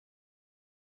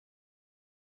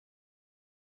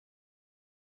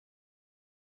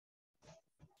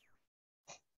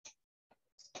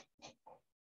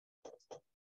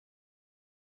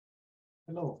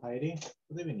Hello, Heidi.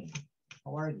 Good evening.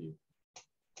 How are you?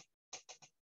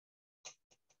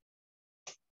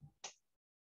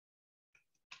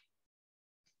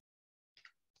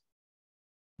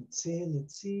 Let's see,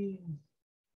 let's see.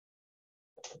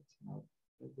 That's not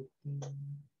everything.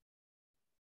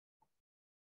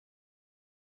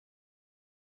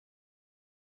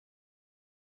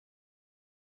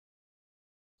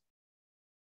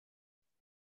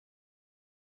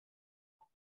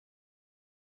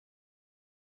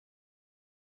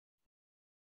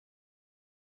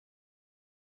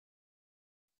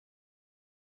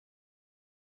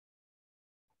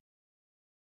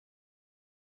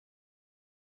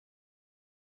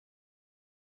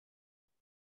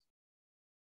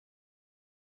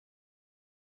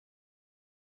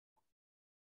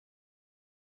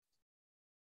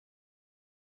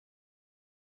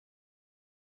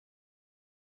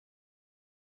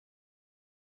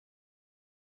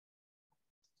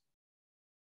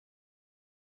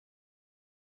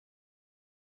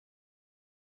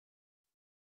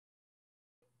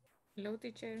 Hello,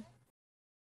 teacher.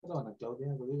 Hello, Ana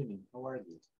Claudia. Good evening. How are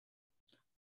you?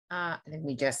 Let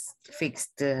me just fix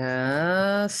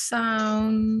the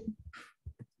sound.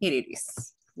 Here it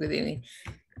is. Good evening.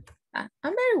 I'm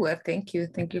very well, thank you.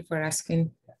 Thank you for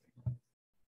asking.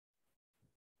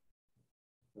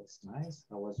 That's nice.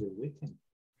 How was your weekend?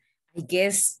 I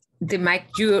guess the mic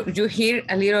you hear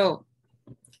a little,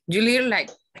 you hear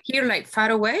like far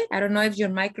away. I don't know if your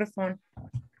microphone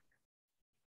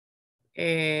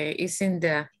is in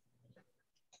the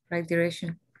right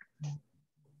direction.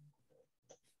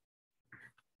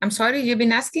 I'm sorry, you've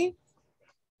been asking?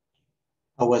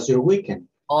 How was your weekend?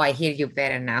 Oh, I hear you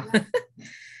better now.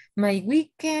 My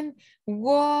weekend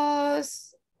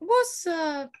was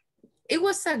it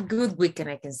was a good weekend,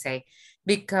 I can say,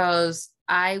 because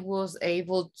I was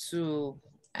able to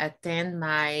attend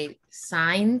my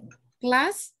sign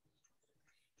class,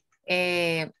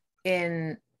 and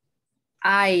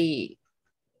I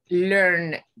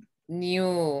learned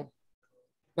new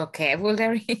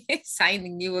vocabulary,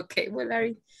 signing new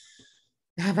vocabulary.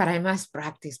 But I must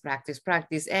practice.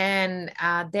 And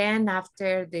then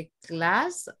after the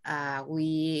class,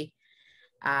 we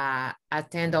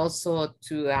attend also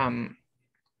to,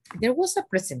 there was a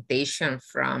presentation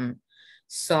from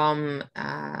some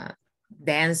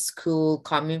dance school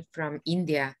coming from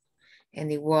India, and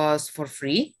it was for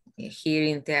free here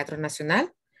in Teatro Nacional.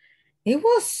 It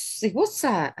was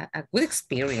a good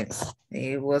experience.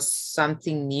 It was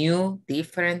something new,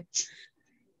 different.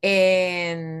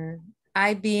 And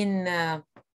I've been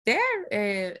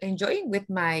there enjoying with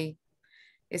my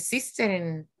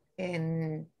sister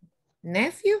and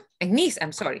nephew and niece,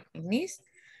 I'm sorry, niece.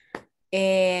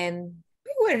 And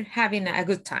we were having a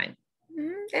good time.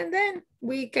 And then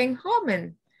we came home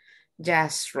and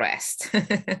just rest.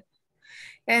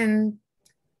 And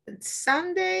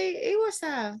Sunday, it was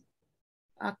a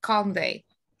calm day.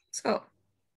 So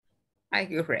I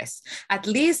could rest. At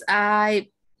least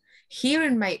here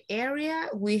in my area,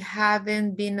 we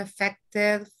haven't been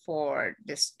affected for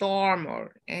the storm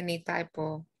or any type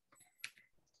of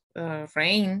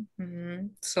rain.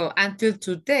 So until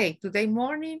today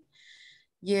morning,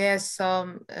 yes,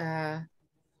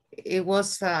 it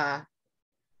was a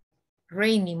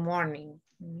rainy morning.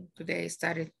 Today it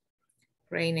started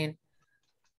raining.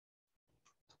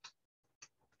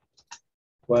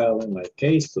 Well, in my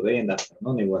case, today in the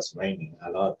afternoon, it was raining a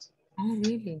lot. Oh,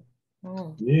 really?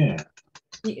 Oh. Yeah.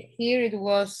 Here it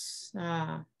was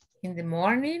in the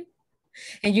morning.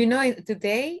 And you know,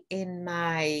 today in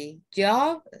my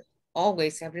job,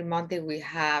 always every Monday we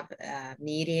have a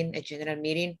meeting, a general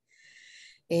meeting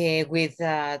with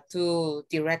two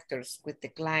directors, with the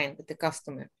client, with the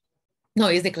customer. No,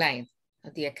 it's the client,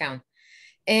 the account.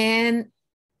 And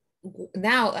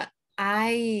now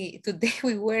today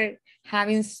we were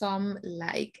having some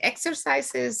like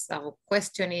exercises of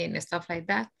questioning and stuff like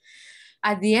that.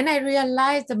 At the end, I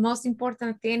realized the most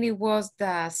important thing, it was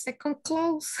the second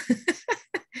clause.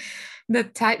 The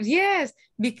type, yes,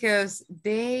 because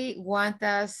they want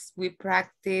us, we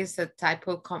practice a type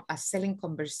of a selling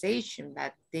conversation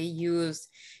that they use.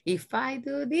 If I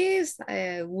do this,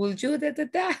 will you da da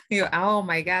da? Oh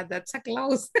my God, that's a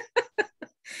clause.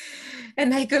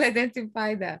 And I could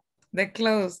identify the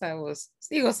clause.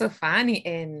 It was so funny.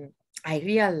 And I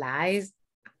realized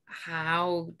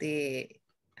how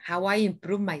I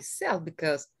improve myself,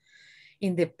 because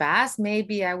in the past,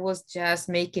 maybe I was just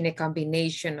making a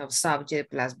combination of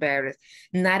subject plus verb,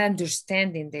 not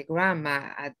understanding the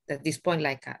grammar at this point,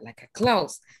 like a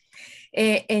clause.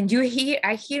 And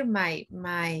I hear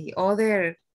my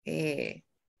other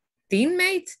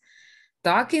teammates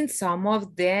talking. Some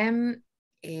of them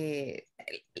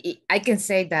I can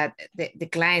say that the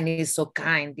client is so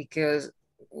kind because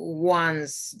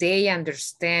once they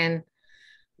understand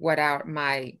what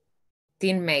my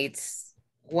teammates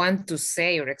want to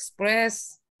say or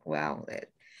express, well,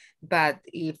 but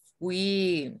if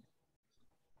we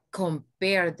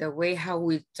compare the way how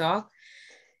we talk,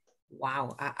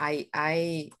 wow,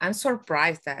 I'm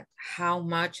surprised at how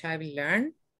much I've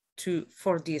learned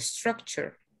for the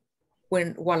structure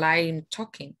while I'm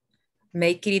talking,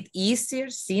 making it easier,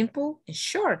 simple, and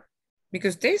short,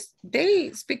 because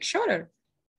they speak shorter,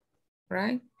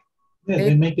 right? Yeah,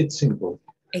 they make it simple.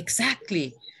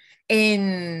 Exactly.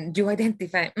 And you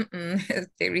identify,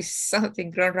 there is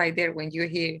something wrong right there when you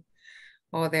hear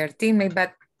other teammate,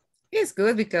 but it's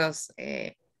good because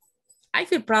I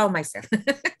feel proud of myself.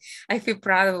 I feel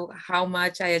proud of how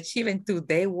much I achieved, and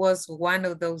today was one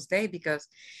of those days because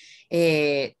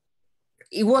it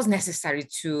was necessary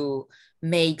to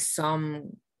make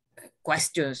some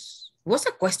questions. It was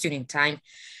a questioning time,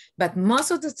 but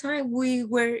most of the time we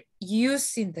were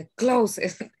using the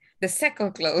closest, the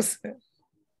second close.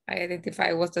 I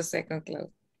identify was the second close.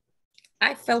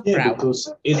 I felt proud.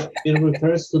 Because it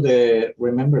refers to the,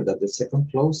 remember that the second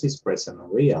clause is present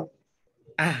and real.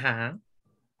 Uh-huh.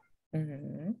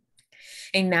 Mm-hmm.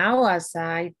 And now, as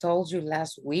I told you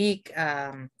last week,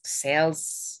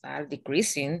 sales are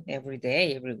decreasing every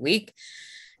day, every week.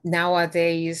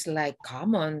 Nowadays, like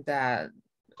common, the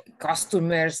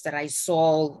customers that I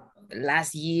saw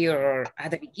last year or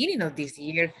at the beginning of this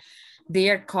year, they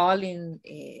are calling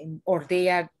or they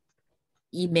are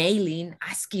emailing,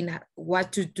 asking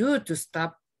what to do to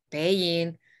stop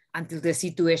paying until the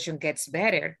situation gets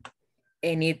better.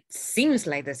 And it seems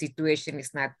like the situation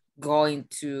is not going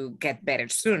to get better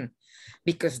soon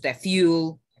because the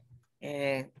fuel,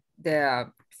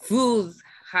 the food,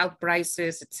 house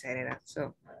prices, etc.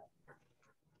 So,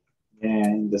 yeah,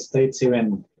 in the States,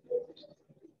 even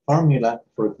formula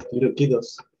for little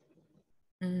kiddos.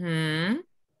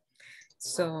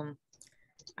 So,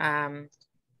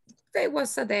 there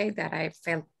was a day that I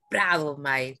felt proud of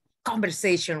my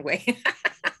conversation way.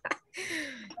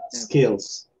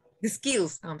 Skills. The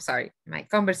skills, I'm sorry, my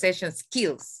conversation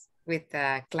skills with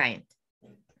the client.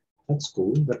 That's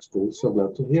cool. That's cool. So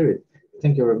glad to hear it.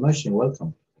 Thank you very much and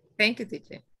welcome. Thank you,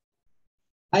 teacher.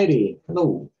 Heidi,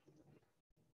 hello.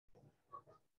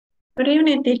 Good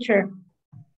evening, teacher.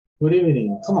 Good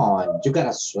evening. Come on, you got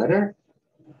a sweater?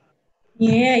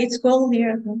 Yeah, it's cold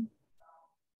here.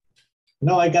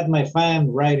 No, I got my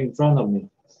fan right in front of me.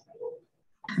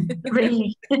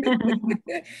 Really?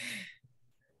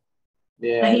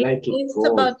 Yeah, I like it. It's cold.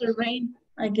 about the rain,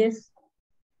 I guess.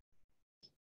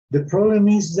 The problem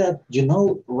is that, you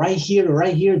know, right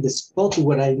here, the spot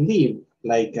where I live,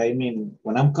 like, I mean,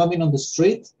 when I'm coming on the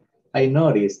street, I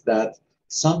notice that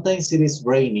sometimes it is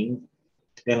raining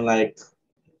and like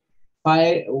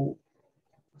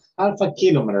half a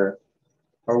kilometer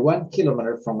or 1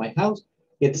 kilometer from my house,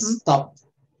 it stopped.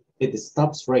 It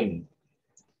stops raining.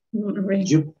 Really?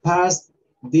 You pass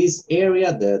this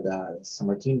area, the San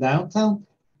Martin downtown,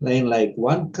 and like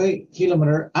 1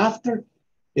 kilometer after,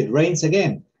 it rains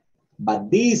again.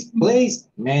 But this place,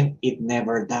 man, it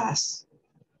never does.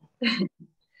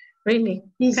 Really?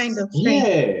 Kind of strange.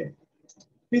 Yeah,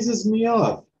 pisses me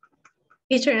off.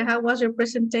 Teacher, how was your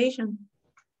presentation?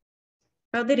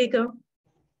 How did it go?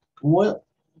 Well,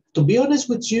 to be honest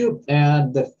with you,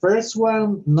 the first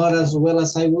one, not as well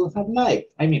as I would have liked.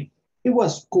 I mean, it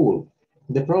was cool.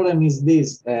 The problem is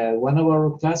this, one of our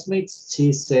classmates,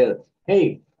 she said,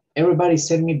 hey, everybody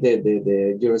send me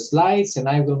your slides and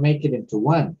I will make it into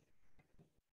one.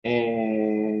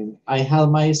 And I had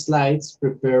my slides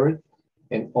prepared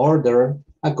and ordered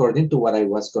according to what I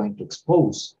was going to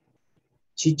expose.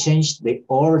 She changed the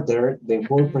order, the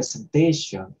whole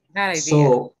presentation.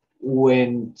 So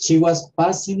when she was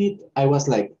passing it, I was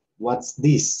like, what's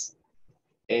this?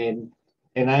 And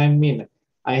I mean,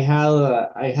 I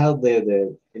had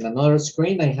the in another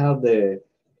screen, I have the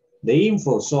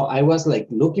info. So I was like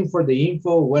looking for the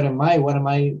info. What am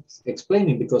I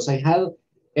explaining? Because I had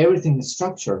everything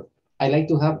structured. I like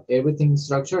to have everything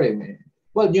structured. And,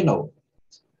 well, you know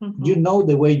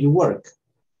the way you work.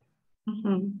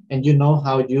 And you know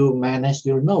how you manage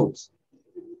your notes.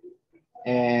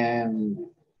 And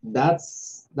that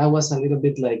was a little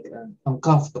bit like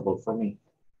uncomfortable for me.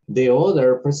 The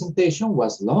other presentation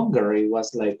was longer. It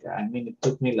was like, I mean, it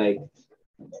took me like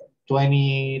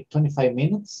 25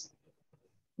 minutes,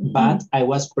 but I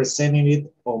was presenting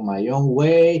it on my own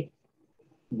way.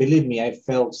 Believe me, I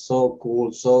felt so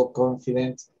cool, so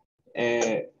confident.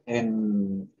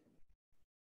 And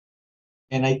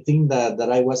I think that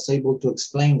I was able to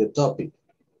explain the topic.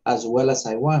 as well as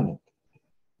I wanted.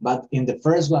 But in the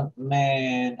first one,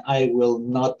 man, I will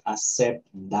not accept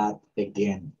that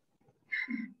again.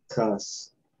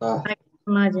 Because, I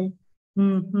imagine.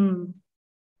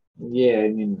 yeah, I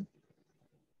mean,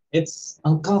 it's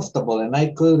uncomfortable, and I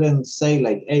couldn't say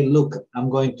like, hey, look, I'm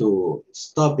going to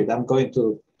stop it. I'm going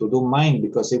to do mine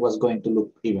because it was going to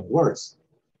look even worse.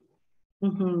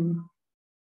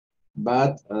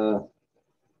 But,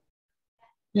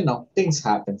 you know, things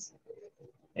happen.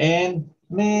 And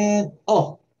man,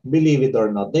 oh, believe it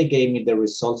or not, they gave me the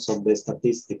results of the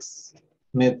statistics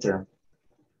midterm.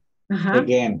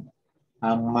 Again,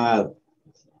 I'm mad.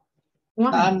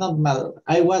 Why? I'm not mad.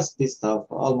 I was pissed off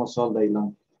almost all day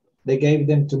long. They gave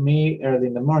them to me early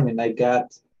in the morning. I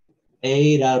got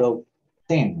 8 out of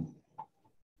 10.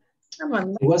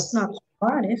 Well, It was not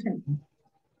hard, isn't it?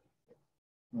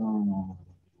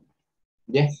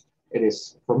 Yeah, it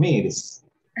is. For me, it is.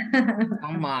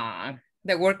 Come on,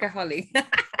 the workaholic.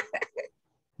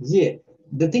 Yeah,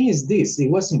 the thing is this, it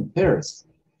was in pairs.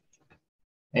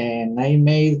 And I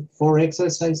made 4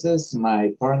 exercises.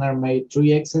 My partner made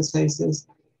 3 exercises.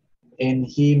 And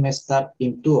he messed up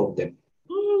in 2 of them.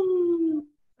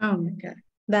 Oh my God.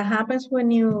 That happens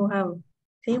when you have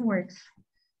teamwork.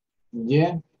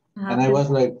 Yeah. And I was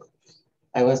like,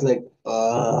 I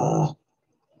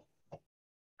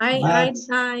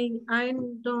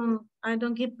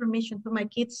don't give permission to my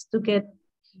kids to get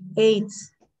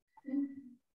 8s.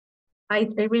 I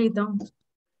really don't.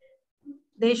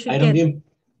 They should get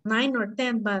 9 or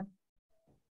 10, but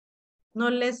no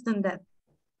less than that.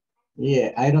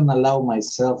 Yeah, I don't allow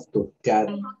myself to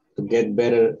get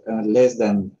better less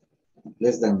than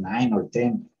 9 or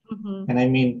 10. And I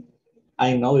mean,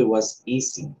 I know it was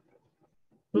easy.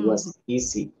 It was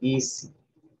easy.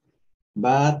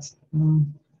 But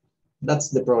that's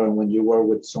the problem when you work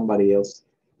with somebody else.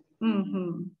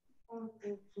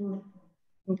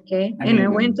 Okay. I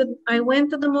went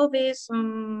to the movies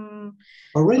on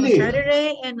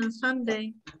Saturday and on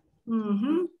Sunday.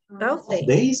 Both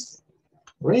days.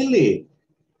 Really?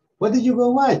 What did you go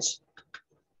watch?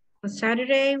 On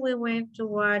Saturday we went to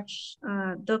watch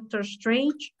Doctor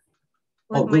Strange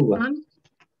with my son.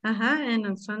 And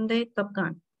on Sunday, Top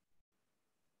Gun.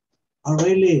 Oh,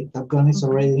 really? Top Gun is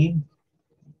already in?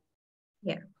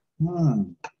 Yeah.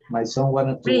 My son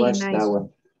wanted to watch that one.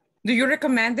 Do you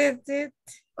recommend it?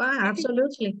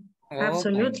 Absolutely.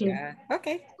 Absolutely.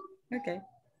 Okay.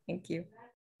 Thank you.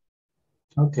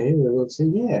 Okay, we will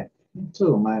see. Yeah, me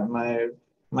too.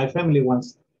 My family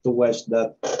wants to watch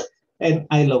that. And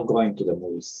I love going to the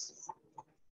movies.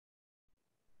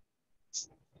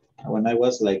 When I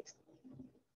was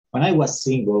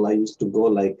single, I used to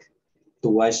go to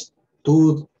watch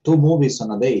two movies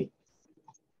on a day.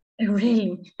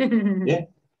 Really? Yeah,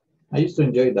 I used to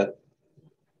enjoy that.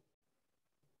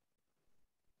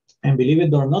 And believe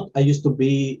it or not, I used to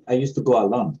go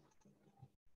alone.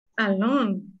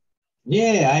 Alone?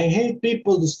 Yeah, I hate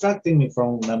people distracting me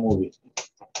from the movie.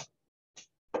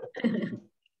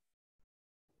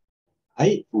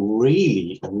 I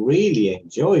really, really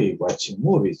enjoy watching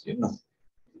movies, you know.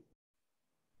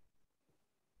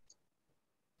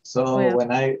 So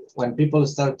when people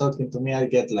start talking to me, I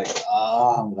get like,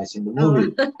 I'm watching the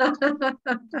movie.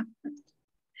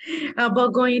 How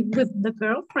about going with the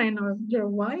girlfriend or your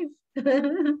wife?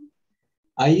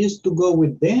 I used to go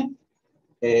with them.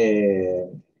 I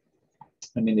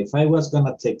mean, if I was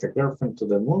gonna take a girlfriend to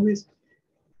the movies,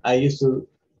 I used to,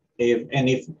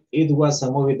 if it was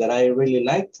a movie that I really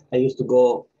liked, I used to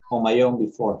go on my own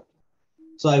before.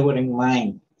 So I wouldn't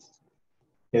mind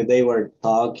if they were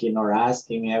talking or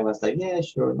asking me. I was like, yeah,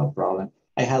 sure, no problem.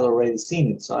 I had already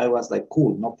seen it, so I was like,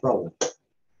 cool, no problem.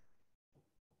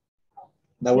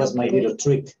 That was my little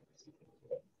trick.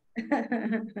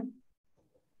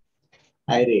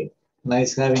 Heidi,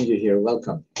 nice having you here.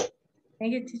 Welcome.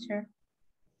 Thank you, teacher.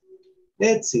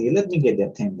 Let's see. Let me get the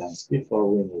attendance before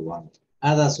we move on.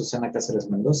 Ada Susana Cáceres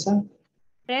Mendoza.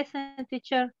 Present,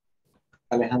 teacher.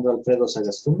 Alejandro Alfredo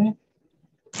Sagastume.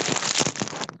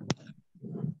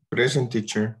 Present,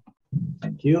 teacher.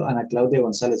 Thank you. Ana Claudia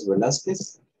González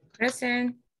Velázquez.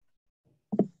 Present.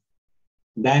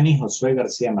 Dani Josué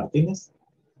García Martínez.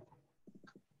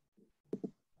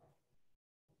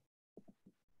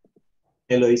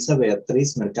 Eloísa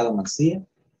Beatriz Mercado Mancía.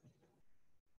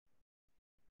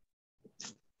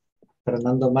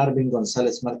 Fernando Marvin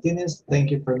González Martínez.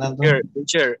 Thank you, Fernando. Here,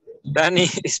 teacher. Danny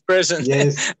is present.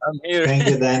 Yes. I'm here. Thank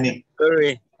you, Danny.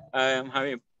 Sorry, I am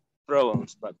having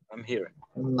problems, but I'm here.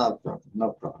 No problem,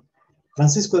 no problem.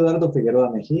 Francisco Eduardo Figueroa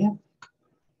Mejía.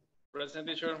 Present,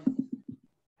 teacher.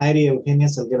 Heidi Eugenia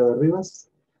Salguero de Rivas.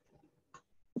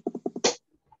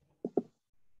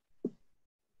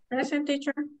 Present,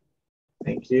 teacher.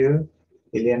 Thank you.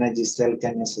 Eliana Giselle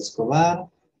Cañas Escobar.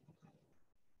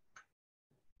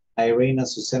 Irene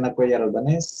Azucena Cuellar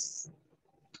Albanés.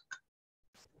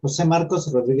 José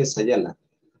Marcos Rodríguez Ayala.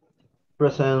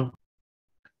 Present.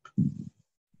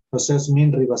 José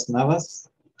Osmin Rivas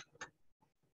Navas.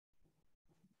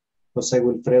 José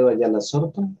Wilfredo Ayala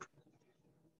Sorto.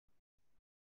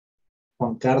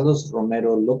 Juan Carlos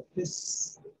Romero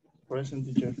López. Present,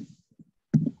 teacher.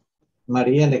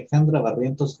 María Alejandra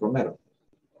Barrientos Romero.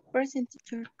 Present,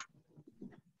 teacher.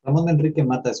 Ramón Enrique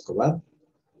Mata Escobar.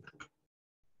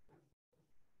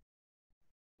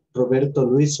 Roberto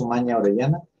Luis Umaña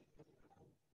Orellana.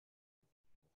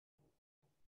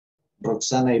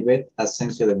 Roxana Ivette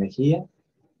Asensio de Mejía.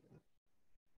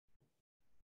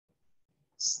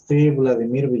 Steve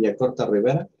Vladimir Villacorta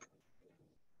Rivera.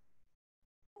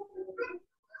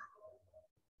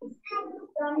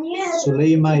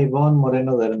 Zuleima Ivonne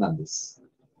Moreno de Hernández.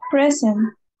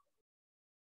 Present.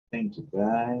 Thank you,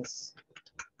 guys.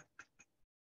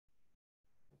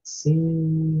 Let's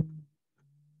see.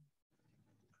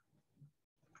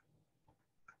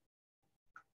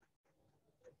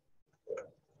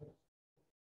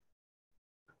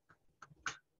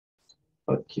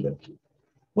 Okay, okay.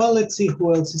 Well, let's see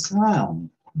who else is around.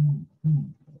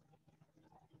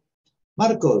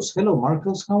 Marcos. Hello,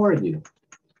 Marcos. How are you?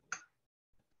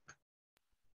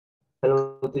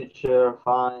 Hello, teacher.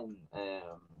 Fine.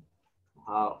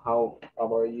 How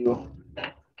about you?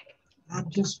 I'm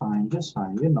just fine,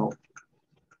 you know.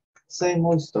 Same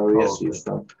old story as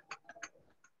usual.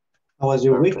 How was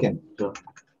your weekend? Sure.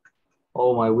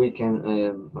 Oh, my weekend,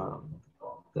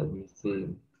 let me see.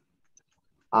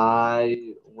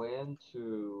 I went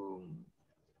to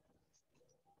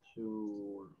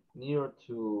near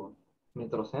to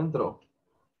Metro Centro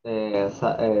the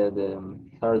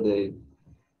Saturday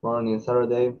morning,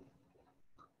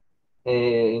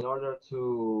 in order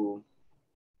to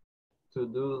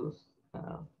do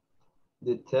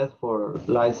the test for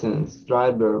licensed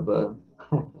driver, but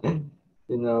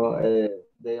you know,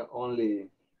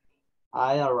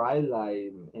 I arrived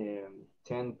like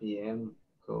 10 p.m.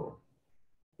 so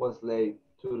was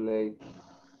too late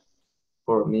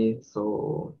for me.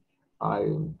 So I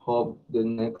hope the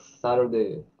next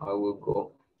Saturday I will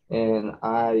go, and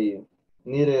I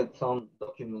needed some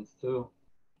documents too.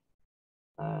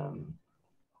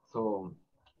 So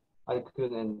I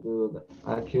couldn't do that.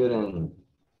 I couldn't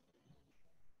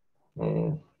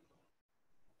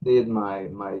did my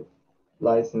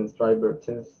license driver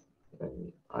test,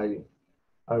 and I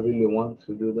really want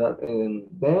to do that. And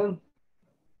then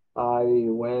I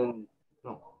went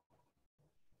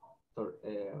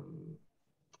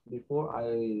before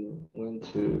I went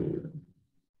to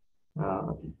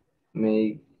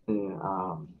make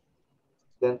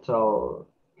dental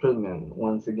treatment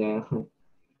once again.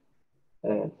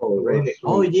 Oh, really?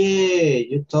 Oh, yeah.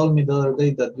 You told me the other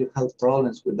day that you had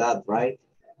problems with that, right?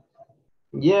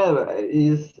 Yeah,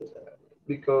 it's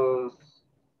because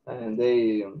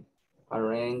they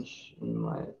arrange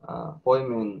my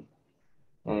appointment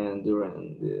and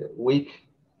during the week,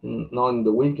 not in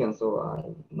the weekend, so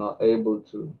I'm not able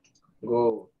to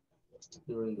go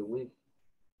during the week.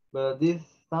 But this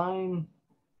time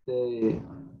they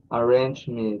arranged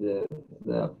me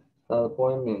the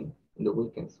appointment in the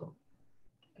weekend, so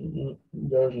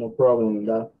there's no problem in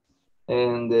that.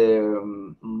 And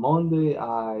Monday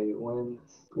I went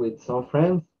with some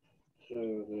friends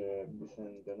to the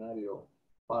Bicentenario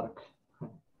Park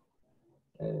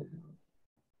and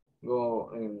go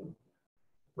and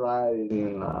ride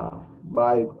in a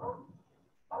bike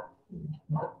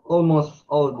almost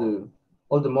all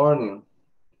the morning,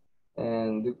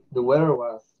 and the weather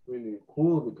was really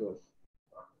cool because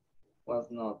it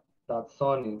was not that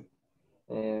sunny,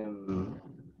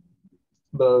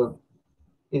 but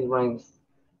it rains.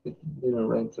 It didn't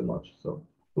rain too much, so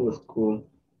it was cool.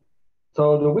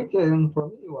 So the weekend for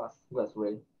me was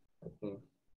great, I think.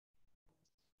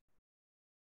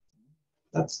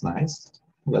 That's nice.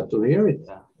 Glad to hear it.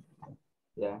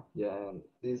 Yeah. And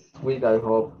this week I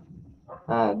hope,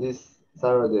 this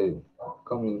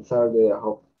coming Saturday, I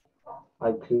hope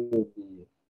I could be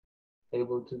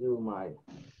able to do my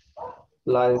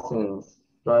license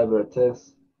driver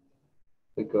test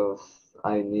because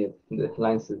I need the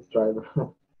license driver.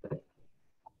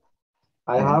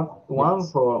 I have one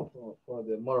for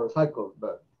the motorcycle,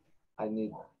 but I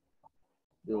need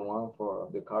the one for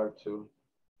the car too.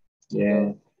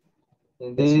 Yeah,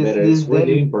 and it's better. It's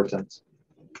really important.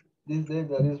 This day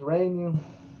that is raining.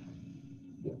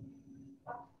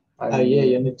 Yeah,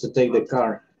 you need to take the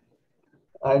car.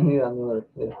 I need another.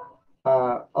 Yeah.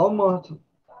 Almost.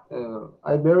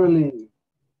 I barely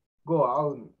go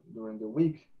out during the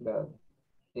week, but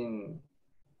in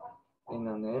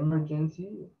an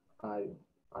emergency, I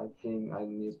think I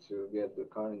need to get the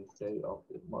car instead of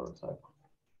the motorcycle.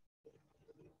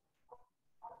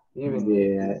 Even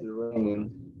if it's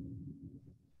raining.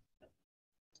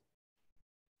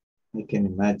 I can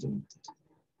imagine.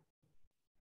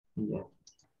 Yeah.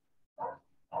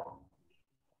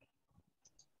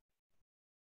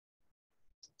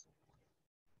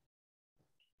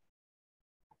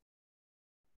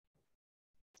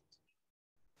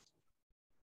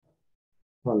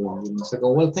 Hold on, give me a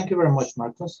second. Well, thank you very much,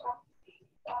 Marcos.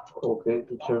 Okay,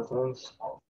 teacher, thanks.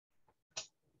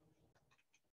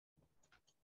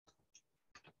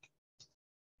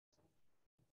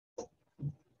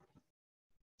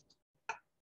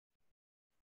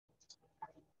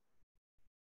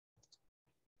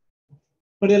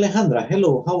 Maria Alejandra,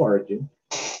 hello, how are you?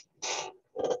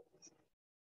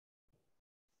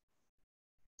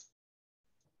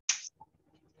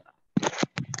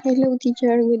 Hello,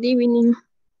 teacher. Good evening.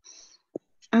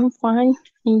 I'm fine.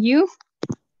 And you?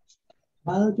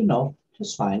 Well, you know,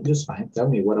 just fine, just fine. Tell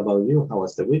me, what about you? How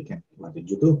was the weekend? What did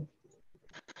you do?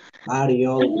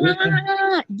 Mario,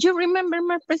 weekend? You remember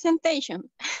my presentation?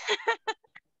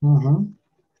 Mm-hmm.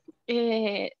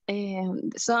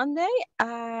 Sunday,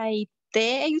 I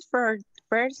take for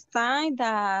first time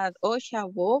that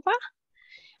Osha Boba,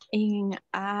 and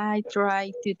I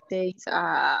try to take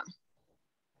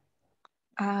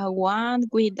one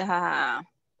with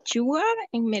sugar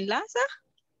and melaza,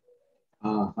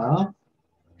 Uh-huh.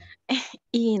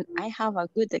 and I have a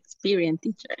good experience,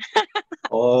 teacher.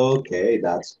 Okay,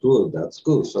 that's good. That's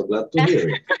good. So glad to hear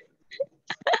it.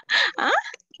 Huh?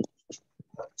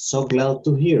 So glad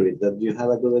to hear it that you had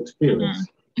a good experience.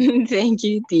 Thank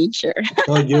you, teacher.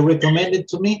 So you recommend it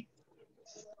to me?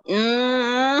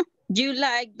 You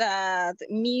like that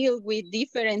meal with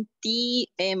different tea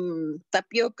and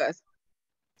tapiocas?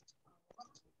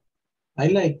 I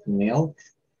like milk.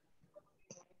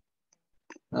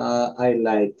 I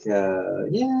like,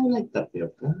 yeah, I like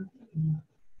tapioca.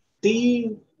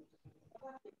 Tea,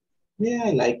 yeah,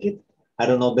 I like it. I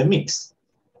don't know the mix.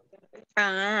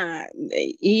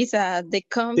 Is the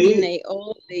combination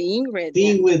all the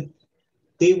ingredients.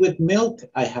 Tea with milk,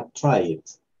 I have tried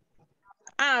it.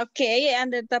 Okay,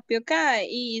 and the tapioca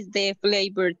is the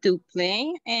flavor to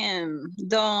plain and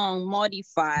don't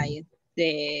modify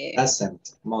the.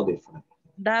 Doesn't modify.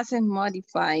 Doesn't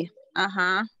modify.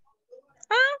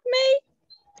 May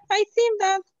I think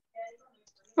that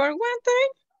for one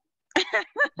time.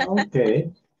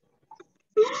 Okay.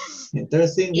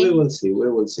 Interesting. We will see. We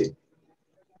will see.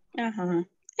 And only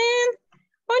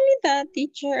that,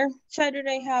 teacher.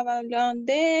 Saturday have a long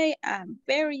day. I'm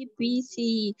very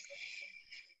busy.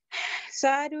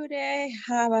 Saturday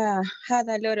had a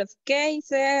lot of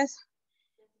cases,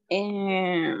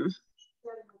 and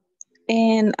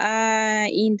I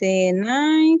in the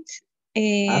night.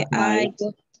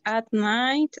 At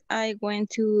night I went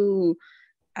to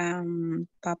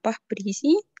Papa's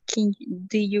Prisi.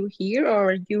 Do you hear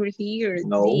or you hear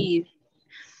No. this?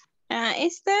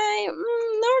 It's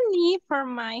no need for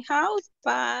my house,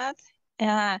 but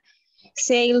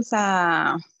sales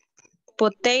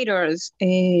potatoes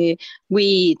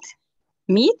with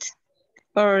meat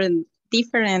or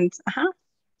different.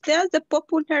 The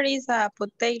popular is a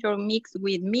potato mixed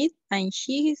with meat and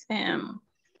cheese and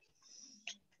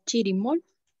chirimol.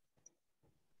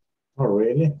 Oh,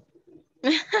 really?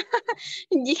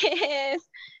 Yes,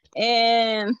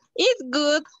 and it's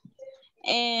good.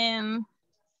 And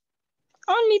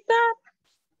only that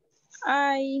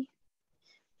I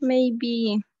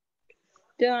maybe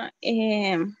don't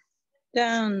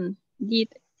don't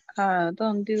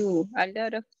do a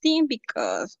lot of things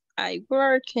because I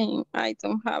work and I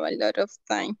don't have a lot of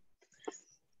time.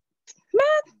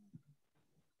 But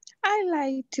I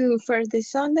like to for the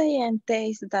Sunday and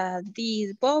taste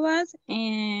these bobas,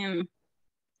 and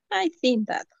I think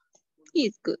that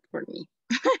is good for me.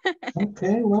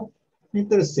 Okay, well,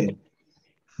 interesting.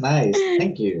 Nice,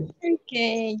 thank you.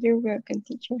 Okay, you're welcome,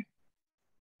 teacher.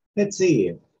 Let's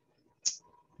see.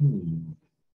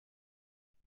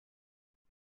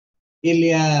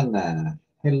 Ileana,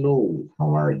 hello,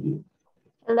 how are you?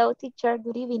 Hello, teacher.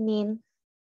 Good evening.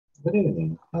 Good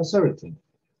evening. How's everything?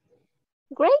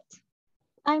 Great.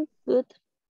 I'm good.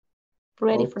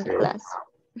 Ready for the class.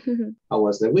 How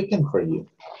was the weekend for you?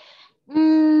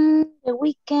 The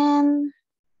weekend,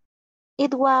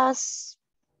 it was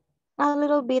a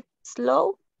little bit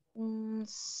slow.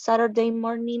 Saturday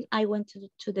morning, I went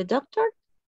to the doctor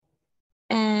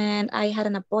and I had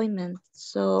an appointment.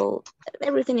 So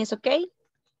everything is okay.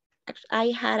 Actually, I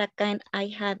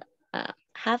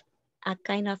had a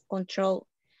kind of control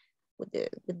with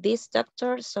this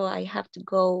doctor, so I have to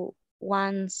go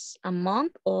once a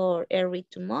month or every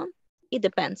 2 months. It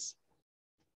depends.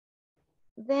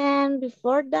 Then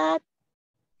before that,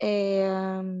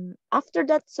 after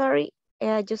that, sorry,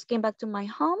 I just came back to my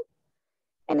home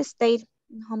and stayed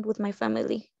home with my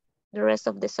family the rest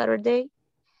of the Saturday.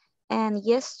 And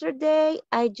yesterday,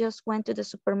 I just went to the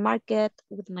supermarket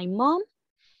with my mom.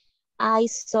 I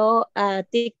saw a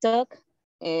TikTok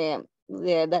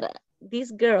that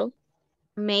this girl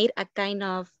made a kind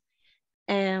of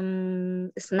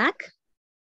snack.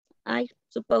 I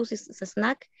suppose it's a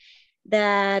snack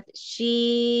that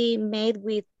she made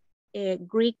with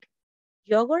Greek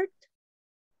yogurt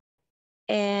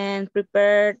and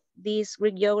prepared this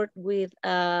Greek yogurt with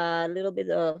a little bit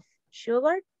of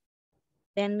sugar.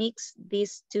 Then mix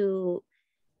these two,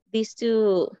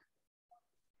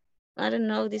 I don't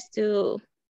know, these two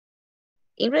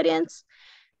ingredients.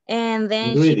 And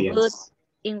then she put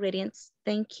ingredients.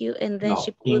 Thank you. And then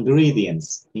she put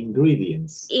ingredients.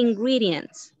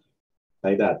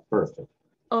 Like that, perfect.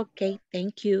 Okay,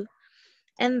 thank you.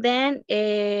 And then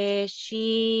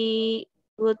she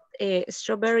put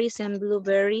strawberries and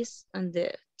blueberries on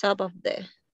the top of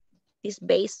this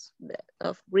base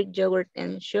of Greek yogurt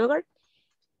and sugar.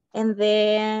 And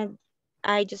then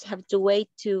I just have to wait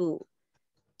to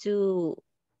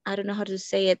I don't know how to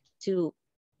say it, to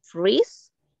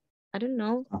freeze. I don't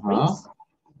know, freeze.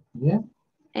 Yeah.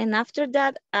 And after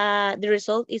that, the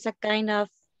result is a kind of,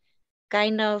 I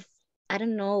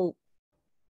don't know,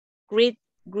 Greek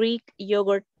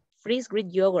yogurt, freeze Greek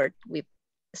yogurt with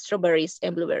strawberries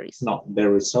and blueberries. No, the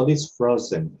result is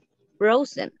frozen.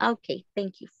 Frozen, okay,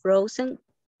 thank you. Frozen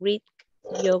Greek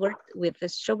yogurt with the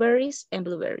strawberries and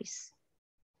blueberries.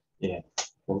 Yeah,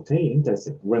 okay,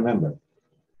 interesting. Remember,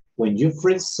 when you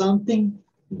freeze something,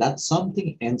 that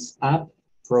something ends up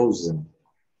frozen.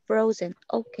 Frozen,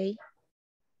 okay.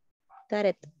 Got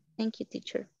it. Thank you,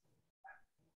 teacher.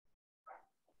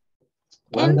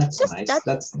 Well, and that's nice.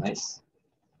 That's nice.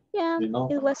 Yeah, you know,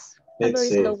 it was a very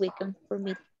slow weekend for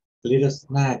me. Little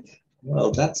snack.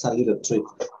 Well, that's a little trick.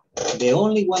 The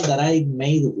only one that I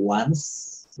made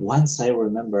once I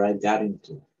remember I got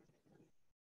into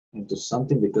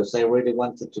something because I really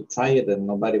wanted to try it and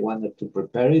nobody wanted to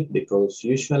prepare it because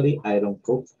usually I don't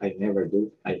cook. I never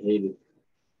do. I hate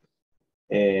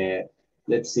it.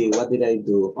 Let's see, what did I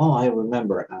do? Oh, I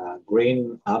remember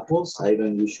green apples. I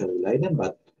don't usually like them,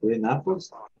 but green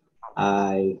apples.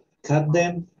 I cut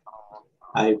them.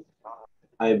 I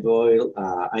boil,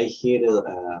 I heat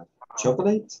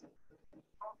chocolate.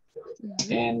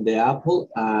 And the apple,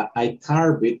 I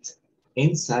carve it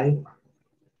inside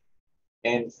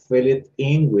and fill it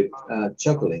in with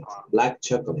chocolate, black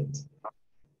chocolate.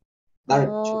 Dark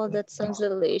chocolate. That sounds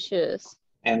delicious.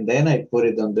 And then I put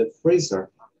it on the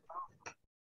freezer.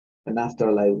 And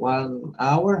after like 1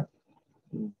 hour,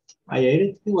 I ate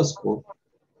it. It was cool.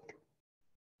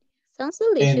 Sounds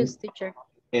delicious, teacher.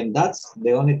 And that's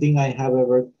the only thing I have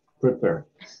ever prepared.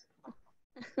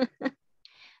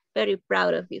 Very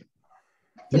proud of you.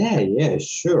 Yeah,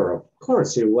 sure. Of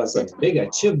course, it was a big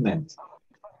achievement.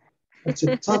 What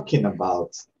you talking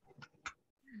about?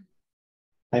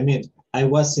 I mean, I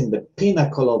was in the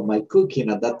pinnacle of my cooking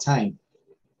at that time.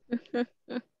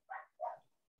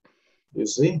 You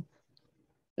see?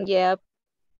 Yep.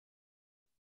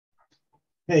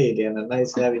 Hey, Diana,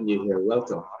 nice having you here.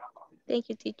 Welcome. Thank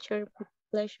you, teacher.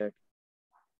 Pleasure.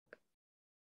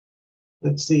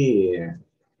 Let's see.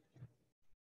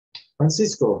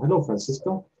 Francisco. Hello,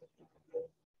 Francisco.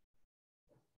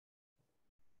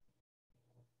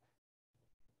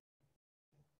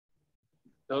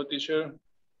 Hello, teacher.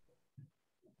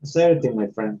 How's everything, my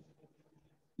friend?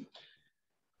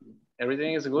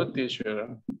 Everything is good,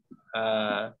 teacher.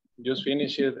 Just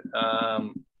finished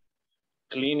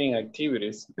cleaning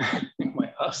activities in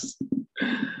my house.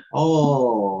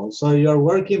 Oh, so you're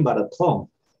working but at home?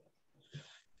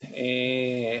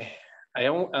 I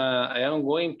am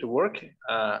going to work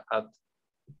at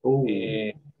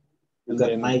you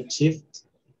got night shift?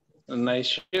 Night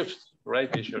shift,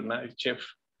 right, teacher, night shift.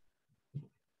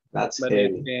 That's but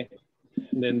heavy.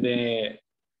 Then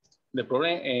the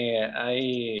problem,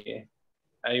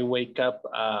 I wake up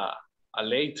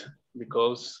late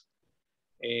because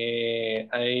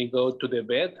I go to the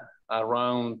bed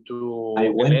around to I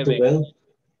went 11. to bed?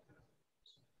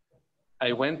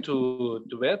 I went to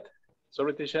bed,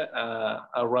 sorry, teacher,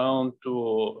 around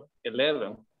to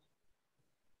 11.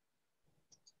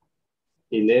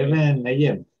 11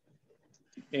 a.m.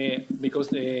 Because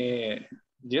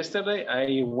yesterday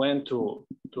I went to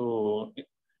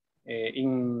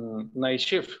in night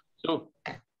shift too.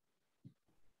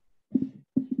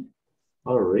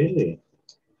 Oh, really?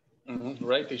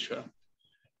 Right, teacher.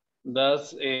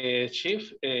 Does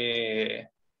chief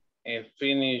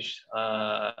finish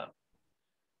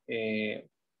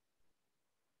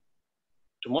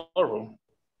tomorrow?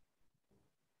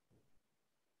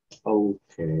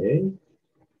 Okay.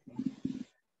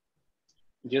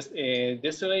 Just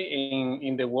yesterday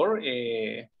in the work,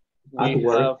 At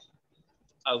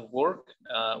work.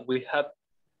 we had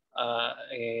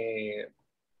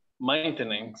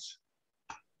maintenance.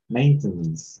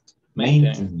 Maintenance.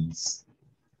 Maintenance.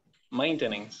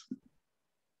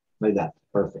 Like that.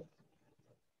 Perfect.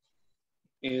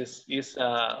 It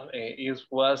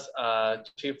was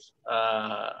chief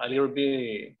a little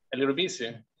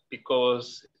busy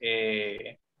because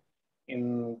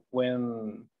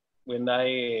when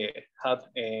I had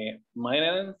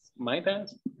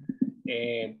maintenance,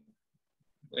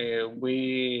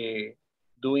 we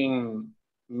doing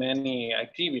many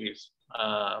activities.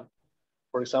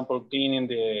 For example, cleaning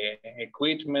the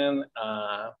equipment.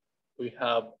 We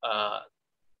have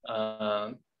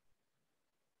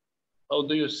how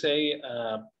do you say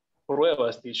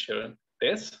pruebas, teacher?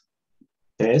 Test.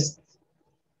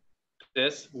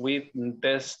 We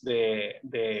test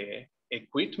the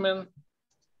equipment,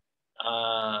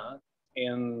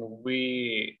 and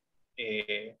we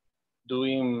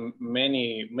doing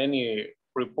many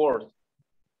reports.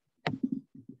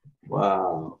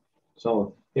 Wow.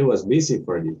 So it was busy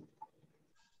for you.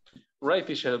 Right,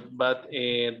 teacher. But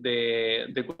the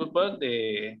good part,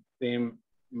 the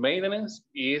maintenance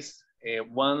is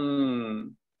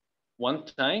one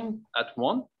time at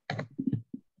month.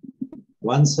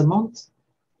 Once a month?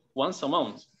 Once a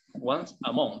month.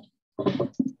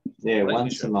 Yeah, right,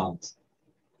 once teacher. a month.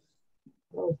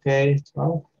 Okay,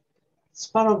 well, it's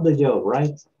part of the job,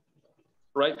 right?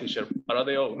 Right, teacher. Part of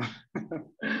the job.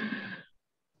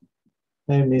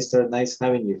 Hey, mister, nice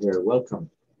having you here. Welcome.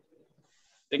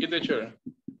 Thank you, teacher.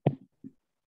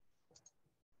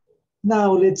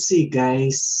 Now, let's see,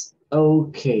 guys.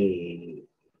 Okay.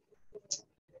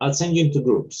 I'll send you into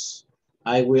groups.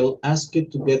 I will ask you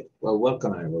to get, well,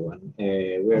 welcome everyone.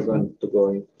 We are going to go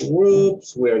into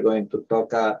groups. We are going to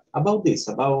talk about this,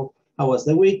 about how was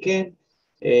the weekend.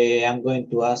 I'm going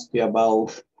to ask you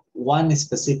about one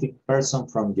specific person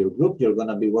from your group. You're going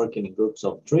to be working in groups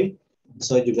of 3.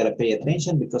 So you got to pay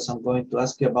attention because I'm going to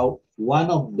ask you about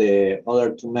one of the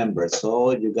other 2 members.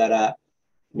 So you got to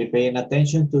be paying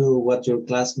attention to what your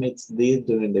classmates did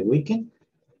during the weekend.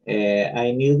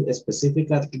 I need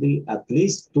specifically at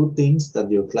least 2 things that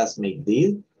your classmate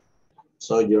did.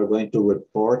 So you're going to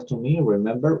report to me.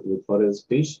 Remember, reported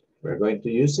speech. We're going to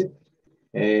use it.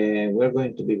 And we're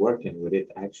going to be working with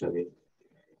it actually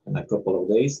in a couple of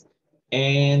days.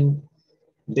 And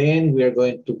then we are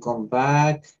going to come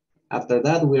back. After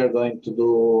that, we are going to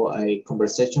do a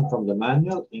conversation from the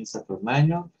manual, INSAFORP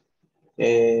manual.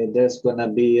 There's going to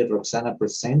be Roxana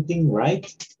presenting, right?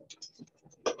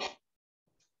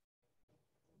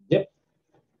 Yep.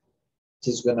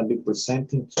 She's going to be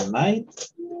presenting tonight.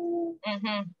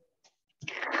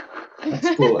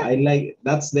 That's cool. I like,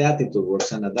 that's the attitude,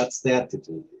 Roxana. That's the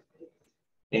attitude.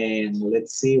 And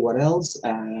let's see what else.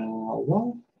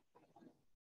 Well,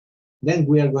 then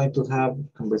we are going to have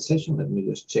conversation. Let me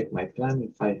just check my plan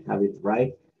if I have it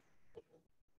right.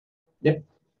 Yep.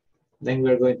 Then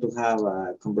we're going to have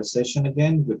a conversation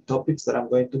again with topics that I'm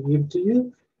going to give to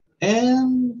you.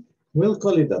 And we'll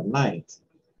call it at night.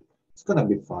 It's going to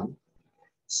be fun.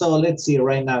 So let's see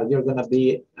right now, you're going to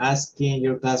be asking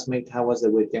your classmate, how was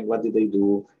the weekend? What did they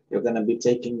do? You're going to be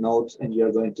taking notes and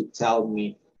you're going to tell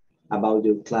me about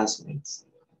your classmates.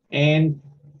 And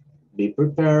be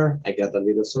prepared. I got a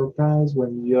little surprise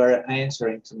when you are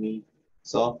answering to me.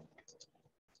 So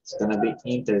it's going to be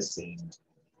interesting.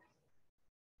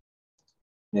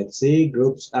 Let's see,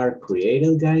 groups are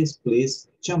created, guys. Please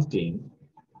jump in.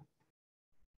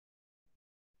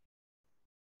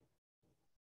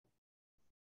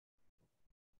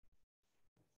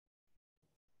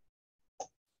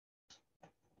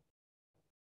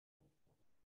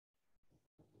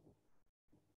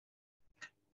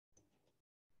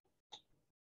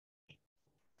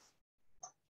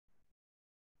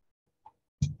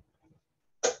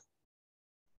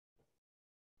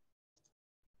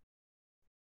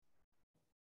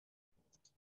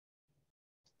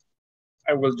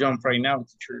 I will jump right now,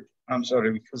 teacher. I'm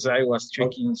sorry, because I was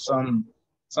checking some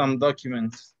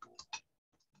documents.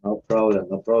 No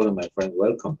problem, my friend.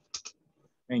 Welcome.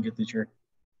 Thank you, teacher.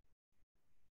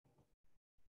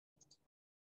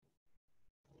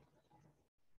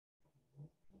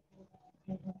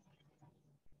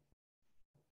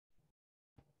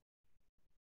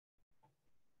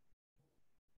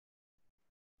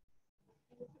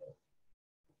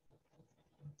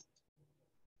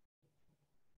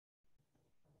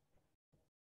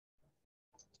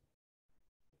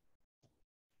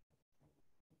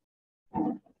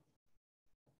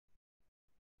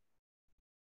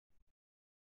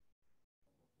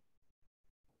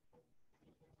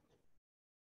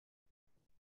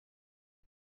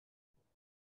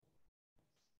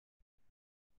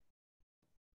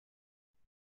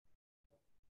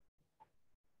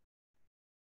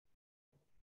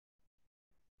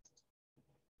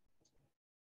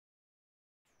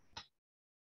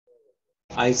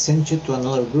 I sent you to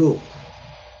another group.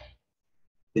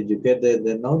 Did you get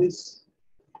the notice?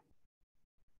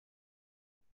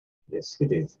 Yes,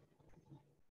 it is.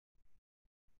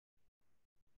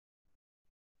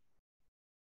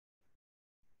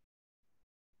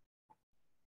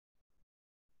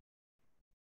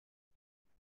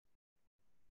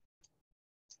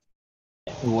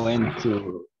 Went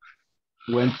to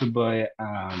buy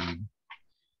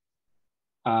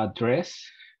a dress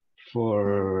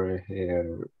for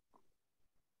her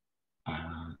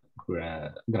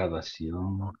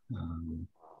graduación,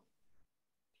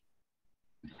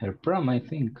 her prom, I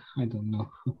think. I don't know.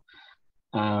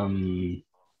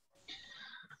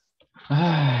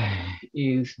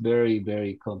 It's very,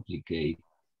 very complicated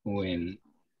when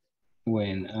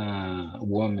a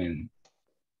woman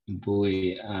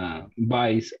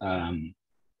buys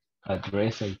a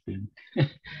dress, I think.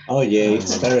 Oh yeah,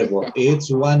 it's terrible.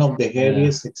 It's one of the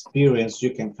heaviest experience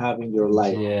you can have in your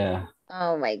life. Yeah.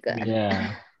 Oh my God.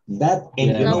 Yeah. That,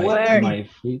 and you know what, Danny?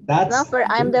 That's not fair.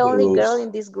 I'm the only girl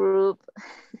in this group.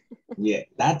 Yeah,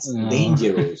 that's No.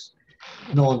 dangerous.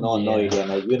 No, Yeah.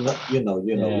 Iriana, you know,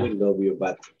 Yeah. we love you,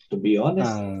 but to be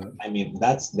honest, I mean,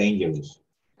 that's dangerous.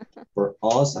 For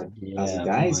us as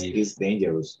guys, it's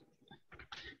dangerous.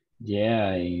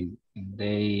 Yeah,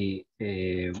 the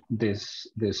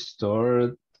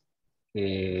store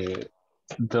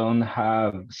don't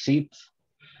have seats.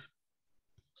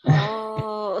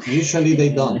 Oh. Usually they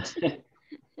don't.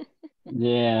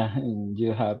 Yeah, and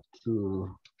you have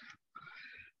to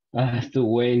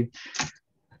wait.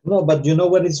 No, but you know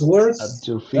what is worse,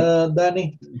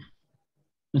 Danny?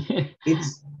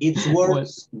 It's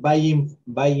worse buying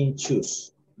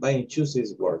shoes. Buying shoes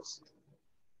is worse.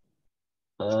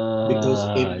 Because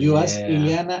if you ask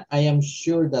Iliana, I am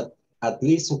sure that at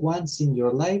least once in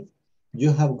your life,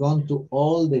 you have gone to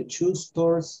all the shoe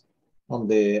stores on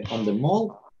the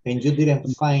mall and you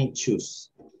didn't find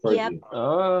shoes for yep. you.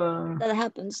 That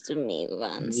happens to me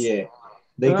once. Yeah.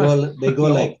 They go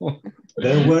like,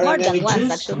 there weren't more than any once,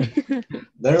 shoes. actually.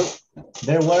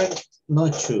 there weren't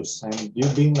no shoes. And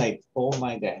you've been like, oh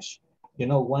my gosh. You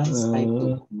know, once I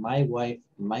took my wife,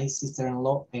 my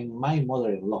sister-in-law, and my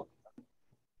mother-in-law.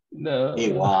 No.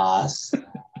 It was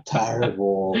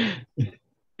terrible.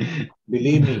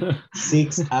 Believe me,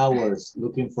 6 hours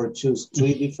looking for shoes,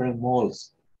 3 different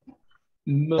malls.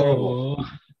 No. Terrible.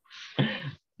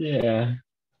 Yeah.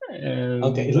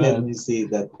 Okay, let me see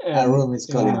that Aaron is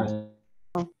calling.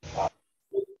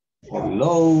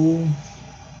 Hello.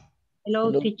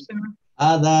 Hello, teacher.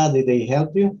 Ada, did they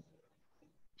help you?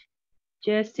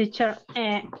 Yes, teacher.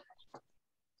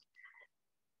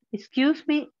 Excuse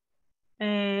me.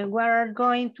 What are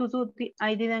going to do?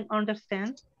 I didn't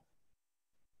understand.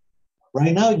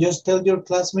 Right now, just tell your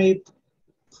classmate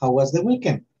how was the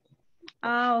weekend.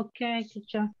 Okay,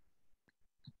 teacher.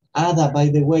 Ada, by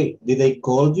the way, did they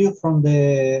call you from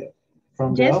the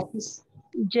office?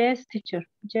 Yes, teacher.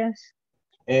 Yes.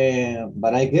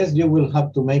 But I guess you will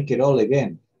have to make it all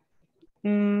again.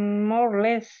 More or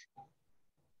less.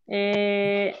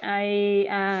 I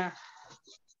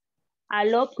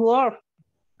love work.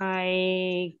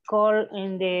 I call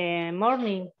in the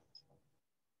morning.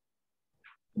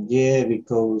 Yeah,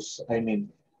 because I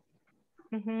mean,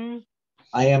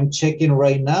 I am checking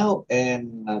right now,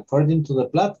 and according to the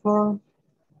platform,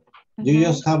 you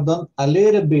just have done a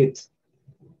little bit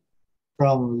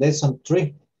from lesson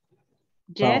 3.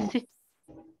 Yes,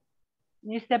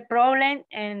 it's the problem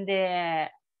en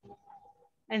el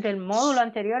módulo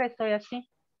anterior estoy así.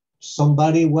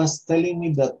 Somebody was telling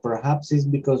me that perhaps it's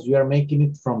because you are making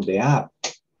it from the app.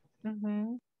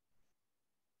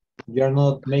 You are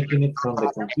not making it from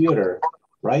the computer,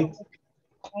 right?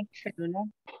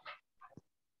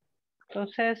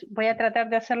 Entonces voy a tratar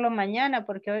de hacerlo mañana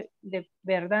porque hoy de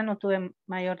verdad no tuve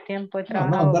mayor tiempo de trabajo.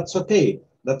 No, that's okay.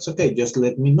 That's okay. Just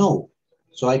let me know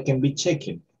so I can be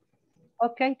checking.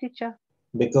 Okay, teacher.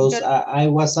 Because I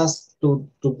was asked to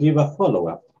give a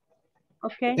follow-up.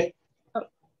 Okay. Oh,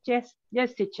 yes,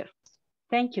 teacher.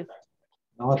 Thank you.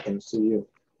 No, thanks to you.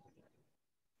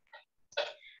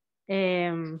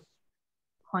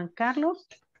 Juan Carlos.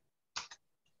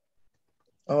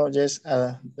 Oh, yes.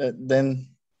 Then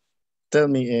tell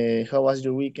me, how was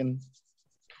your weekend?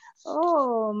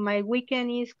 Oh, my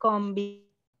weekend is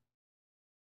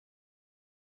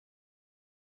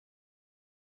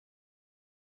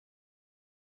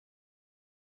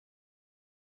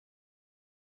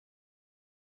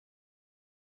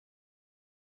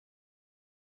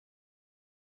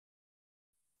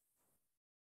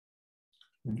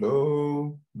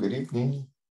Hello, good evening.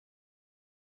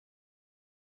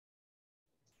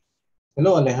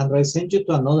 Hello, Alejandro. I sent you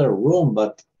to another room,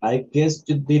 but I guess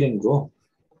you didn't go.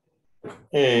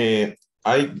 I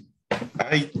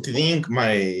think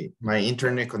my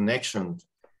internet connection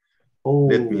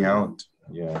let me out.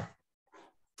 Yeah.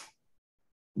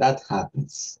 That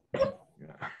happens. Yeah.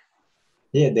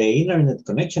 Yeah, the internet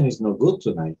connection is not good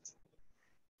tonight.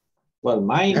 Well,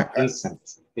 mine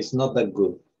isn't. It's not that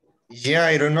good. Yeah,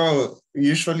 I don't know.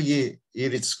 Usually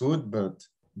it is good, but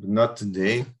not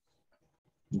today.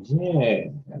 Yeah,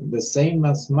 the same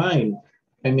as mine.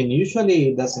 I mean, usually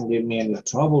it doesn't give me any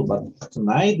trouble, but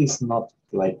tonight is not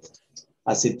like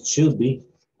as it should be.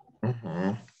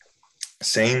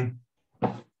 Same.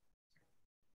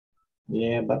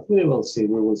 Yeah, but we will see.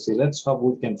 We will see. Let's hope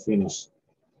we can finish.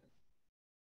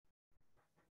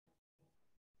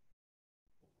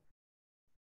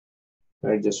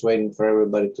 We're just waiting for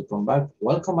everybody to come back.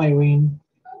 Welcome, Irene.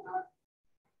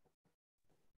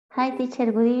 Hi,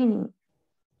 teacher. Good evening.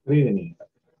 Good evening.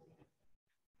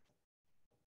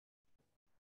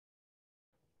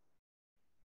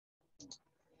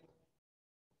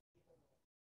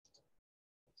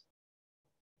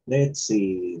 Let's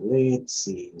see.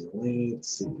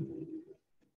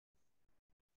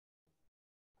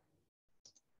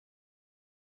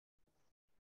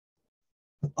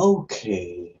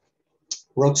 Okay.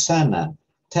 Roxana,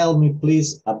 tell me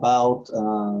please about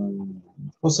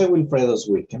Jose Wilfredo's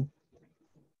weekend.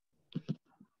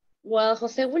 Well,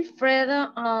 Jose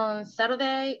Wilfredo on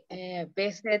Saturday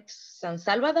visited San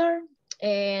Salvador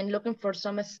and looking for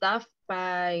some stuff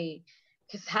by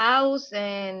his house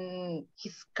and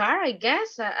his car, I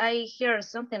guess. I hear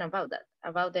something about that,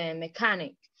 about the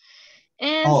mechanic.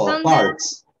 And Sunday,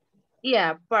 parts.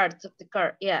 Yeah, parts of the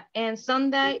car, yeah. And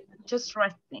Sunday, just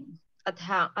resting at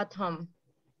home.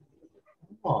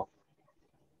 Oh,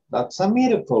 that's a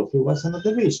miracle. He wasn't at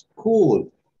the beach.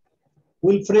 Cool.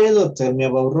 Wilfredo, tell me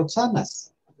about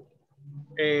Roxana's.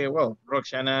 Well,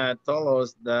 Roxana told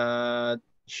us that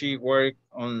she worked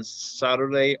on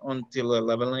Saturday until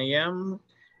 11 a.m.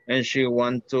 and she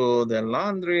went to the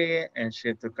laundry and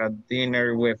she took a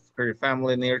dinner with her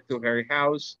family near to her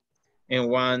house in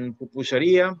one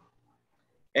pupuseria.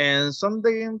 And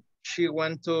Sunday she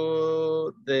went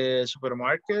to the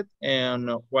supermarket and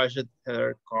washed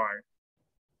her car.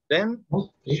 Then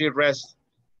she rests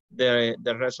the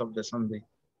rest of the Sunday.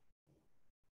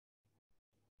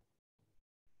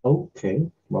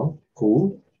 Okay, well,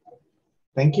 cool.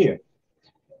 Thank you.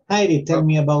 Heidi, tell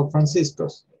me about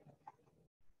Francisco's.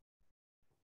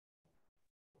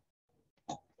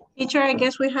 Teacher, I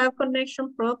guess we have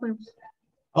connection problems.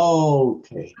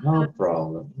 Okay, no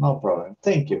problem, no problem.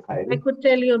 Thank you, Heidi. I could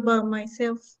tell you about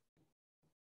myself.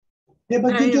 Yeah,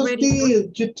 but you just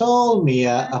did. You told me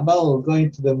about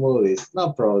going to the movies.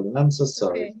 No problem. I'm so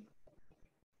sorry.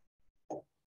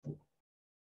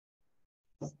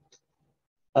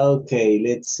 Okay,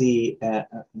 let's see.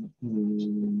 Ana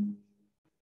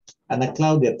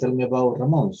Claudia, tell me about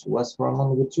Ramon's. What's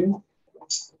Ramon with you?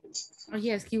 Oh,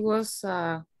 yes, he was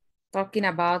talking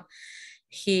about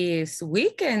his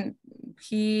weekend.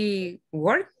 He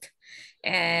worked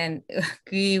and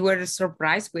we were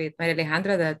surprised with Maria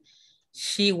Alejandra that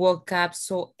she woke up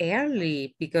so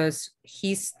early because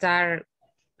he starts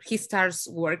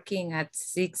working at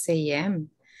 6 a.m.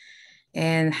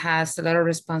 and has a lot of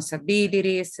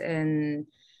responsibilities, and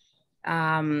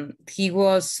he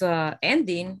was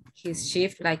ending his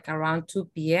shift like around 2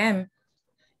 p.m.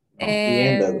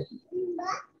 and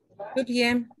 2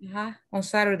 p.m. On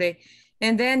Saturday,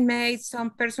 and then made some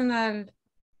personal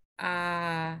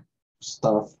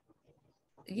stuff.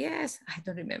 Yes, I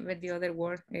don't remember the other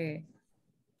word.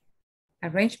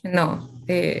 Arrangement, no.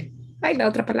 Ay, la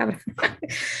otra palabra.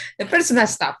 The personal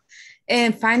stuff.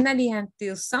 And finally,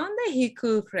 until Sunday, he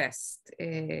could rest.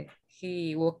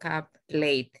 He woke up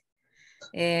late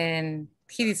and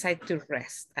he decided to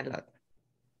rest a lot.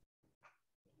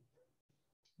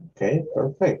 Okay,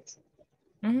 perfect.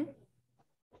 Mm-hmm.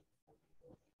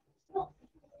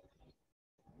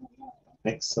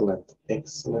 Excellent,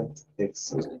 excellent,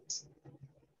 excellent.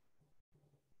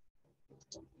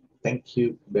 Thank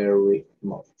you very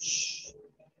much.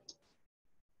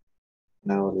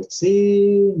 Now let's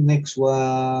see, next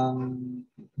one.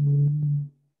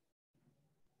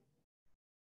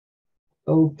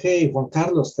 Okay, Juan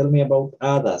Carlos, tell me about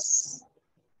Adas.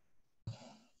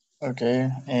 Okay,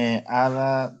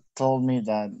 Ada told me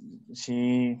that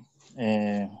she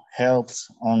helps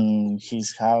on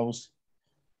his house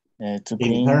to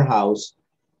clean. In her house.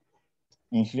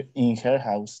 In her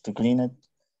house to clean it,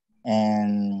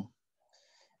 and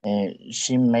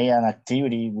she made an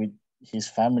activity with his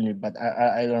family, but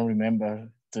I don't remember,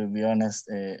 to be honest,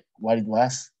 what it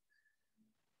was.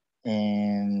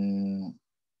 And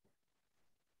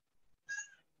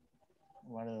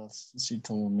what else she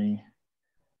told me?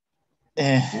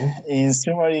 In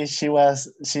summary, she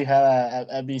had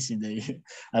a busy day,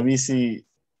 a busy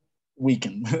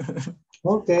weekend.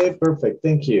 Okay, perfect.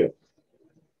 Thank you.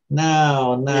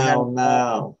 Now.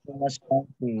 So much time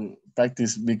to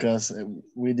practice because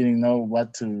we didn't know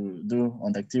what to do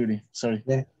on the activity. Sorry.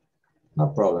 Yeah, no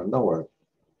problem. Don't worry.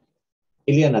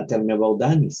 Ileana, tell me about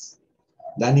Danny's.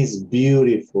 Danny's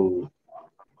beautiful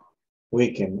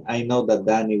weekend. I know that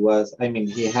Danny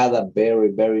he had a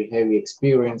very, very heavy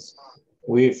experience.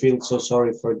 We feel so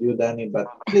sorry for you, Danny, but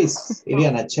please,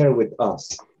 Ileana, share with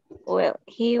us. Well,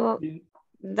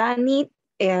 Danny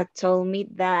told me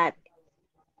that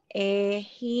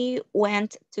he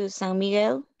went to San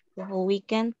Miguel the whole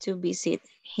weekend to visit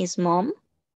his mom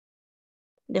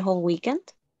the whole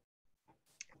weekend.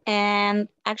 And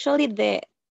actually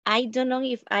I don't know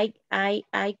if I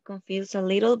confused a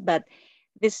little, but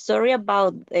the story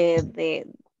about the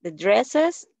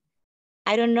dresses,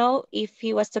 I don't know if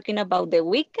he was talking about the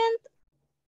weekend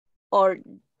or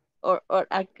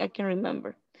I can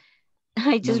remember.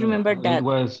 I just remember that. It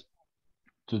was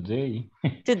today.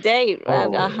 Today,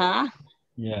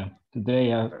 Yeah,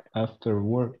 today after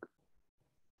work.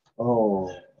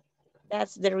 Oh.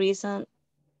 That's the reason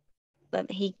that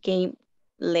he came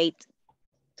late.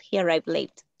 He arrived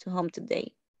late to home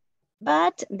today.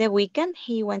 But the weekend,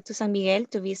 he went to San Miguel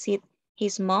to visit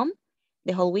his mom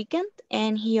the whole weekend.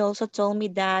 And he also told me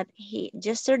that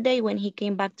yesterday when he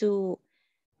came back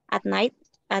at night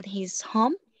at his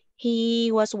home,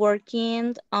 he was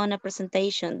working on a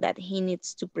presentation that he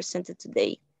needs to present it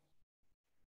today.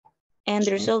 And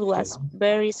the result was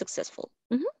very successful.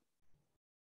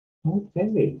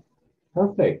 Okay,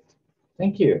 perfect.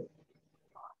 Thank you.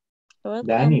 Welcome.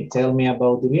 Danny, tell me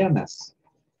about Ileana's.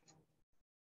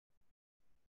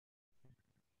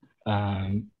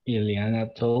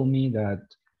 Ileana told me that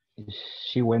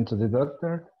she went to the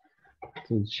doctor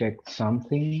to check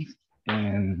something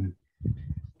and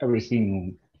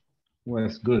everything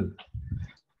was good.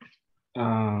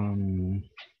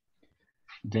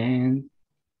 Then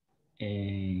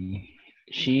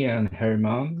she and her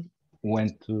mom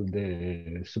went to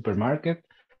the supermarket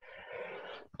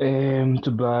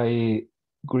to buy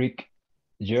Greek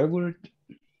yogurt,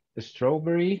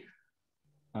 strawberry,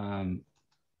 and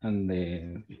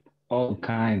all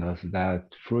kind of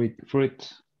that fruit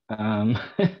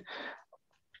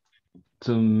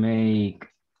to make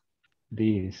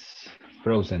this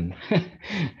frozen.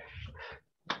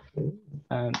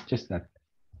 Just that.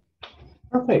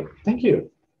 Perfect. Thank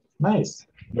you. Nice.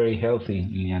 Very healthy,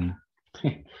 Liana.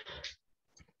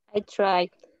 I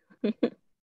tried. I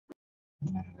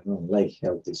don't like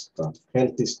healthy stuff.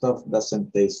 Healthy stuff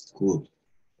doesn't taste good.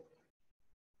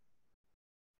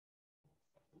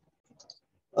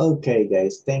 Okay,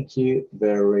 guys, thank you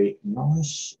very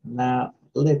much. Now,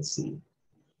 let's see.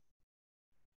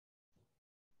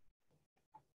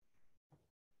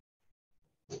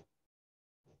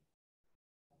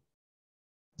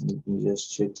 Let me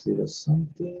just check here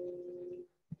something.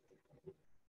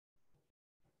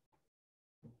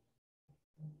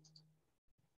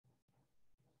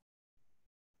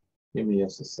 Give me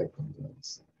just a second,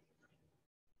 guys.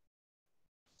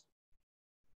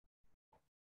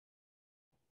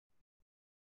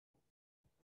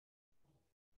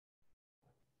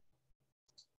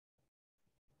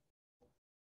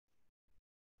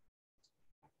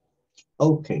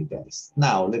 Okay, guys,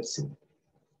 now let's see.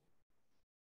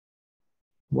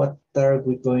 What are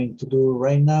we going to do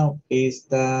right now is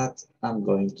that I'm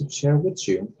going to share with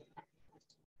you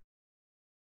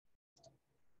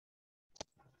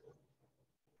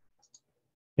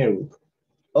here we go.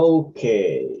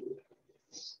 Okay.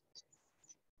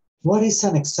 What is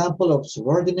an example of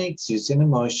subordinates using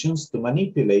emotions to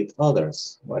manipulate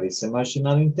others? What is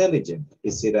emotional intelligence?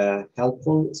 Is it a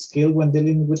helpful skill when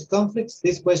dealing with conflicts?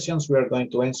 These questions we are going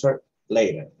to answer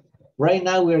later. Right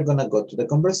now, we are going to go to the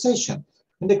conversation.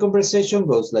 And the conversation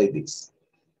goes like this.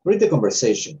 Read the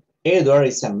conversation. Edward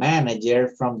is a manager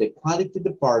from the quality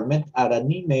department at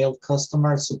an email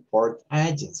customer support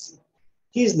agency.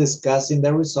 He is discussing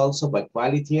the results of a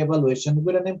quality evaluation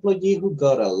with an employee who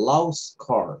got a low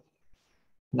score.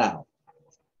 Now,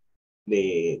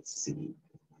 let's see.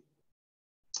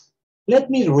 Let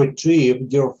me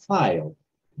retrieve your file.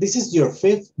 This is your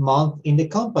 5th month in the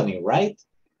company, right?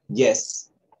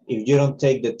 Yes, if you don't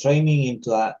take the training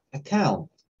into account,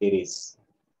 it is.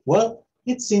 Well,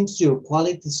 it seems your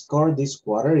quality score this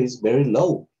quarter is very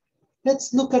low.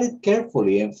 Let's look at it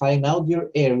carefully and find out your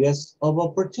areas of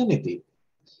opportunity.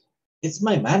 It's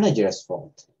my manager's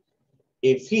fault.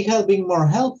 If he had been more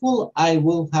helpful, I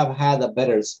would have had a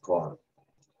better score.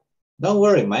 Don't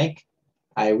worry, Mike.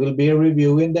 I will be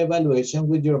reviewing the evaluation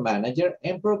with your manager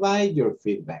and provide your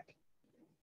feedback.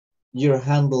 Your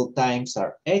handle times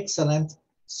are excellent,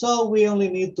 so we only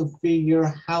need to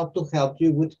figure how to help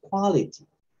you with quality.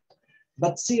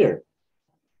 But sir,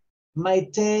 my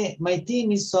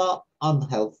team is so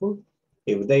unhelpful.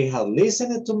 If they had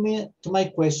listened to my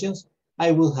questions,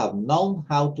 I would have known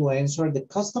how to answer the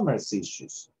customer's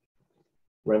issues.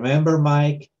 Remember,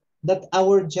 Mike, that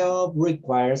our job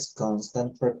requires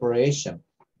constant preparation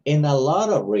and a lot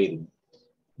of reading.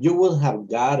 You would have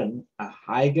gotten a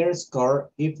higher score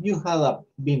if you had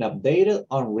been updated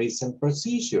on recent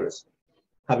procedures.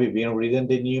 Have you been reading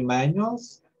the new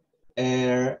manuals?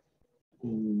 No,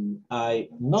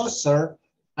 sir,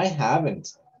 I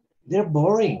haven't. They're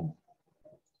boring.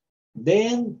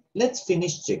 Then let's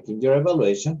finish checking your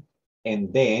evaluation,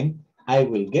 and then I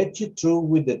will get you through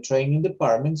with the training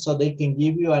department so they can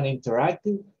give you an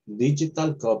interactive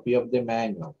digital copy of the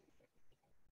manual.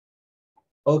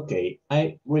 Okay,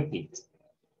 I repeat.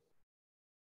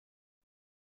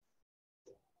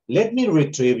 Let me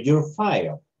retrieve your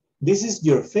file. This is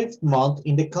your 5th month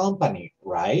in the company,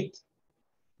 right?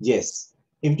 Yes.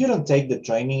 If you don't take the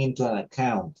training into an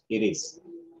account, it is.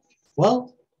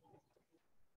 Well,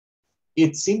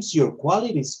 it seems your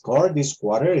quality score this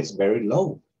quarter is very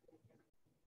low.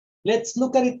 Let's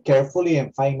look at it carefully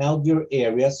and find out your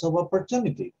areas of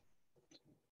opportunity.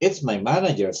 It's my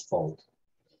manager's fault.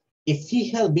 If he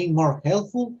had been more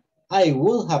helpful, I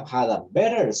would have had a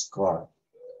better score.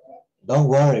 Don't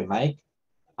worry, Mike.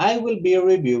 I will be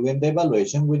reviewing the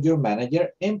evaluation with your manager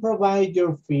and provide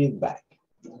your feedback.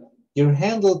 Your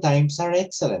handle times are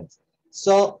excellent,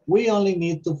 so we only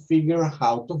need to figure out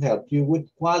how to help you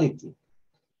with quality.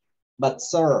 But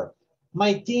sir,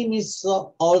 my team is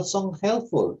also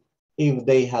helpful. If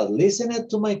they had listened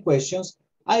to my questions,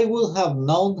 I would have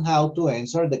known how to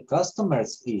answer the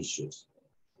customer's issues.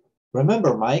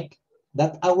 Remember, Mike,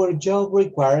 that our job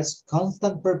requires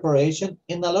constant preparation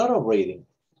and a lot of reading.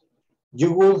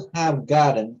 You would have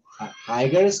gotten a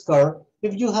higher score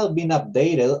if you had been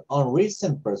updated on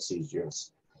recent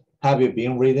procedures. Have you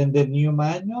been reading the new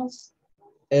manuals?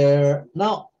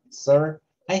 No, sir,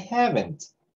 I haven't.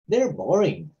 They're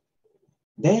boring.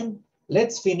 Then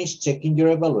let's finish checking your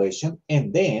evaluation,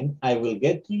 and then I will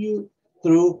get you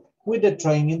through with the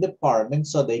training department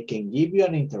so they can give you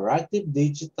an interactive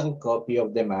digital copy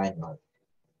of the manual.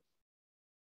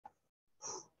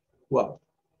 Well,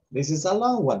 this is a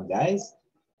long one, guys.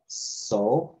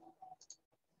 So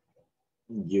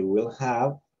you will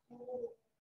have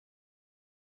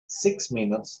 6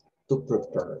 minutes to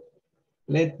prepare.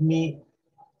 Let me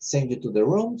send you to the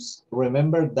rooms.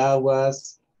 Remember, that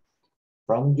was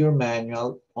from your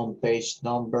manual on page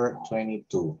number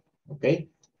 22, okay?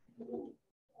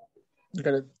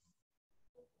 Got it.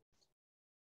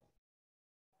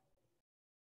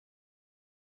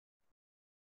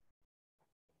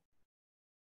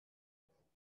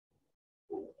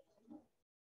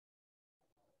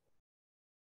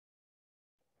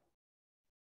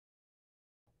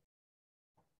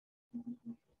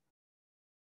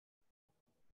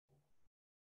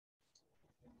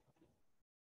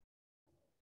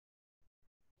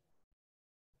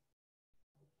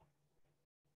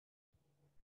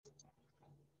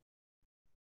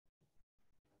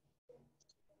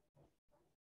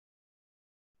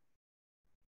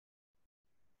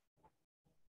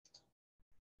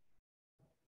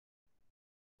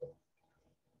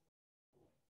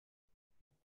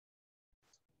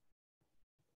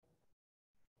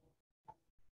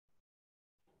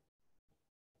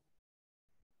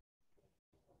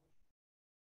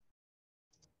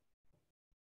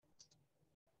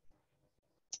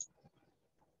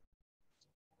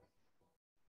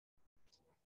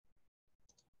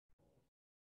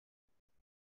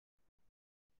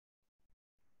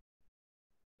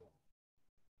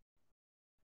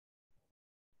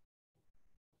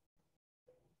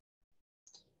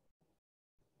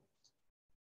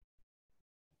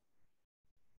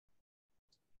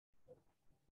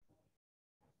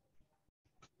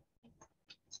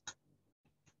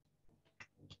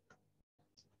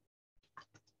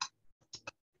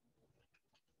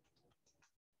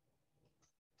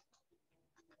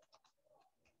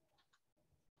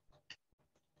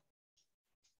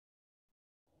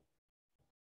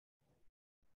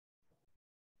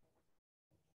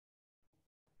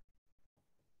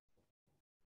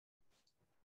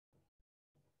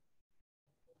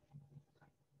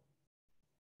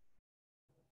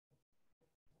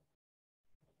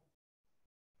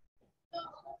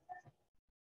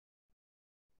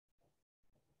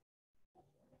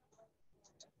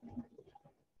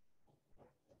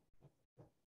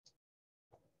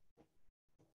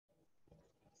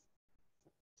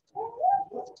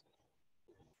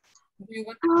 You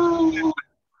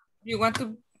want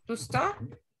to start?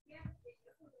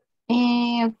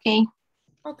 Okay.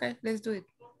 Okay, let's do it.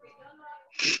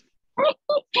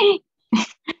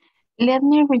 Let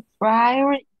me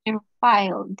retrieve your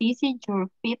file. This is your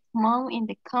 5th month in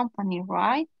the company,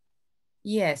 right?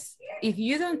 Yes. If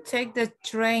you don't take the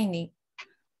training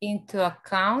into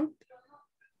account,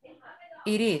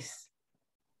 it is.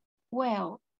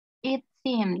 Well, it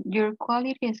seems your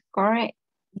quality score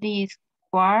this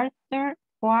quarter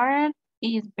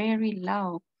is very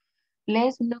low.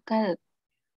 Let's look at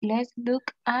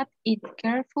it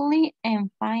carefully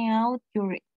and find out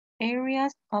your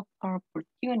areas of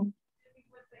opportunity.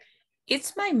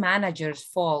 It's my manager's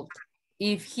fault.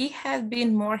 If he had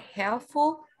been more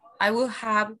helpful, I would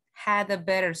have had a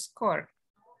better score.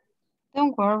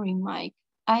 Don't worry, Mike.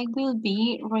 I will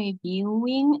be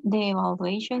reviewing the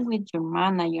evaluation with your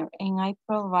manager and I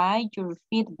provide your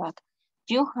feedback.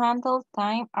 Your handle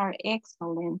time are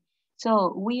excellent.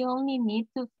 So we only need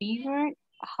to figure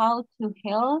how to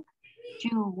help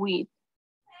you with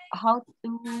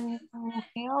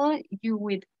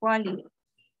quality.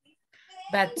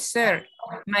 But sir,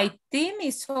 my team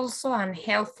is also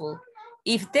unhelpful.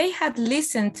 If they had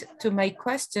listened to my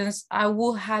questions, I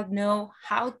would have known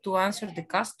how to answer the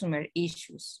customer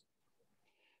issues.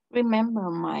 Remember,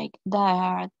 Mike,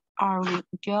 that our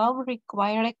job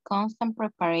required constant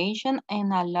preparation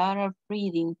and a lot of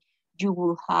reading. You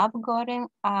would have gotten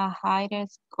a higher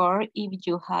score if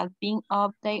you had been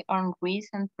updated on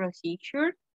recent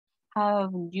procedures.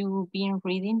 Have you been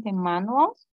reading the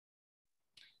manuals?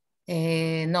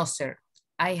 No, sir,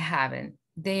 I haven't.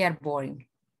 They are boring.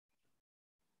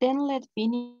 Then let's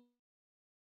finish.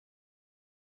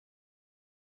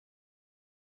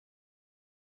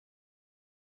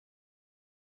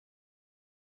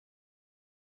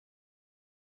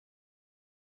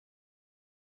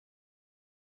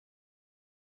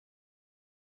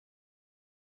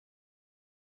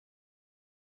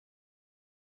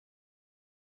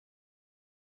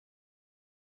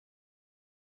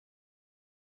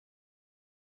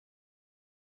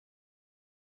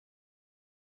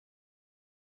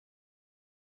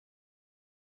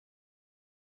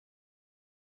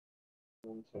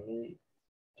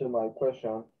 To my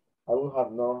question, I would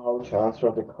have known how to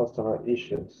answer the customer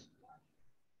issues.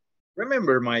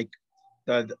 Remember, Mike,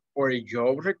 that our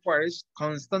job requires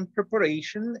constant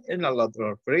preparation and a lot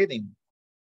of reading.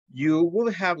 You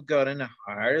would have gotten a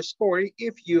higher score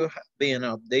if you had been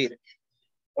updated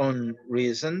on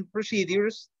recent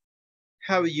procedures.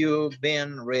 Have you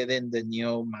been reading the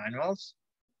new manuals?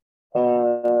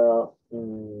 No,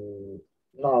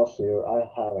 sir, I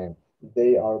haven't.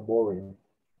 They are boring.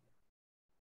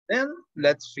 Then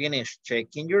let's finish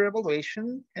checking your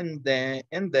evaluation and then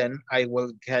I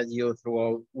will get you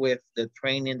through with the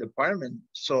training department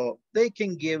so they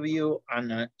can give you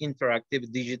an interactive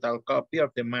digital copy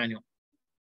of the manual.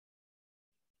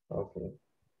 Okay.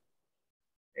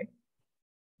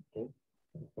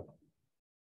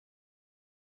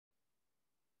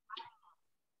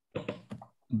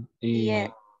 Yeah.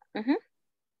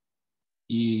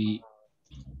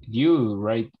 You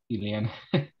right, Ileana?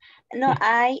 No,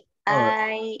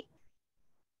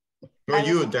 For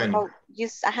you then. You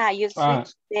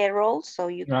switch the role so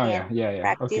you can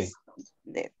practice.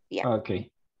 Okay.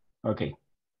 Okay.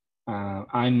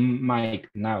 I'm Mike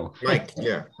now. Mike,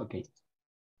 yeah. Okay.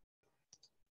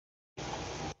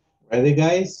 Ready,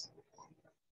 guys?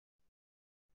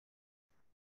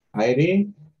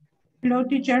 Heidi? Hello,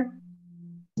 teacher.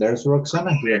 There's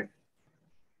Roxana here.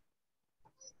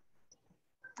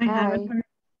 I haven't.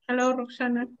 Hello,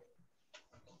 Roxana.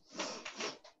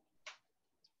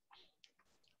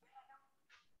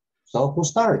 So who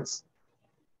starts?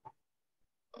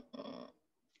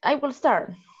 I will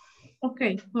start.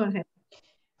 Okay, go ahead.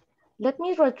 Let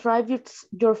me retrieve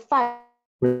your file.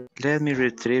 Let me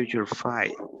retrieve your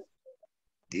file.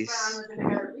 This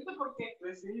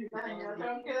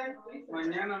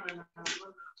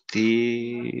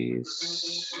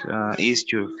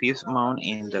is your 5th month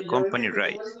in the company,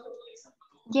 right?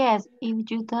 Yes,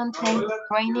 if you don't take the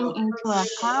training into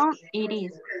account, it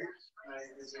is.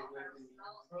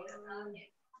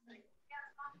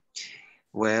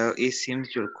 Well, it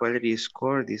seems your quality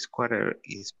score this quarter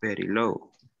is very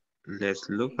low. Let's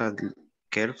look at it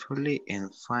carefully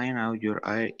and find out your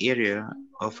area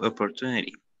of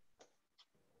opportunity.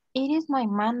 It is my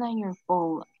manager's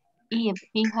fault. If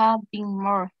he had been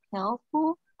more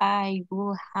helpful, I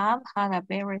would have had a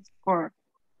better score.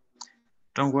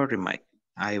 Don't worry, Mike.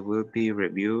 I will be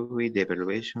reviewing the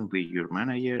evaluation with your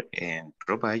manager and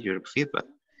provide your feedback.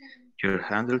 Your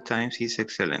handle times is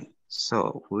excellent,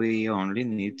 so we only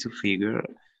need to figure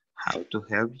how to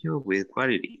help you with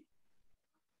quality.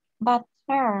 But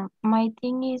sir, my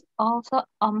team is also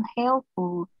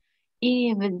unhelpful.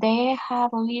 If they had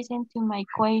listened to my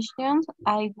questions,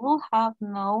 I would have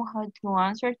known how to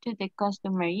answer to the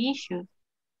customer issues.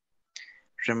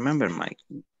 Remember, Mike,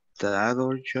 that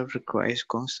our job requires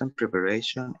constant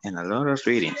preparation and a lot of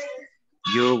reading.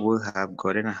 You would have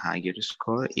gotten a higher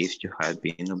score if you had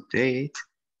been updated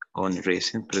on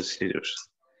recent procedures.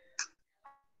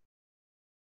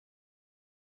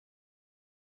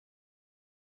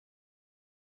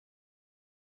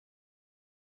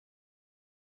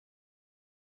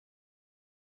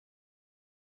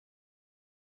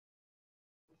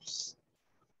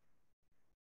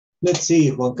 Let's see,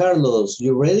 Juan Carlos,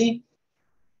 you ready?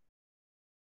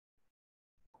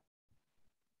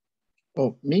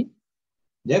 Oh, me?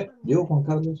 Yep, you, Juan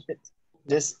Carlos.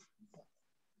 Yes.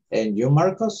 And you,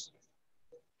 Marcos?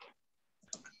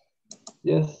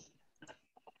 Yes.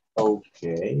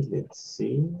 Okay, let's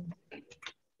see.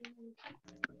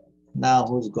 Now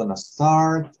who's gonna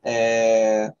start?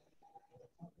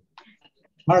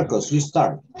 Marcos, you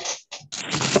start.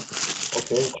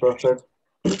 Okay, perfect.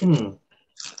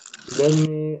 Let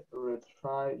me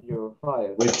retry your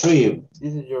file. Retrieve.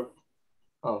 This is your,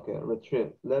 okay,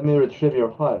 retrieve. Let me retrieve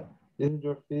your file. This is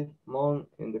your 5th month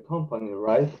in the company,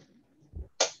 right?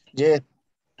 Yeah.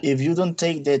 If you don't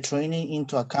take the training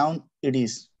into account, it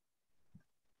is.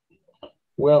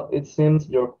 Well, it seems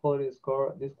your quality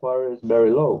score this quarter is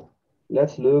very low.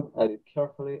 Let's look at it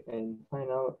carefully and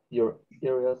find out your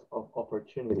areas of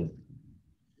opportunity.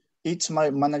 It's my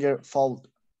manager's fault.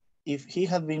 If he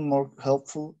had been more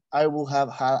helpful, I would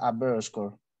have had a better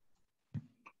score.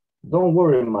 Don't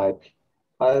worry, Mike.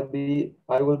 I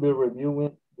will be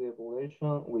reviewing the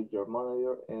evaluation with your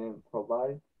manager and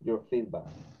provide your feedback.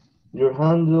 Your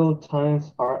handle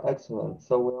times are excellent,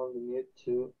 so we only need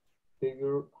to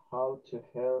figure how to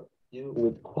help you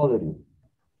with quality.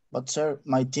 But sir,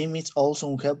 my team is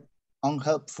also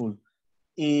unhelpful.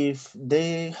 If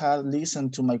they had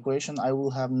listened to my question, I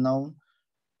would have known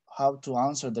how to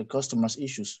answer the customer's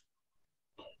issues.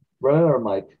 Remember,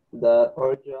 Mike, that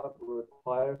our job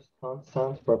requires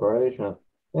constant preparation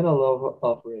and a lot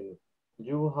of reading.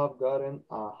 You will have gotten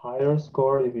a higher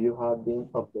score if you have been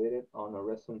updated on a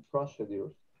recent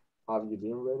procedures. Have you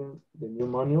been reading the new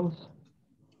manuals?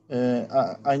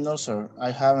 I know, sir.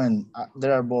 I haven't.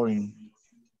 They are boring.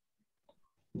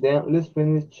 Then let's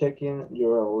finish checking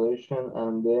your evaluation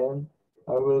and then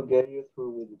I will get you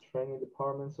through with the training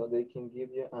department so they can give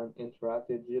you an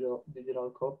interactive digital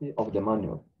copy of the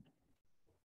manual.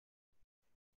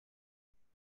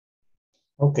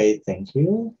 Okay, thank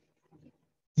you.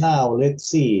 Now let's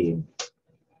see.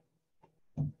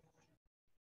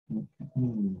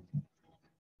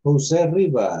 Jose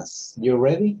Rivas, you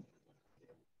ready?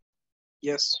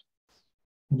 Yes.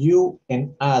 You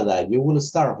and Ada, you will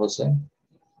start, Jose.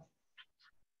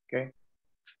 Okay.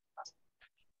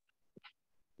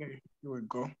 Okay, here we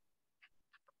go.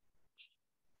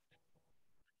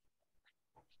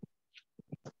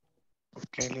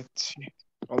 Okay, let's see.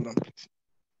 Hold on, please.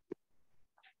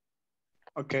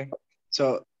 Okay,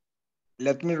 so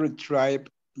let me retrieve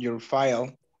your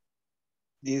file.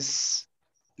 This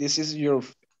is your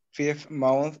 5th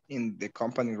month in the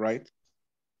company, right?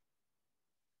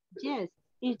 Yes,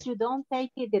 if you don't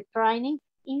take the training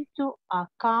into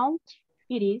account,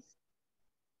 it is.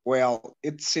 Well,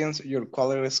 it seems your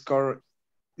quality score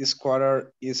this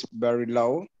quarter is very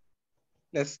low.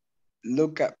 Let's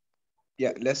look at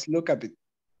it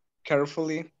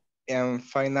carefully and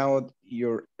find out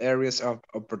your areas of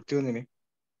opportunity.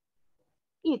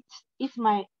 It's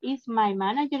my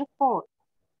manager's fault.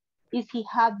 If he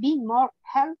had been more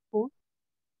helpful,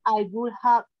 I would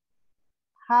have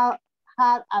had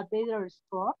a better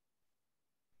score.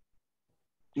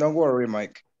 Don't worry,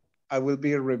 Mike. I will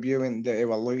be reviewing the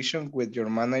evaluation with your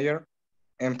manager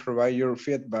and provide your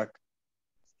feedback.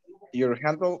 Your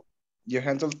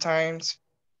handle times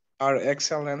are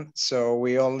excellent, so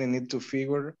we only need to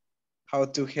figure how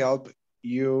to help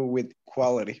you with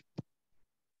quality.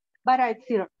 But I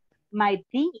feel my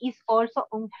team is also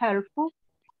unhelpful.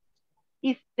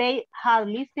 If they had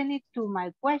listened to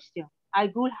my question,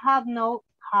 I would have known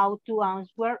how to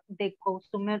answer the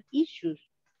customer issues.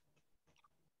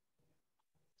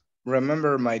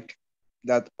 Remember, Mike,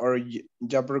 that our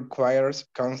job requires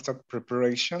constant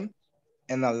preparation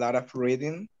and a lot of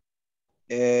reading.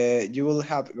 You will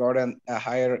have gotten a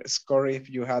higher score if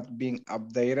you had been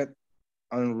updated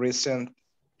on recent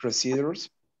procedures.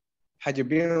 Have you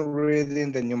been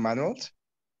reading the new manuals?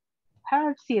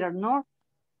 Sir, no,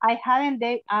 I haven't.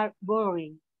 They are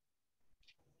boring.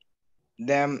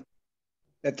 Then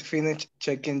Let's finish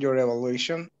checking your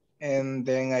evaluation, and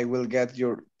then I will get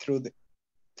you through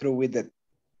with the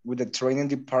training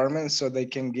department so they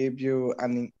can give you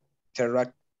an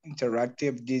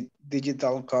interactive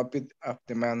digital copy of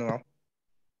the manual.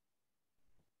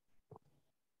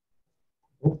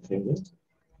 Okay,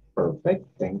 perfect.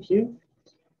 Thank you.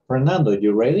 Fernando,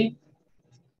 you ready?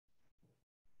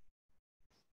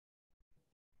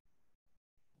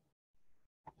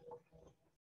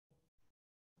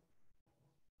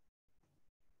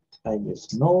 I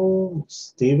guess no.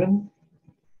 Steven?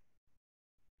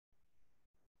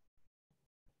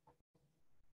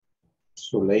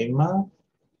 Suleima?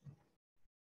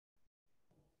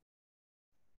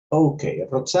 Okay,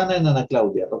 Roxana and Ana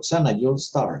Claudia. Roxana, you'll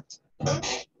start.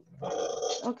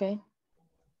 Okay.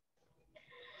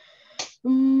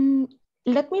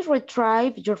 Let me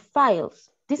retrieve your files.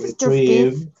 This is your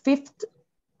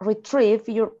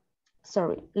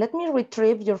let me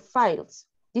retrieve your files.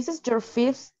 This is your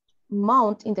 5th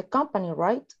month in the company,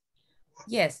 right?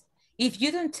 Yes. If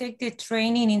you don't take the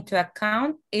training into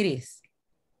account, it is.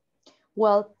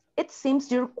 Well, it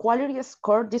seems your quality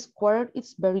score this quarter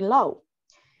is very low.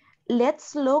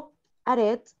 Let's look at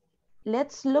it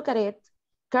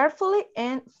carefully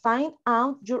and find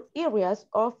out your areas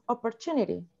of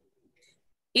opportunity.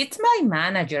 It's my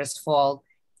manager's fault.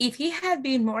 If he had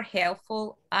been more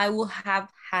helpful, I would have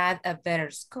had a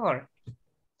better score.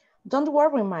 Don't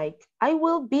worry, Mike. I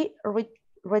will be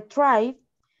retrieve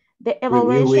the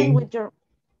evaluation with your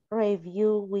I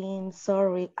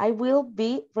will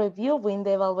be reviewing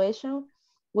the evaluation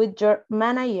with your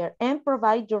manager and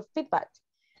provide your feedback.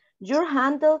 Your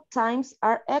handle times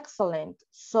are excellent,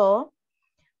 so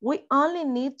we only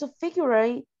need to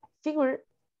figure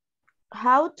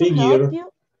how to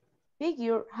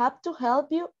help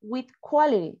you with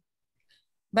quality.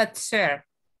 But sir,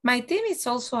 my team is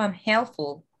also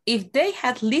unhelpful. If they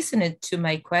had listened to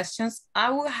my questions, I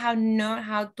would have known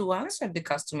how to answer the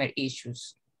customer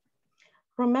issues.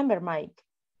 Remember, Mike,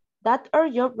 that our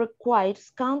job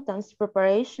requires constant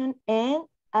preparation and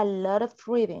a lot of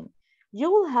reading. You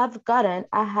will have gotten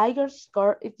a higher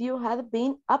score if you had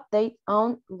been updated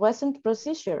on recent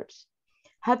procedures.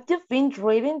 Have you been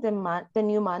reading the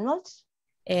new manuals?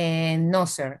 No,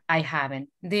 sir, I haven't.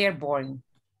 They are boring.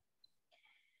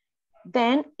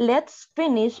 Then let's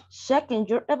finish checking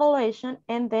your evaluation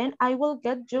and then I will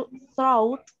get you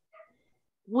through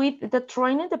with the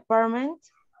training department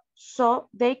so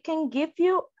they can give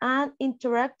you an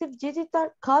interactive digital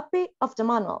copy of the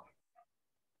manual.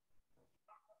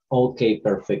 Okay,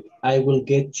 perfect. I will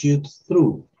get you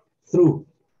through.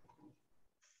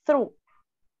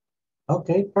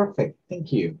 Okay, perfect.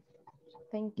 Thank you.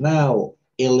 Thank you. Now,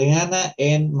 Eliana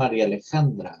and Maria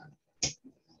Alejandra.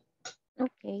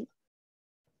 Okay.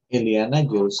 Eliana,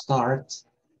 you'll start.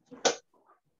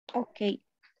 Okay.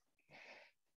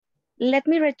 Let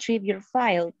me retrieve your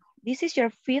file. This is your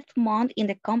 5th month in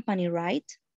the company, right?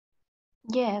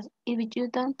 Yes, if you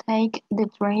don't take the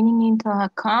training into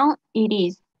account, it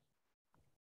is.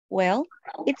 Well,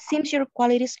 it seems your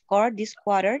quality score this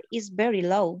quarter is very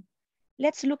low.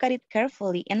 Let's look at it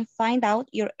carefully and find out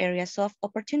your areas of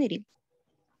opportunity.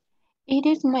 It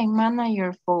is my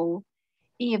manager's fault.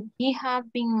 If he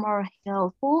had been more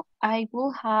helpful, I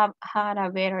would have had a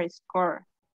better score.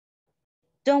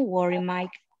 Don't worry,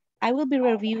 Mike. I will be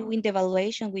reviewing the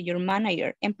evaluation with your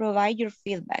manager and provide your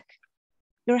feedback.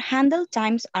 Your handle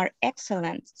times are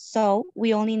excellent, so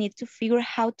we only need to figure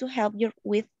how to help you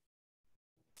with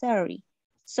how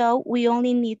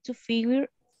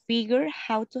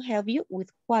to help you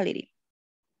with quality.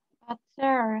 But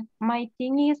sir, my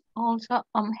team is also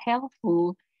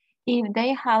unhelpful. If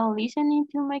they had listened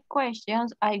to my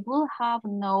questions, I would have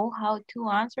known how to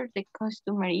answer the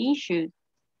customer issues.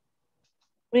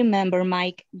 Remember,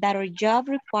 Mike, that our job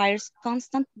requires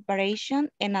constant preparation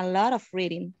and a lot of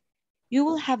reading. You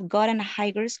will have gotten a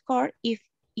higher score if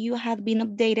you had been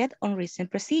updated on recent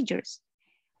procedures.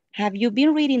 Have you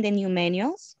been reading the new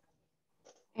manuals?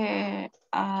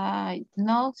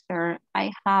 No, sir,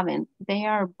 I haven't. They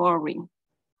are boring.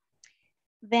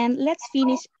 Then let's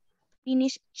finish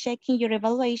checking your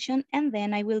evaluation and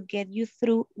then I will get you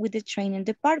through with the training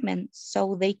department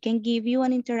so they can give you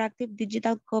an interactive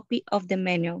digital copy of the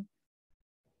manual.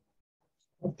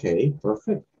 Okay,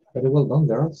 perfect. Very well done,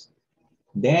 girls.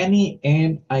 Danny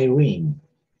and Irene.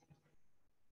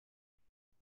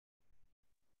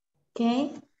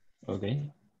 Okay.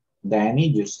 Okay. Danny,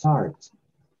 you start.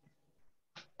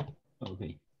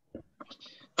 Okay.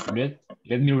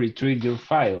 Let me retrieve your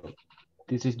file.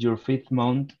 This is your 5th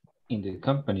month in the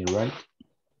company, right?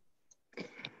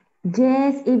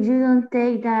 Yes, if you don't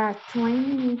take that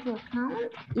training into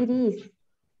account, it is.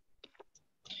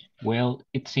 Well,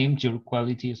 it seems your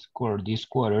quality score this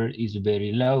quarter is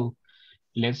very low.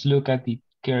 Let's look at it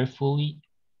carefully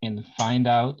and find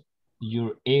out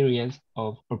your areas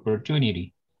of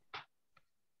opportunity.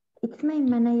 It's my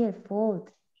manager's fault.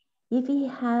 If he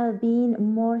had been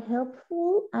more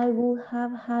helpful, I would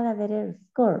have had a better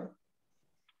score.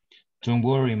 Don't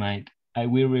worry, Mike. I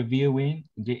will review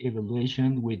the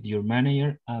evaluation with your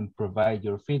manager and provide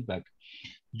your feedback.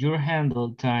 Your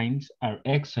handle times are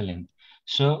excellent,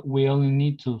 so we only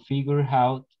need to figure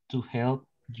out to help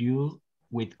you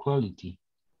with quality.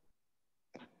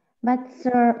 But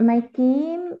sir, my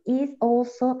team is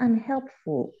also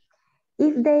unhelpful.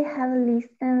 If they had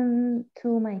listened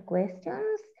to my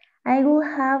questions, I would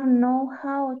have known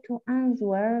how to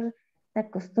answer the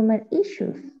customer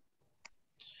issues.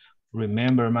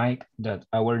 Remember, Mike, that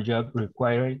our job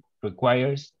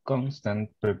requires constant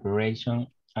preparation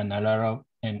and a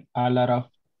lot of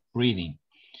reading.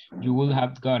 You would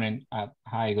have gotten a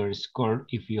higher score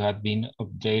if you had been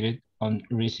updated on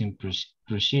recent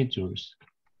procedures.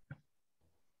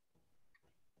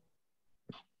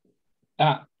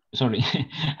 Sorry,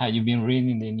 have you been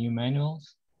reading the new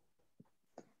manuals?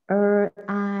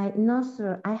 No,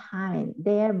 sir, I haven't.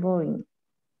 They are boring.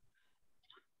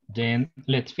 Then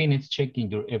let's finish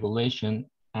checking your evaluation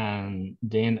and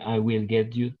then I will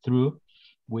get you through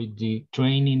with the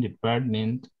training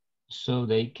department so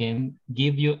they can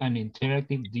give you an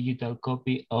interactive digital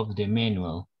copy of the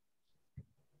manual.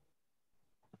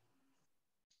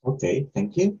 Okay,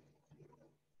 thank you.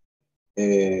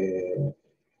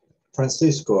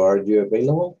 Francisco, are you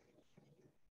available?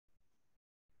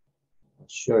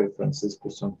 Not sure if Francisco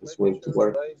is on his way to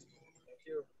work. Thank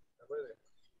you. I'm ready.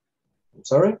 I'm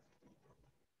sorry? I'm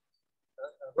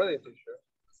ready, teacher.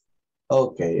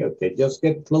 Okay, okay. Just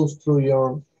get closer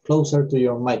to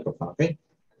your microphone, okay?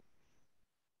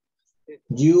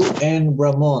 You and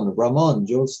Ramon. Ramon,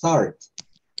 you'll start.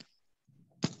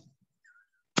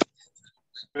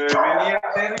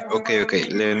 Okay,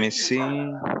 let me see.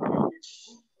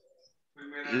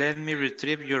 Let me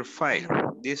retrieve your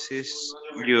file. This is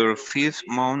your 5th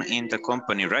month in the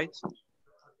company, right?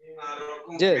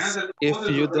 Yes, if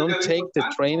you don't take the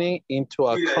training into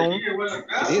account,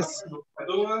 it is.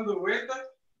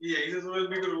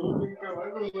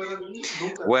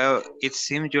 Well, it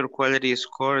seems your quality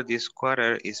score this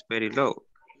quarter is very low.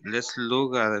 Let's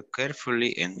look at it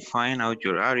carefully and find out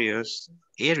your area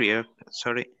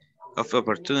of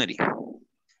opportunity.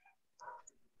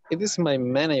 It is my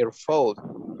manager's fault.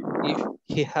 If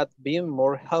he had been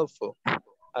more helpful,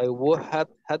 I would have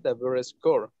had a better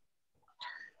score.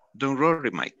 Don't worry,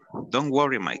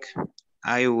 Mike.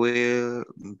 I will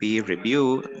be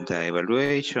review the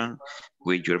evaluation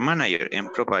with your manager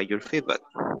and provide your feedback.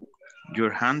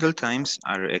 Your handle times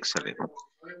are excellent,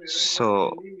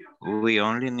 so we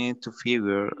only need to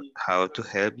figure how to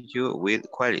help you with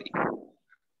quality.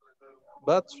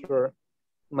 But sir,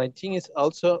 my team is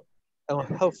also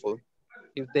unhelpful.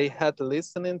 If they had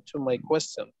listened to my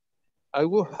question, I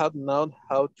would have known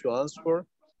how to answer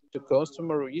to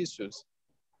customer issues.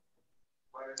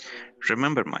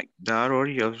 Remember, Mike, that our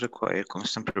jobs require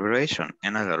constant preparation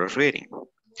and a lot of reading.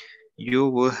 You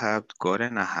would have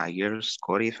gotten a higher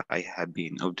score if I had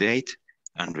been updated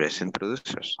on recent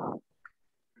procedures.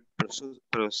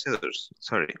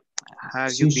 Sorry.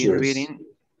 Have you been reading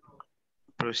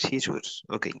procedures?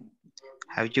 Okay.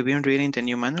 Have you been reading the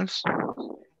new manuals?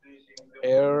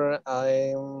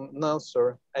 No,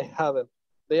 sir, I haven't.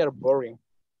 They are boring.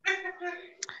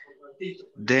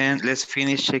 Then let's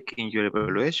finish checking your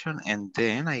evaluation and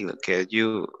then I will get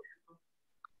you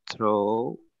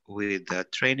through with the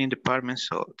training department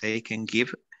so they can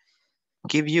give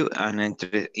you an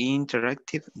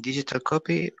interactive digital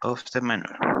copy of the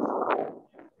manual.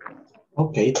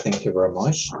 Okay, thank you very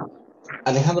much.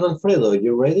 Alejandro Alfredo,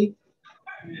 you ready?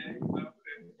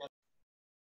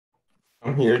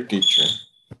 I'm here, teacher.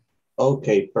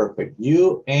 Okay, perfect.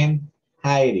 You and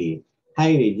Heidi.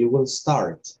 Heidi, you will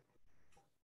start.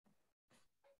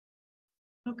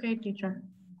 Okay, teacher.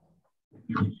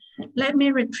 Let me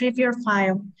retrieve your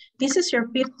file. This is your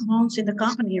 5th month in the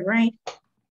company, right?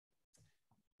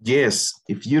 Yes,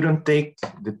 if you don't take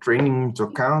the training into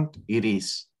account, it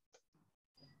is.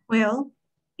 Well,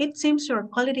 it seems your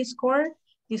quality score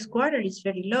this quarter is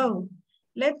very low.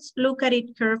 Let's look at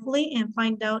it carefully and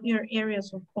find out your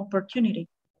areas of opportunity.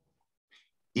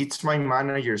 It's my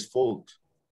manager's fault.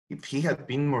 If he had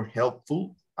been more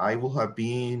helpful, I will have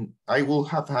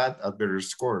had a better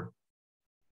score.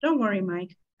 Don't worry,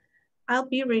 Mike. I'll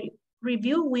be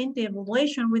reviewing the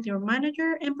evaluation with your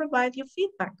manager and provide you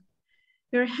feedback.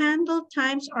 Your handle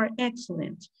times are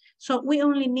excellent. So we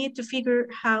only need to figure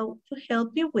how to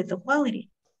help you with the quality.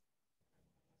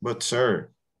 But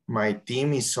sir, my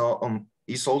team is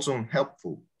also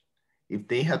unhelpful. If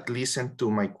they had listened to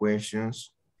my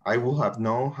questions, I would have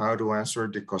known how to answer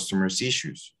the customer's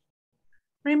issues.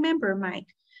 Remember, Mike,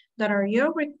 that our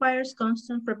job requires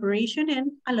constant preparation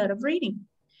and a lot of reading.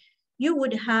 You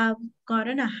would have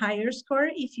gotten a higher score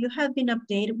if you had been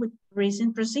updated with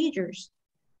recent procedures.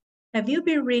 Have you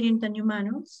been reading the new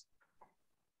manuals?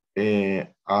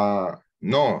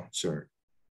 No, sir.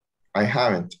 I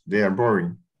haven't. They are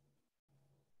boring.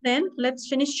 Then let's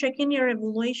finish checking your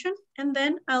evaluation and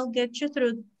then I'll get you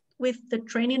through with the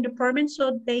training department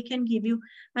so they can give you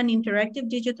an interactive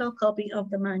digital copy of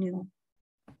the manual.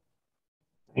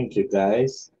 Thank you,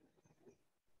 guys.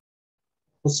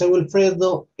 Jose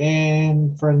Wilfredo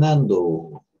and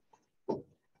Fernando.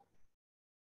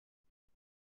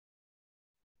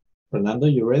 Fernando,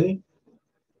 you ready?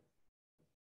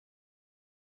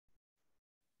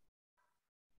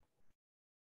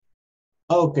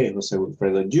 Okay, Jose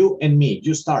Wilfredo, you and me,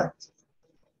 you start.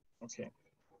 Okay.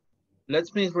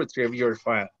 Let me retrieve your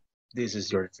file. This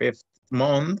is your 5th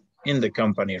month in the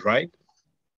company, right?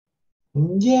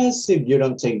 Yes, if you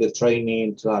don't take the training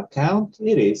into account,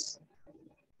 it is.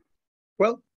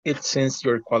 Well, it seems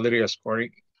your quality score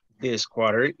this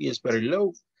quarter is very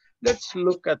low. Let's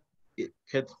look at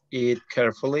it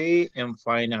carefully and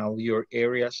find out your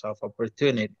areas of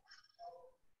opportunity.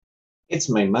 It's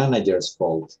my manager's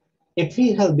fault. If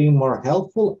he had been more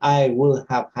helpful, I would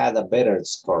have had a better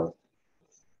score.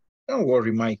 Don't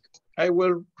worry, Mike. I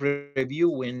will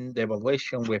review in the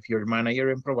evaluation with your manager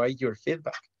and provide your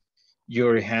feedback.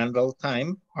 Your handle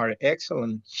time are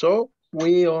excellent, so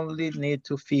we only need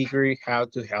to figure how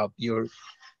to help you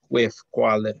with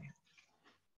quality.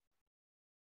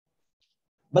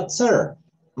 But sir,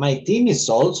 my team is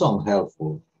also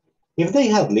unhelpful. If they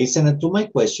had listened to my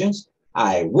questions,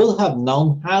 I would have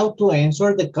known how to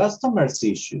answer the customer's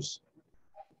issues.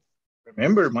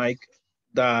 Remember, Mike,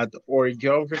 that our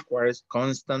job requires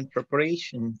constant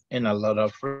preparation and a lot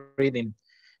of reading.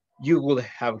 You would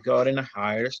have gotten a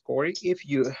higher score if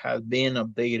you had been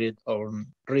updated on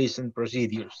recent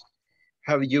procedures.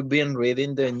 Have you been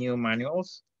reading the new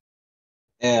manuals?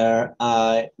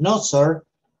 No, sir.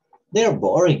 They're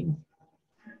boring.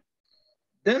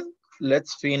 Then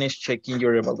let's finish checking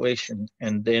your evaluation,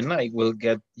 and then I will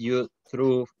get you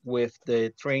through with the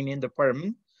training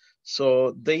department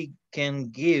so they can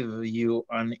give you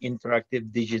an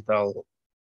interactive digital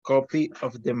copy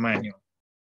of the manual.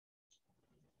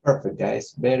 Perfect,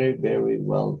 guys. Very, very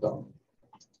well done.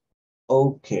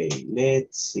 Okay,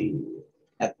 let's see.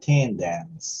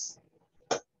 Attendance.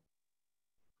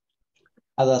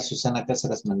 Ada Susana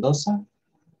Cáceres Mendoza.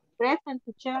 Present,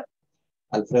 teacher.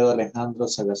 Alfredo Alejandro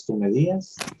Sagastume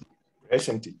Díaz.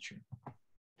 Present, teacher.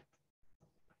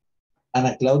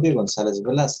 Ana Claudia González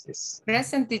Velázquez.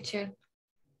 Present, teacher.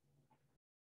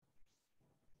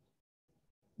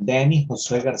 Danny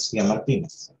Josué García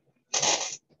Martínez.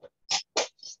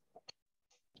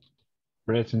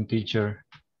 Present, teacher.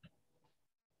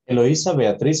 Eloísa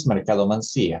Beatriz Mercado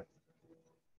Mancía.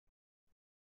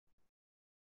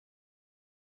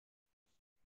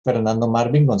 Fernando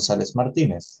Marvin González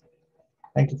Martínez.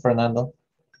 Thank you, Fernando.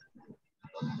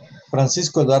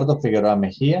 Francisco Eduardo Figueroa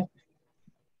Mejía.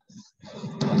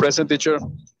 Present, teacher.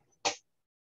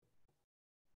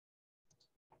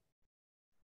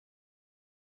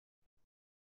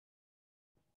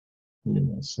 Give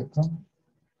me a second.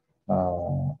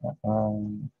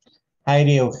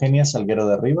 Heidi Eugenia Salguero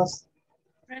de Rivas.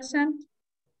 Present.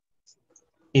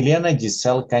 Ileana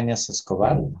Giselle Cañas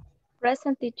Escobar.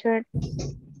 Present, teacher.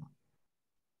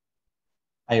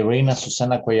 Irina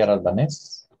Susana Cuellar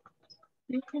Albanés.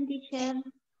 Present, teacher.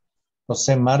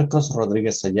 José Marcos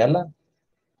Rodríguez Ayala.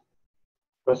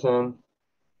 Present.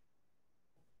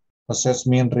 José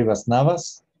Osmín Rivas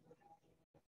Navas.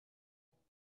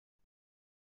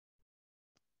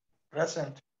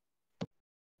 Present.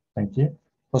 Thank you.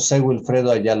 José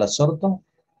Wilfredo Ayala Sorto.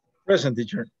 Present,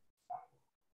 teacher.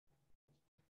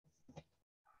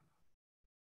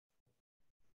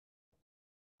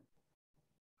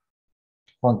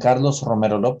 Juan Carlos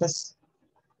Romero López.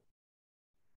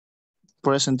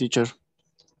 Present, teacher.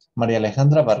 María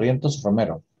Alejandra Barrientos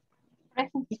Romero.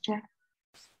 Present, teacher.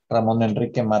 Ramón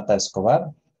Enrique Mata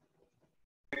Escobar.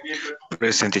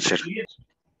 Present, teacher.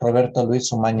 Roberto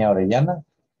Luis Umaña Orellana.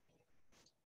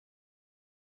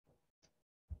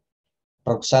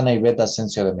 Roxana Iveta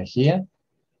Asensio de Mejía.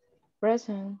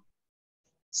 Present.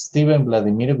 Steven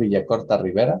Vladimir Villacorta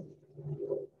Rivera.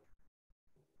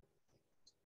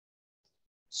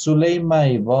 Zuleima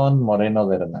Ivonne Moreno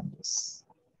de Hernandez.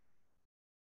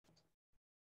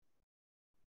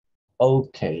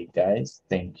 Okay, guys,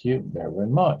 thank you very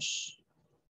much.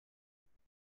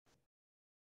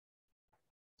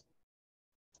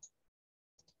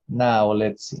 Now,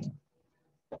 let's see.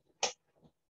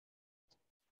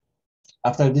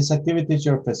 After this activity is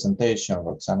your presentation,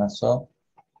 Roxana, so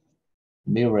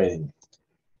be ready.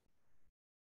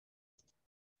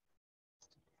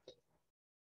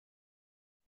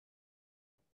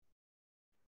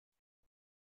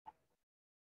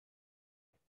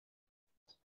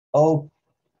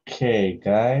 Okay,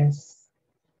 guys.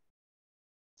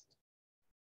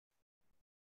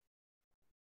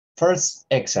 First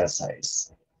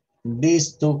exercise.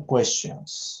 These two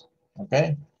questions,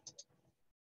 okay?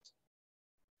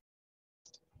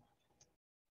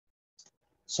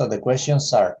 So the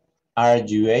questions are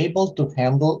you able to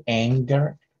handle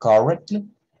anger correctly?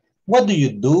 What do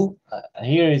you do?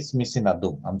 Here is missing a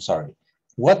do, I'm sorry.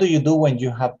 What do you do when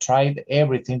you have tried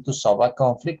everything to solve a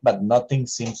conflict, but nothing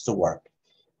seems to work?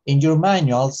 In your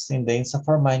manuals, in the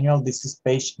INSAFORP manual, this is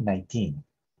page 19,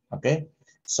 okay?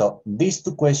 So these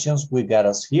two questions we got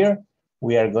us here.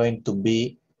 We are going to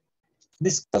be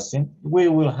discussing. We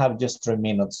will have just 3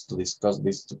 minutes to discuss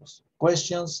these two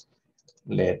questions.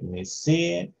 Let me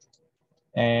see.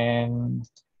 And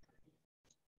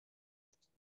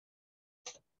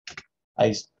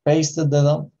I pasted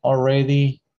them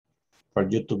already for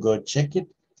you to go check it.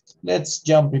 Let's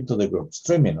jump into the groups.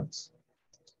 3 minutes.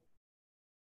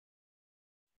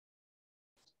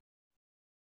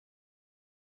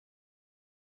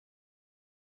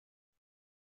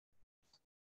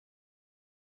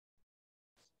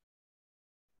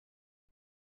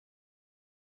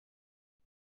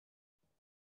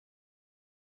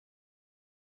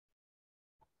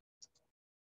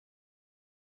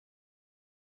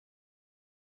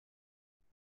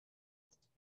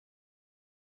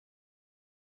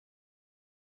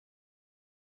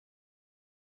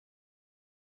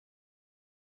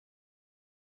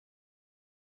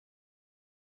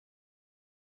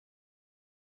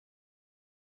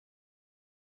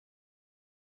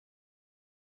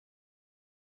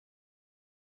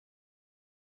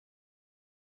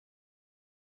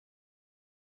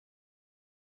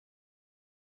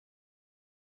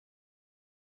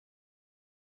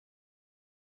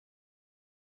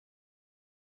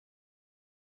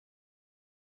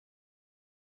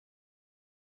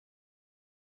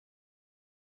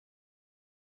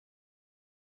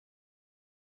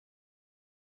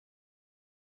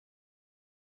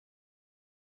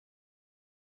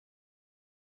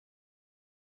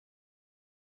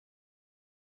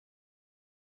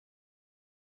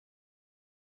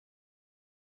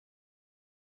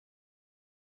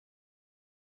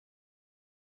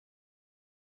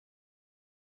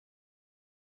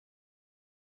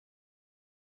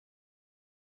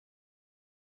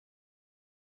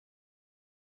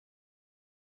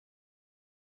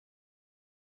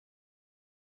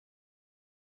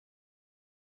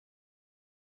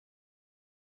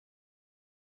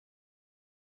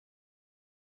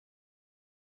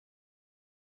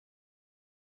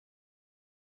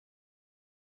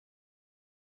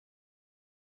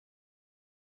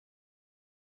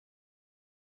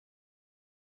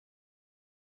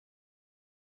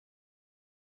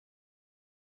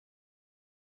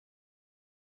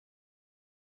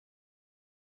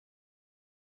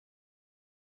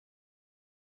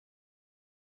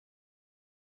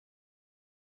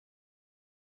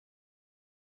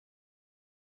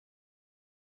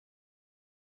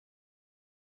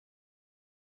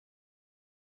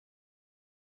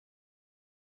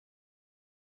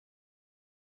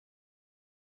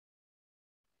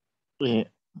 Yeah.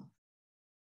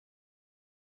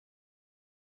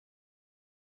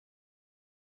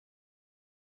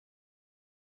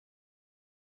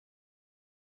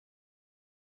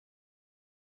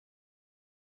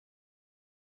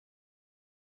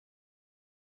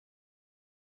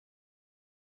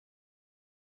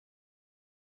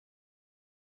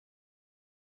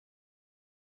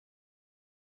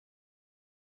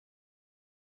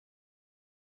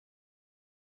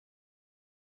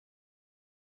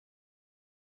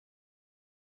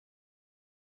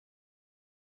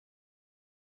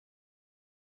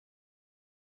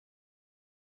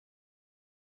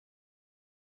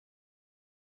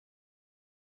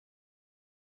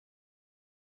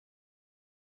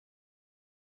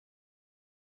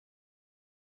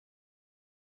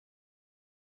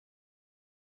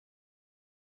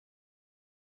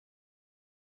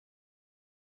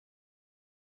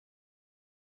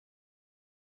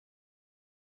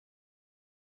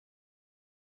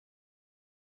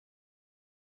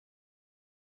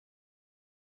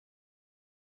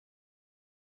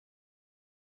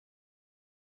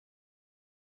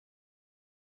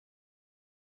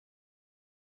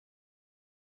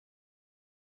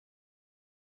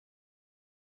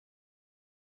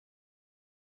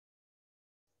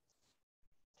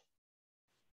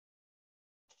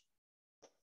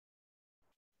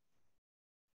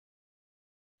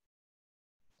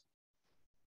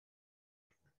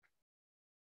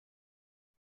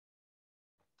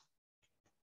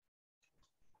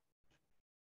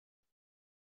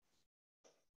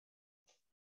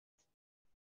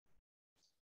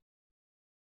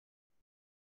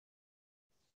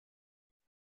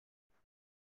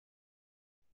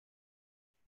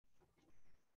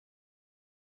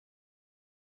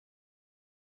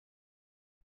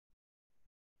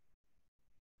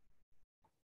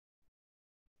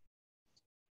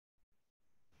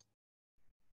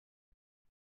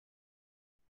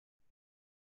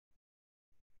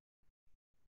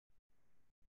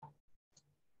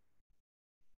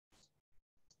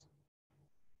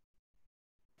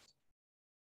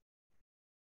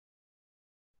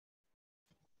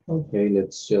 Okay,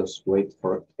 let's just wait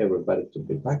for everybody to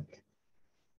be back.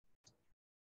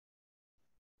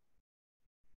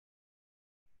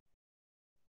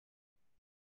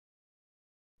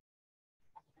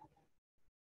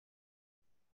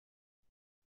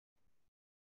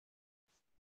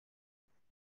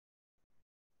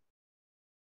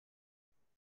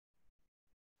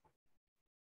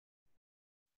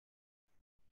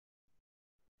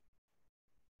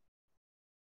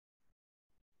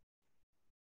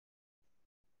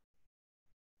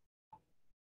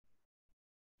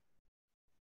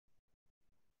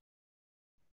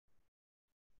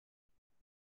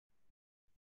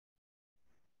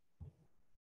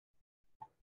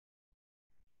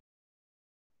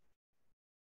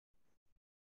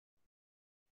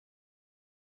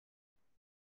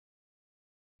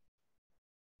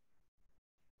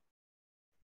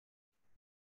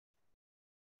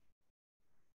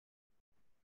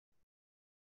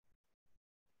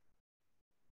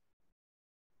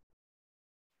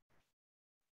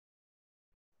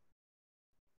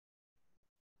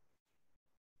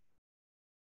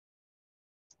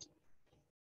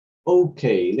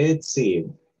 Okay, let's see.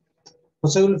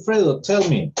 Jose Wilfredo, tell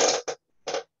me.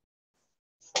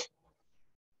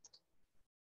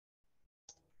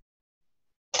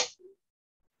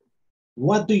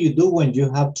 What do you do when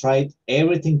you have tried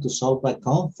everything to solve a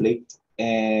conflict,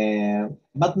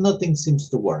 but nothing seems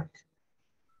to work?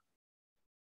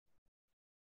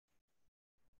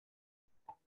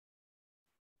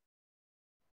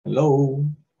 Hello?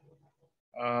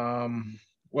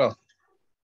 Well,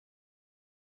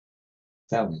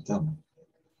 tell me.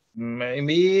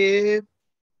 Maybe,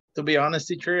 to be honest,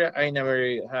 teacher, I never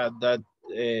had that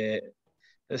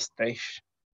stage.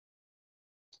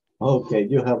 Okay,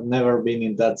 you have never been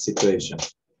in that situation.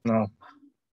 No.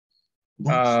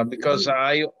 Because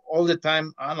I all the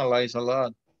time analyze a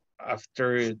lot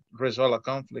after resolve a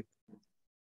conflict.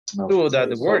 Do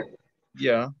that work.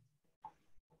 Yeah.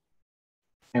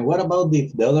 And what about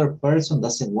if the other person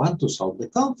doesn't want to solve the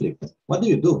conflict? What do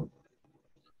you do?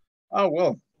 Oh,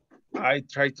 well, I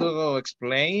try to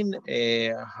explain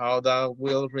how that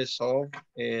will resolve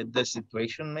the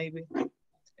situation maybe,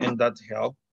 and that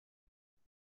help.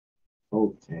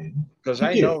 Okay. Because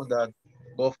I know that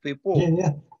both people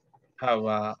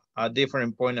have a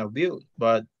different point of view,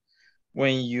 but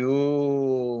when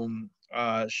you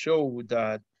show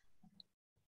that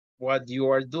what you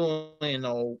are doing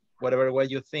or whatever what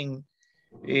you think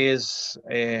is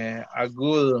a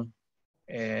good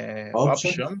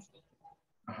option.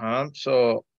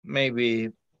 So maybe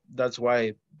that's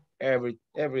why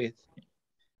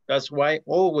that's why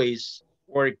always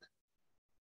work.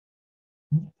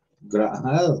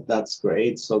 That's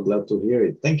great. So glad to hear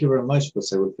it. Thank you very much,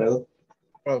 Jose Wilfredo.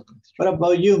 Welcome. What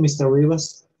about you, Mr.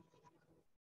 Rivas?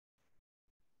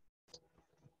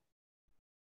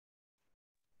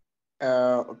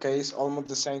 Okay, it's almost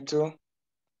the same too.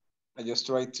 I just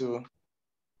try to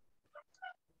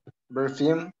breathe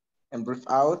in and breathe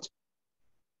out.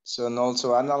 So, and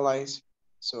also analyze.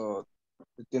 So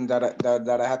the thing that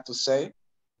I had to say,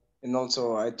 and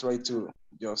also I try to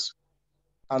just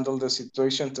handle the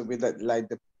situation to be that like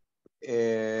the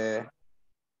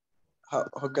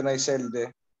how can I say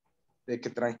de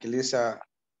que tranquiliza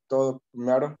todo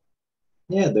primero.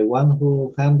 Yeah, the one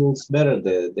who handles better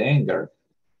the anger.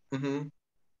 Mm-hmm.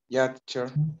 Yeah,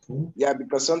 sure. Okay. Yeah,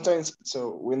 because sometimes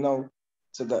so we know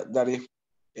so that if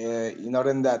in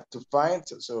order that to find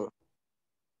so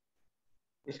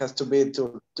it has to be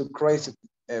to crazy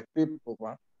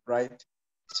people, right?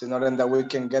 So in order that we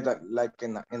can get like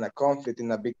in a conflict,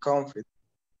 in a big conflict.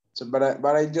 So but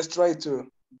I just try to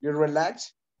be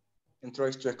relaxed and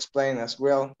try to explain as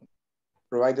well,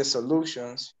 provide the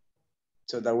solutions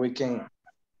so that we can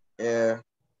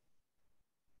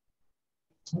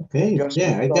okay,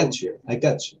 yeah, I got you.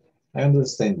 I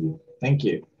understand you. Thank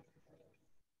you.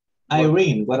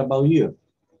 Irene, what about you?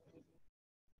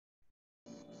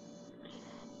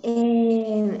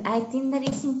 I think that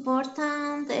it's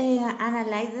important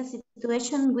analyze the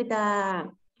situation with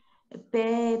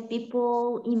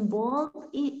people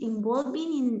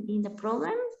involving in the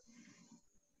problem,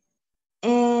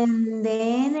 and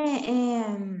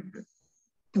then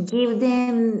give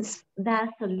them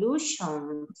the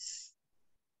solutions,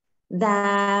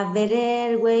 the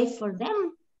better way for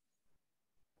them.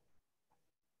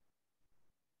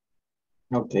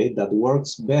 Okay, that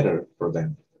works better for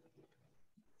them.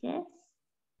 Yes.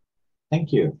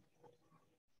 Thank you.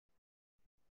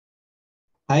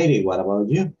 Heidi, what about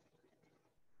you?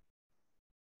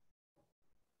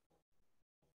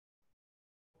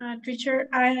 Teacher,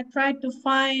 I tried to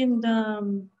find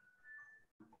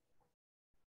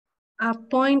a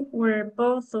point where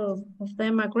both of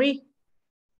them agree.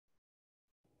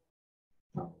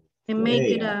 And make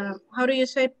it a, how do you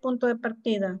say punto de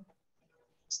partida?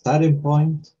 Starting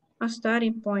point. A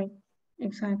starting point,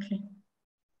 exactly.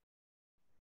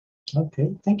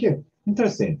 Okay, thank you.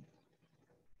 Interesting.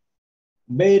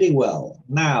 Very well.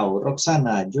 Now,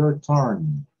 Roxana, your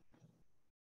turn.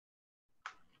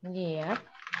 Yeah.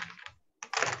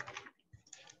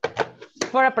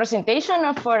 For a presentation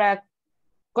or for a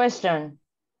question?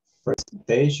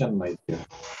 Presentation, my dear.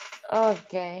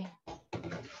 Okay.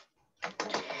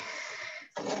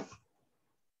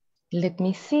 Let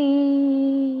me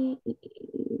see.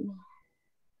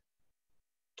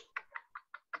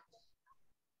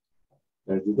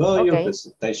 There you go. Okay. Your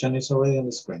presentation is already on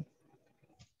the screen.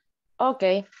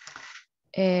 Okay.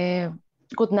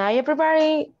 Good night,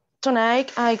 everybody.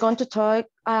 Tonight I'm going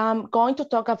to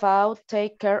talk about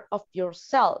take care of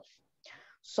yourself.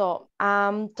 So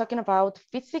I'm talking about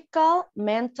physical,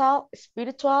 mental,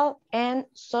 spiritual, and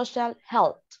social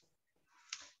health.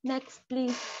 Next,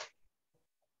 please.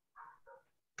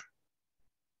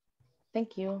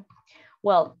 Thank you.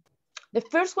 Well, the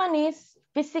first one is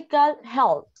physical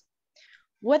health.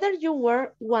 Whether you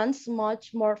were once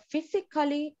much more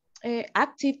physically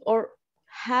active or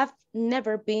have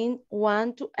never been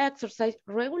one to exercise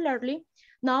regularly,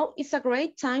 now is a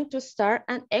great time to start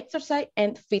an exercise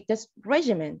and fitness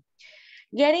regimen.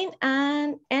 Getting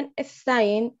and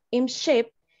staying in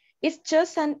shape is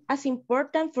just as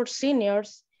important for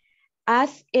seniors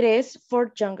as it is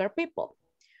for younger people.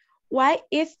 Why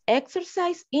is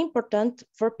exercise important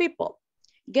for people?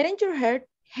 Getting your heart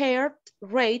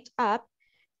rate up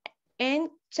and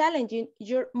challenging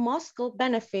your muscle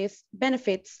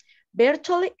benefits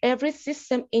virtually every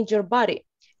system in your body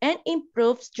and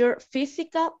improves your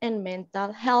physical and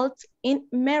mental health in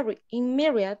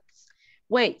myriad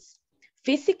ways.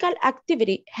 Physical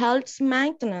activity helps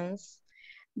maintenance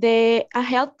a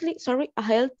healthy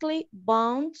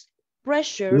bounce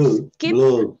pressures,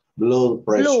 blood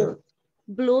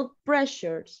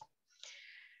pressures,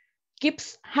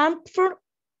 keeps harmful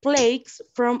plaques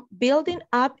from building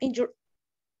up in your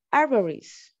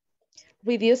arteries,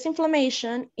 reduces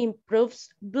inflammation, improves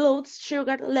blood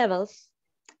sugar levels,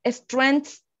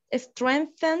 strengthens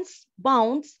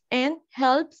bones, and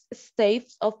helps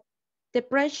states of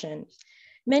depression.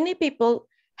 Many people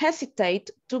hesitate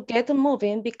to get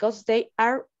moving because they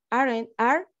are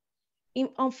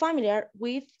unfamiliar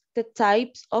with the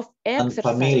types of exercise.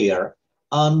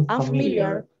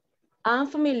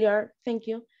 Unfamiliar, thank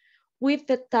you, with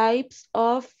the types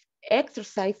of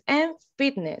exercise and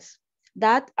fitness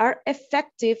that are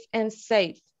effective and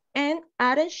safe and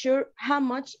aren't sure how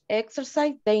much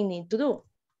exercise they need to do.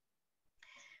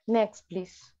 Next,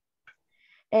 please.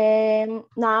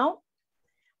 Now,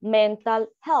 mental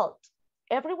health.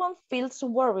 Everyone feels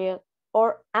worried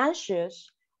or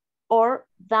anxious or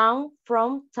down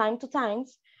from time to time,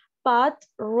 but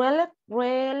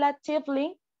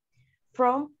relatively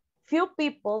from few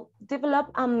people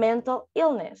develop a mental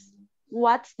illness.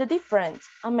 What's the difference?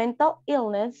 A mental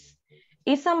illness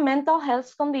is a mental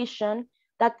health condition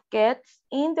that gets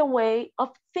in the way of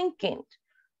thinking,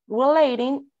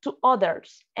 relating to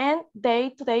others, and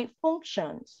day-to-day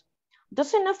functions.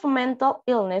 Dozens of mental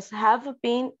illness have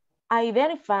been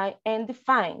identified and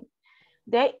defined.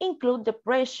 They include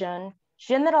depression,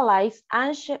 generalized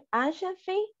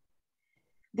anxiety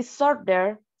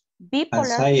disorder,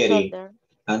 bipolar disorder,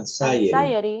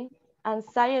 anxiety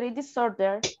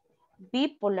disorder,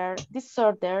 bipolar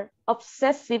disorder,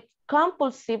 obsessive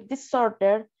compulsive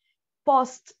disorder,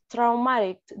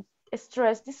 post-traumatic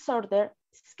stress disorder,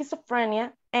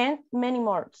 schizophrenia, and many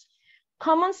more.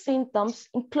 Common symptoms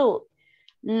include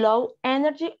low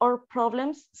energy or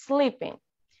problems sleeping,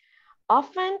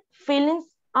 often feeling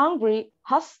angry,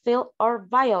 hostile, or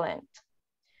violent,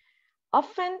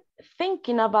 often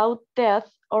thinking about death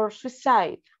or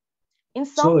suicide. In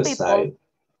some people,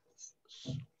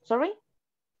 sorry?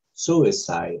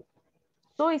 Suicide.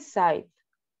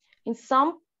 In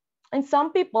some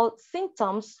people,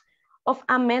 symptoms of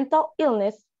a mental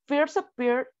illness first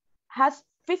appear as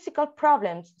physical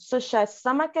problems such as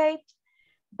stomachache,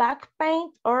 back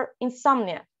pain, or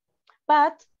insomnia.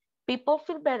 But people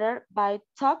feel better by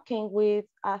talking with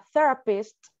a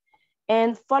therapist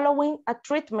and following a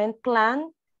treatment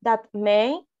plan that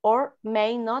may or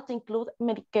may not include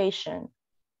medication.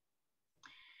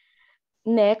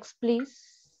 Next, please.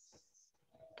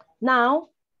 Now,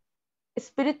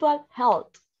 spiritual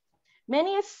health.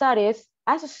 Many studies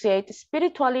associate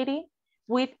spirituality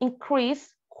with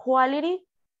increased quality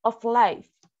of life.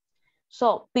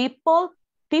 So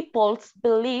people's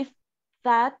belief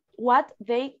that what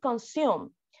they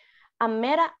consume. A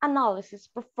meta-analysis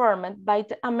performed by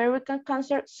the American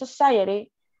Cancer Society's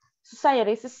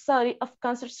study of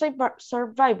cancer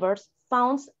survivors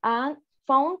found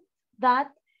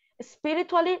that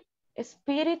spirituality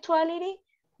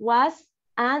was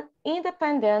an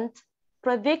independent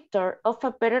predictor of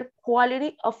a better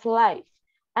quality of life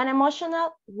and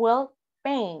emotional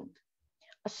well-being.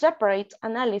 A separate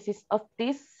analysis of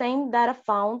this same data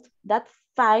found that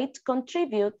faith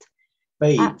contributed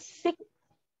a significant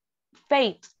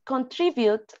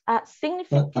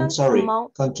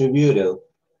amount.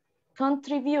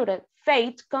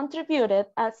 Faith contributed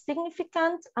a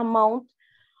significant amount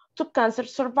to cancer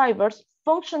survivors'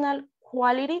 functional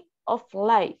quality of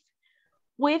life,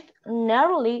 with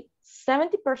nearly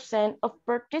 70% of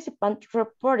participants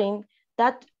reporting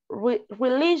that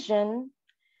religion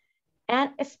and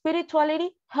spirituality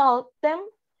helped them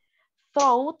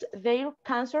throughout their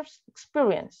cancer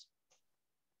experience.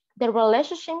 The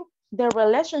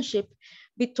relationship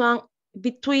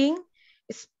between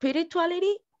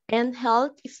spirituality and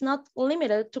health is not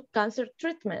limited to cancer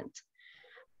treatment.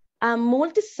 A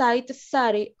multi-site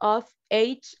study of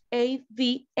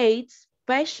HIV/AIDS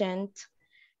patients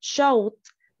showed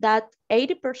that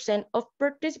 80% of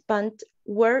participants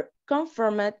were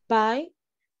confirmed by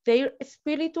their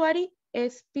spirituality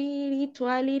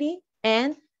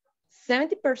and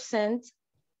 75%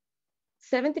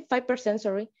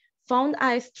 found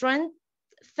a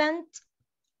strengthened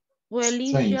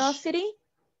religiosity.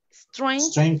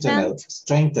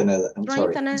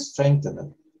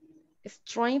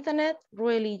 Strengthened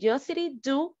religiosity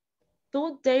due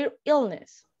to their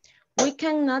illness. We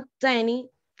cannot deny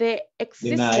the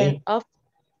existence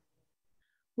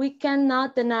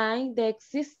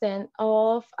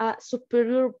of a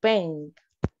superior being.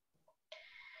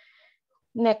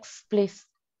 Next, please.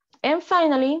 And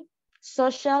finally,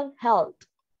 social health.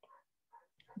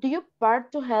 Do you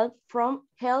part to help from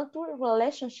healthy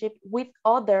relationship with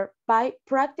others by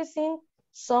practicing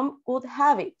some good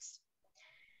habits?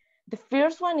 The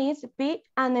first one is be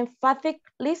an emphatic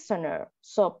listener.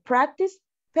 So practice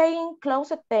paying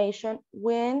close attention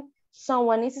when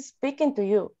someone is speaking to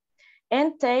you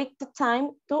and take the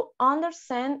time to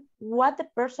understand what the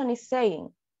person is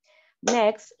saying.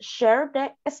 Next, share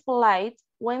the spotlight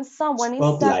when someone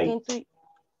is talking to you.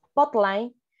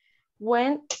 Spotlight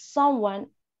when someone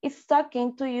is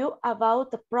talking to you about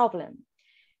the problem.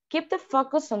 Keep the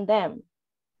focus on them.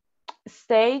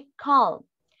 Stay calm.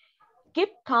 Keep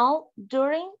calm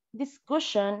during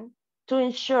discussion to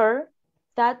ensure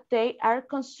that they are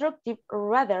constructive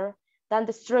rather than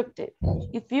destructive.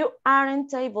 If you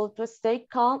aren't able to stay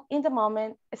calm in the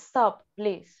moment, stop,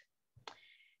 please.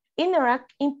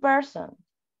 Interact in person.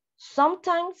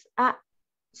 Sometimes a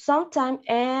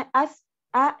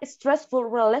stressful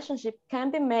relationship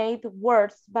can be made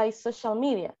worse by social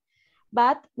media,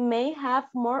 but may have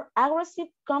more aggressive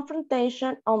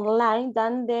confrontation online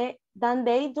than they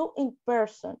do in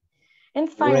person. And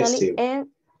finally,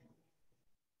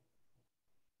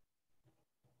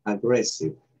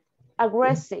 aggressive.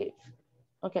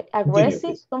 Okay,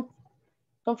 aggressive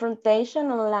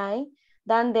confrontation online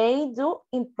than they do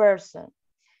in person.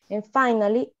 And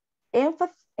finally,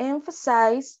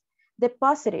 emphasize the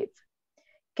positive.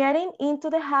 Getting into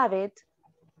the habit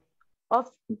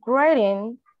of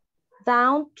writing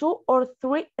down 2 or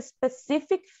 3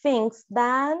 specific things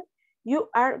that you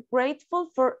are grateful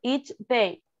for each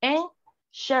day and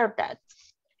share that.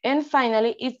 And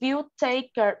finally, if you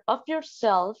take care of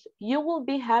yourself, you will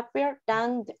be happier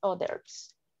than the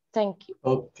others. Thank you.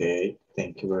 Okay,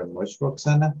 thank you very much,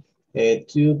 Roxana.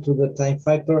 Due to the time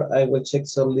factor, I will check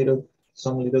some little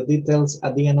details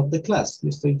at the end of the class.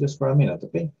 Please stay just for a minute,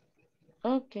 okay?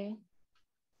 Okay.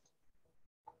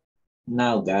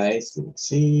 Now, guys, let's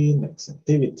see, next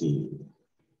activity.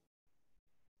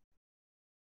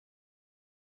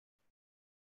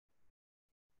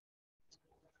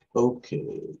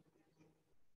 Okay.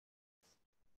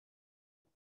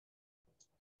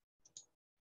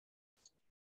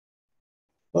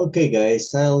 Okay,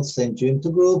 guys, I'll send you into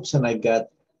groups and I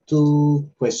got 2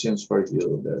 questions for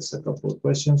you. There's a couple of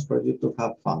questions for you to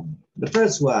have fun. The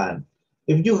first one,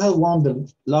 if you had won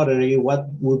the lottery, what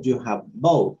would you have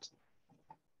bought?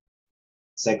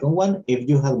 Second one, if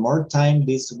you had more time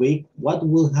this week, what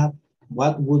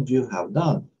would you have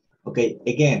done? Okay,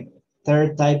 again,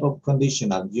 third type of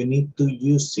conditional, you need to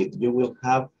use it. You will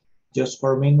have just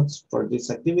 4 minutes for this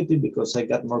activity because I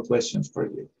got more questions for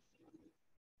you.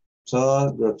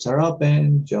 So groups are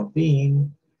open, jump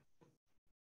in.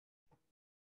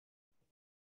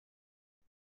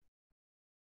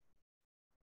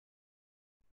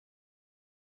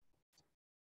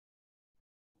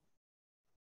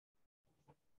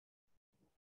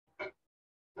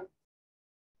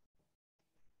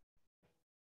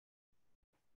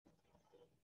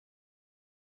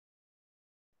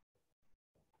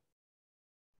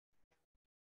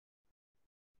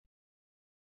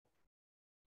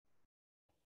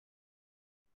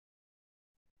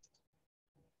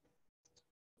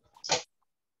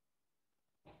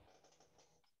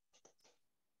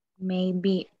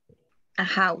 maybe a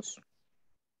house.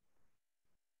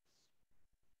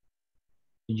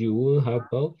 You will have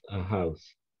both a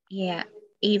house. Yeah,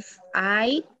 if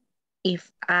I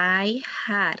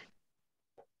had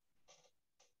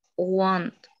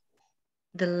won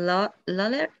the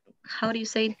lottery, how do you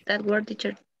say that word,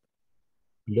 teacher?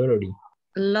 Lottery.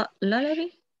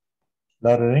 Lottery?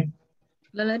 Lottery.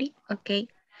 Lottery, okay.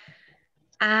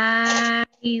 I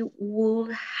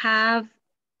would have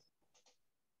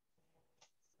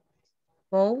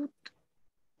bought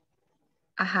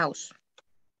a house.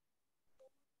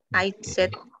 I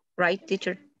said, right,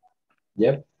 teacher?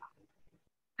 Yep.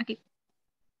 Okay.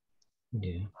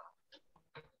 Yeah.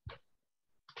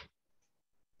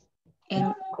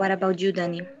 And what about you,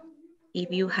 Danny?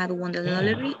 If you had won the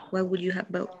lottery, what would you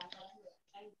have bought?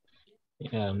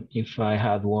 If I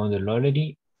had won the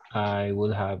lottery, I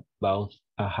would have bought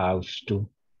a house too,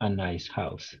 a nice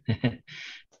house.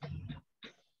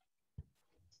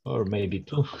 Or maybe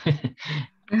two.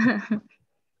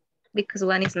 Because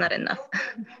one is not enough.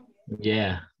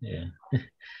 Yeah.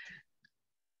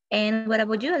 And what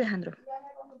about you, Alejandro?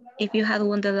 If you had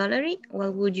won the lottery,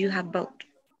 what would you have bought?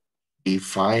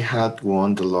 If I had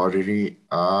won the lottery,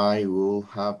 I will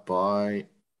have bought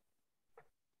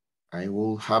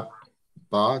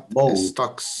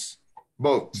stocks.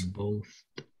 Both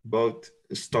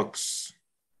stocks.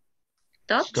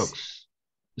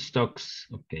 Stocks,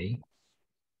 okay.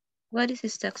 What is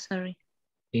stock, sorry?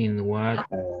 In what?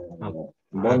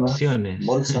 Bonos, Acciones.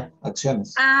 bolsa,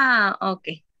 acciones. Ah,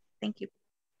 okay. Thank you.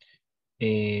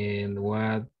 And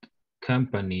what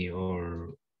company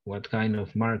or what kind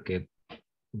of market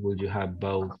would you have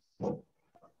bought?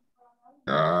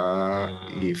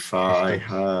 If I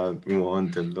had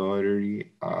won the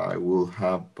lottery, I will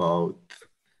have bought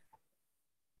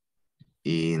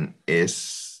in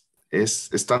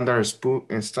Standard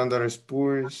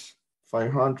Poor's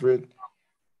 500,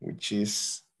 which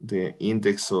is the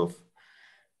index of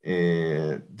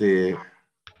the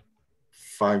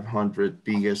 500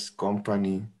 biggest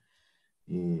company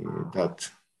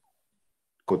that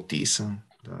cotizan,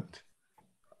 that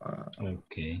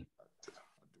okay.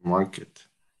 market.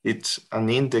 It's an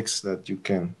index that you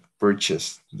can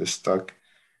purchase the stock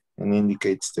and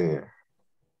indicates the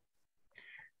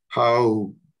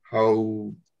how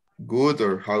good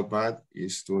or how bad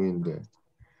is doing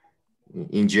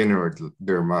in general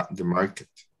the market.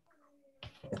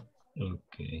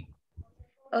 Okay.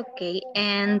 Okay,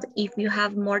 and if you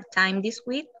have more time this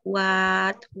week,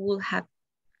 what would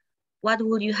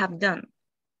you have done?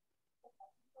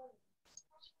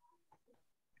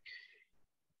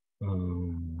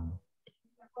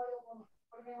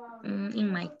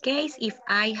 In my case, if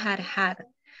I had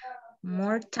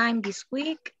more time this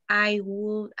week, I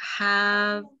would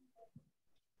have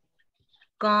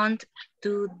gone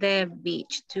to the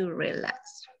beach to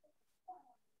relax.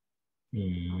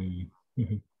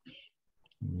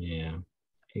 Yeah.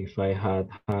 If I had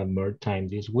more time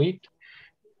this week,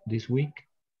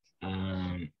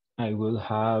 I will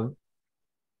have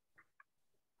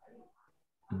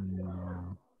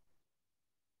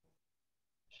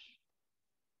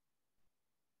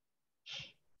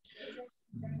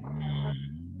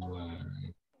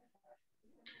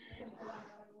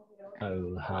I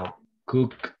will have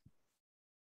cooked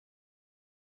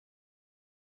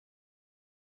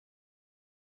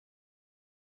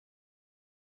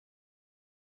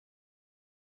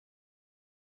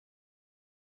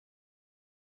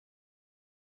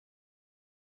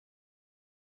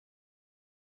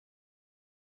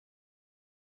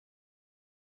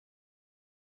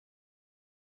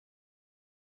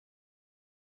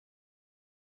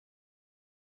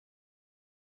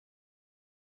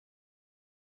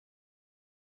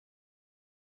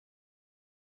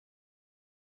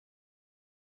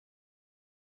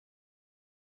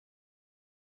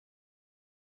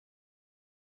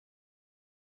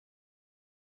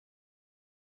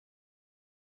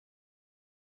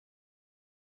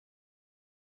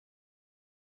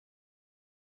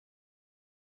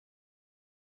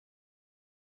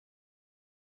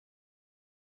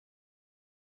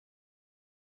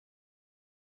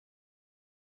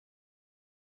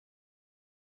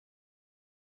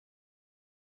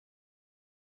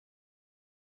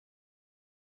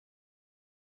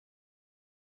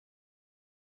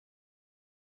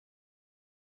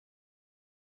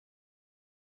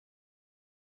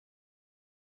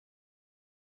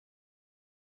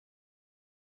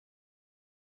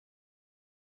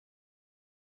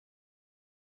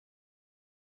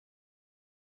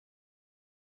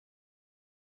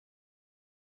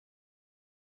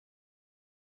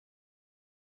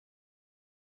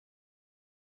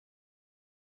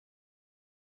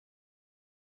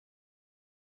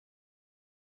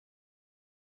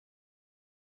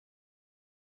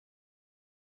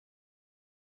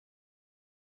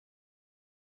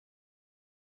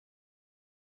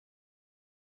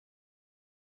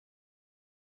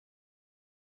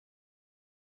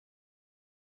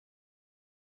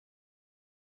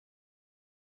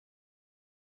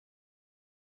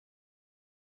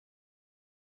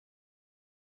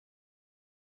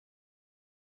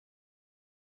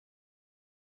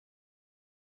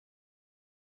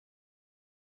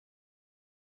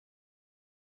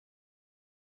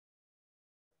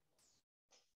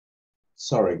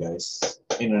Sorry, guys.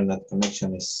 Internet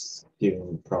connection is giving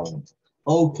me problems.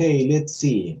 Okay, let's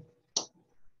see.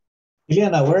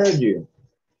 Ileana, where are you?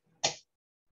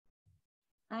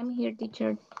 I'm here,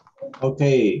 teacher.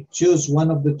 Okay, choose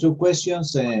one of the two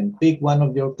questions and pick one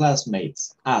of your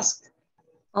classmates. Ask.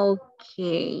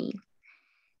 Okay.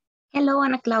 Hello,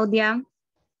 Ana Claudia.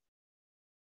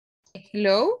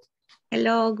 Hello.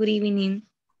 Hello, good evening.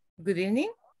 Good evening.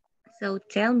 So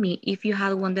tell me, if you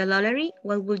had won the lottery,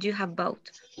 what would you have bought?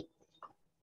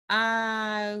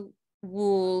 I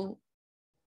will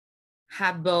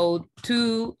have bought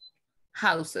 2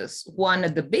 houses, one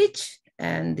at the beach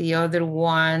and the other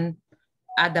one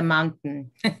at the mountain.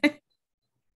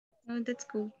 Oh, that's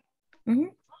cool. Mm-hmm.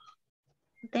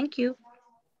 Thank you.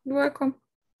 You're welcome.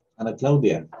 Ana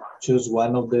Claudia, choose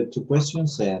one of the two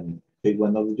questions and pick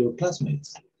one of your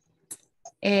classmates.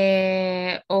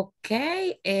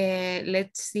 Okay,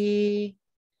 let's see.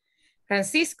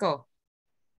 Francisco,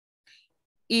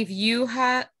 if you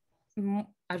had,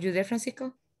 are you there,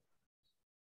 Francisco?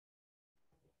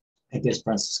 I guess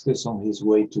Francisco is on his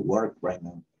way to work right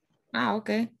now. Ah,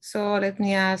 okay. So let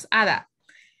me ask Ada.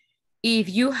 If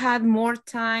you had more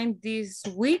time this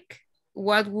week,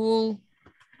 what would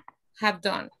have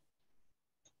done?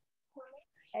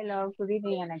 Hello, good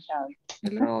evening, Ana Claudia.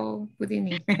 Hello, good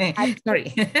evening.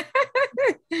 Sorry.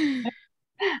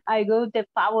 I go to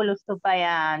Fabulous to buy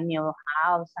a new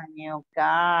house, a new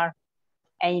car,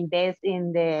 and invest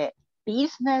in the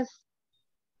business,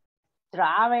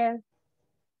 travel,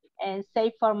 and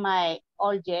save for my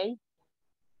old age.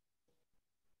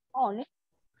 Only.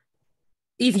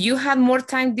 If you had more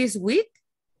time this week,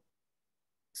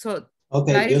 so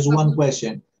okay, just one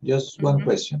question. Just one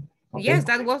question. Okay? Yes,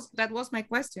 that was my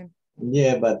question.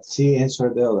 Yeah, but she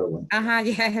answered the other one.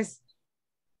 Yes.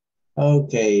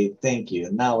 Okay, thank you.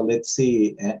 Now let's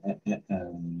see.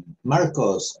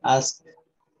 Marcos, ask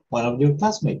one of your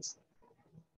classmates.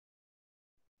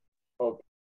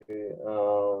 Okay.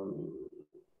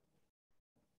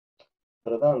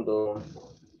 Fernando.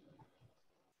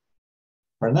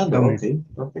 Fernando, Tell me. okay,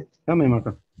 perfect. Tell me,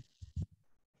 Marco.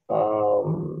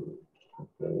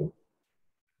 Okay.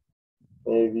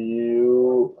 If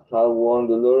you have won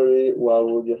the lottery, what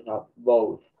would you have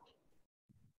bought?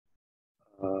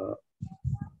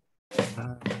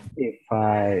 If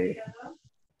I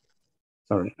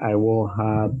will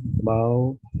have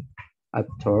bought a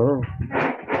tour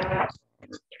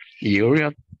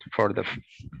Europe for the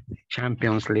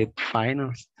Champions League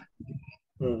finals.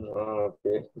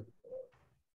 Okay.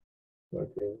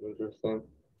 Okay, interesting.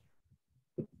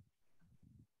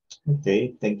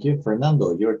 Okay, thank you.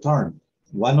 Fernando, your turn.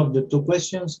 One of the two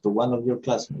questions to one of your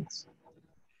classmates.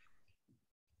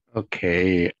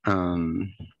 Okay,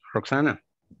 Roxana.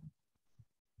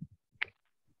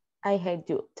 I hate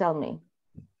you. Tell me.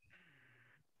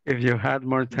 If you had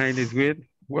more time this week,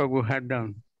 what would you have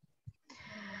done?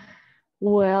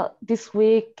 Well, this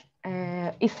week,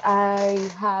 if I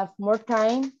have more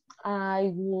time,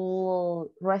 I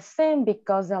will resting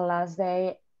because the last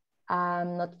day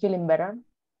I'm not feeling better.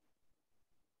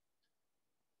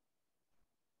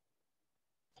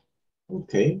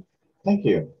 Okay, thank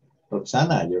you.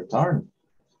 Roxana, your turn.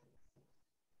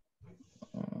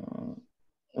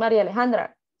 Maria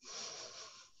Alejandra.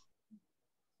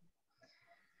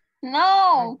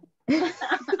 No.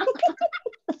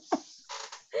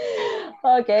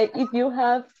 Okay, if you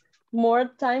have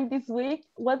more time this week,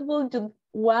 what would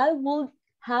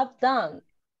have done?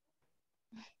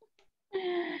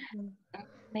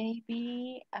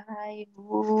 Maybe I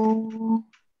will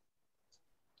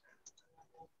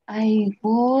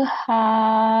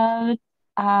have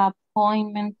an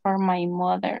appointment for my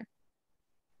mother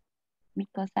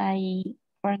because I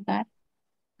forgot.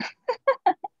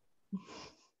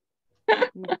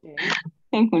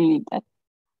 Okay.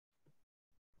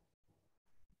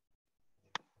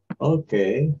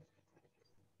 Okay.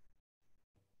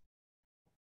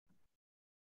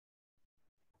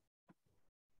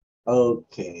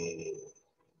 Okay.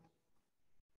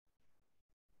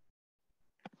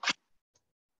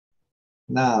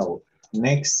 Now,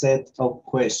 next set of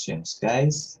questions,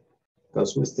 guys,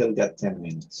 because we still got 10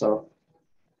 minutes. So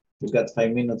we got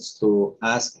 5 minutes to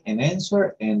ask and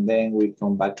answer, and then we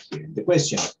come back here. The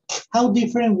question, how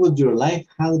different would your life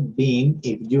have been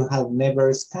if you had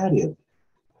never studied?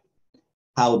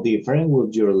 How different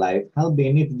would your life have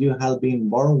been if you had been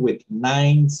born with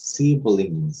 9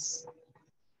 siblings?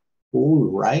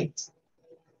 Cool, right?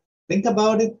 Think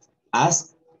about it,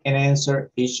 ask and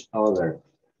answer each other.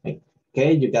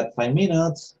 Okay, you got 5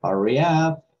 minutes, hurry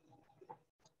up.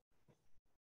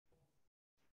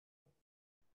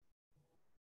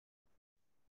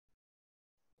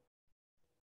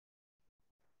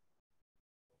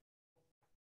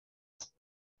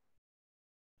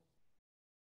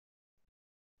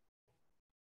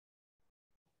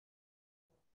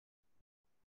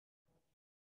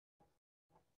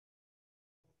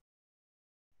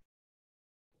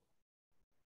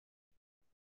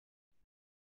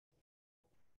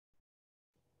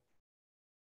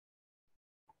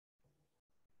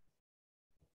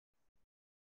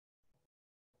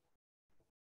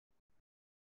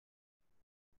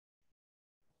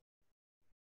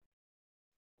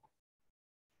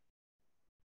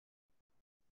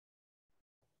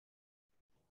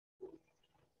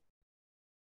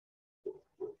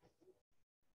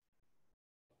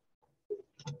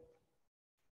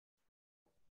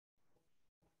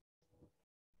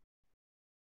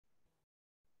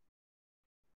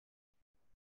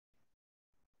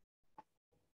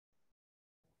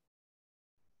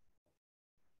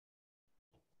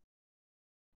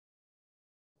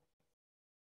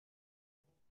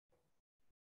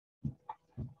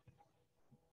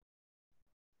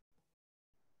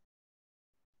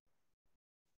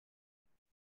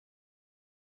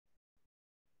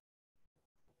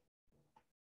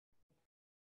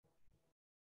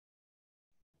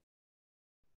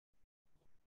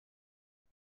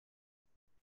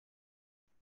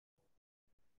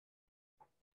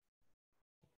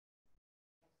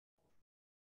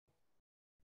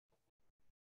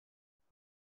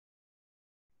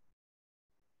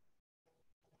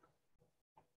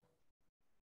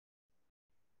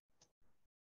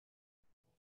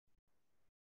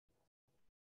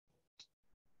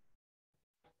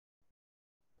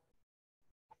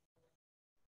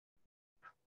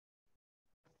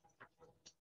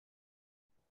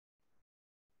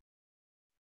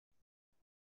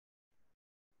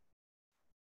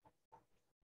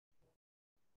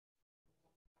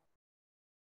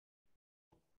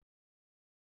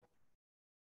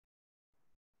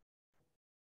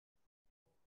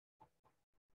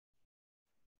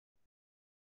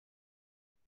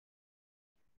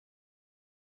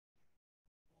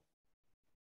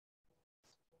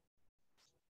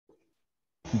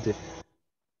 the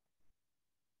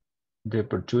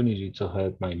opportunity to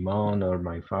help my mom or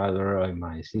my father or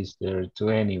my sister, to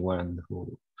anyone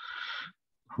who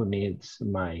needs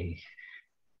my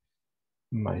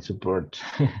support.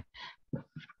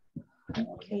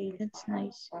 Okay, that's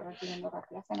nice.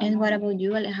 And what about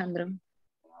you, Alejandro?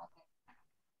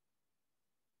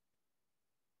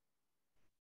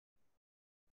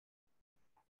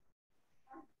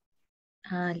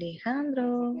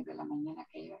 Alejandro.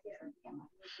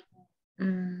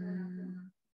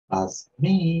 Ask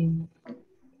me.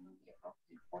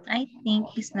 I think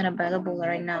he's not available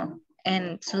right now.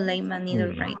 And Suleiman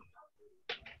neither, right?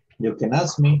 You can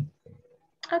ask me.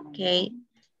 Okay.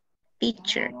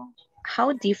 Teacher,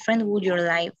 how different would your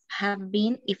life have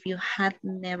been if you had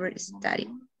never studied?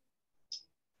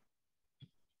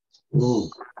 Ooh,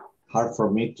 hard for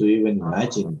me to even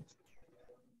imagine.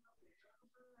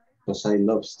 Because I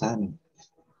love studying.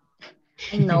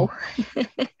 I know.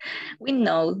 We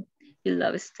know you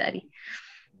love study.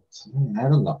 I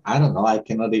don't know. I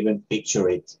cannot even picture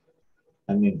it.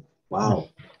 I mean, wow.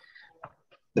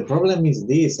 The problem is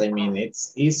this. I mean,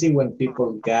 it's easy when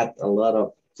people get a lot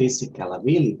of physical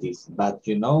abilities. But,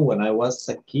 you know, when I was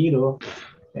a kiddo,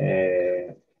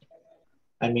 I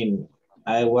mean,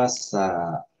 I was,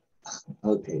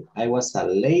 okay, I was a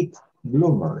late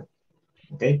bloomer,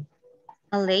 okay?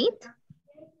 A late?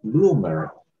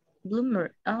 Bloomer.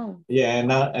 Bloomer, oh. Yeah,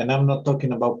 and I'm not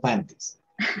talking about panties.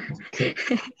 Okay.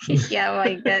 Yeah,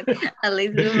 my God, a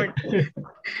late bloomer.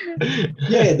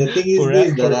 Yeah, the thing is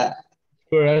this, that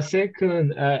for a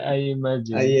second, I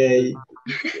imagine.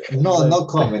 No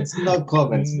comments, no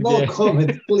comments, no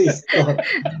comments, please don't.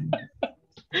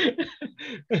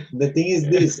 The thing is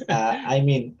this, I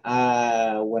mean,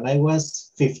 when I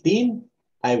was 15,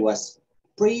 I was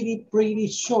pretty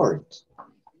short.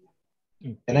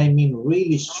 And I mean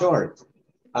really short.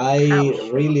 I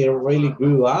really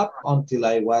grew up until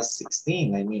I was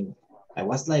 16. I mean, I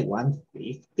was like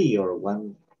 150 or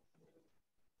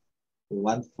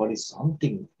 140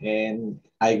 something. And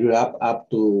I grew up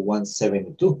to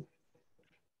 172.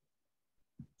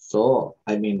 So,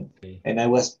 I mean, and I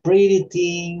was pretty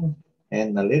thin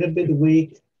and a little bit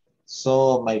weak.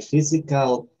 So my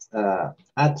physical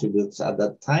attributes at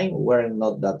that time were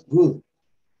not that good.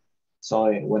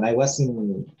 So when I was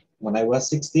 16,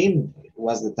 it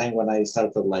was the time when I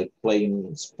started like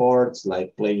playing sports,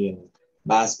 like playing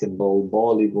basketball,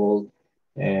 volleyball,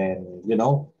 and you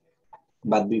know,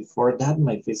 but before that,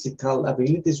 my physical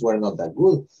abilities were not that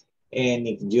good. And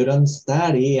if you don't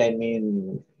study, I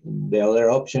mean, the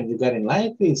other option you got in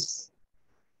life is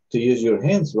to use your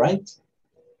hands, right?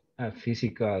 A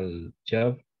physical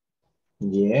job.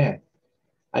 Yeah,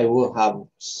 I will have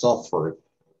suffered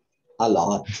a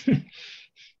lot.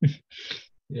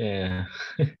 Yeah.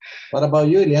 What about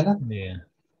you, Eliana? Yeah.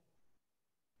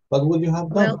 What would you have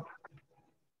done? Well,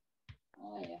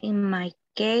 in my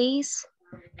case,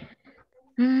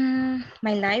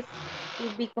 my life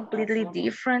would be completely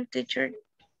different, teacher.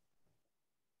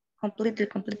 Completely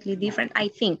different, I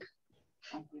think.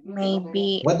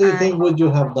 Maybe. What do you think would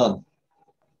you have done?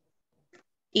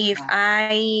 If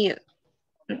I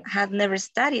had never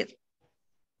studied.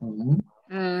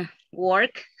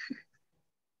 Work.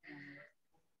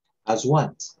 As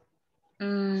what? I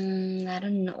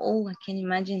don't know. I can't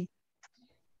imagine.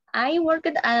 I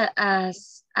worked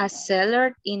as a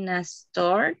seller in a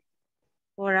store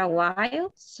for a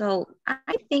while, so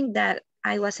I think that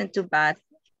I wasn't too bad.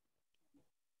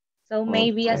 So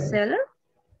maybe a seller,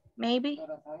 maybe.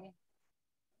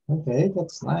 Okay,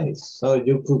 that's nice. So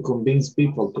you could convince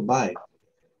people to buy.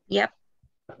 Yep.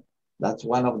 That's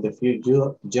one of the few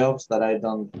jobs that I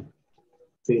don't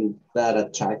feel that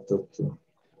attracted to.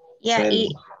 Yeah,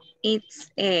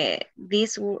 it's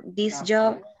this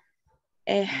job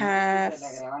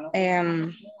has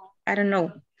I don't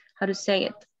know how to say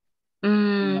it.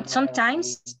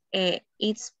 Sometimes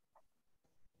it's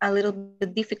a little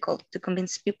bit difficult to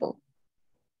convince people.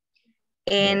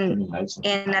 And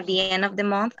at the end of the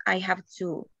month, I have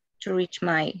to reach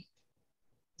my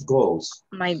goals.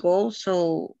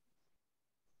 So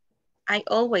I'm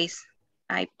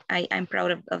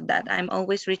proud of that. I'm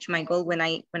always reach my goal when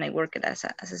I work as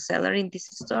a seller in this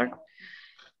store.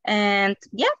 And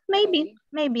yeah, maybe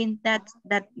that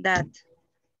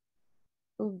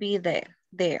will be the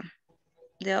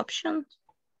option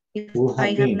if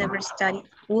I have never studied.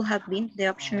 Would have been the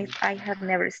option if I had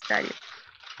never studied.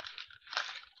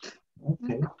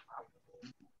 Okay.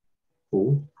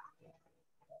 Cool.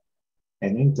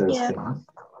 And interesting. Yeah.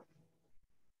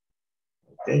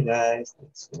 Okay, guys,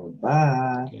 let's go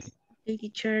back. Okay,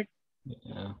 teacher.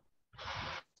 Yeah.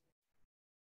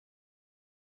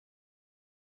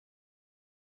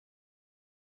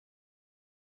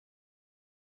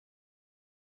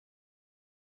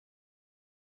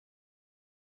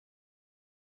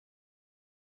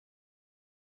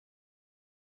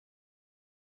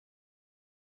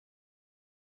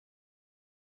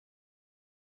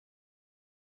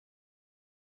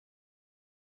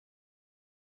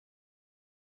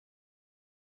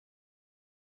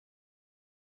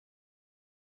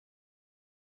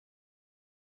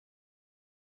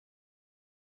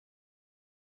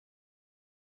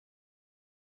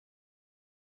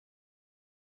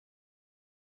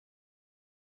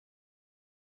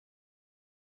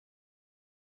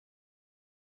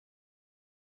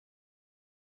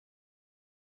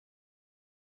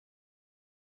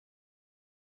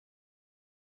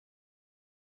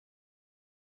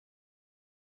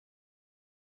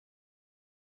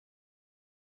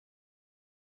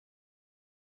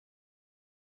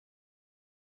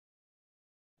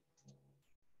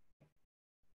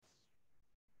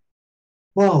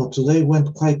 Wow, today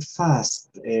went quite fast.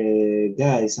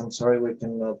 Guys, I'm sorry we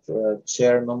cannot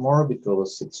share no more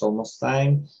because it's almost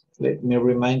time. Let me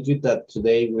remind you that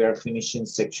today we are finishing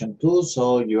section 2,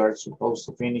 so you are supposed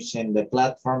to finish in the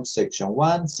platform section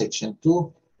 1, section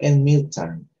 2, and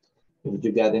midterm. If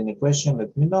you got any question,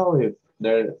 let me know. If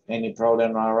there any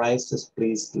problem arises,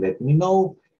 please let me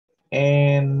know.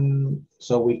 And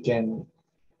so we can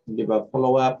give a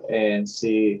follow-up and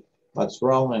see what's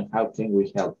wrong and how can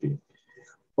we help you.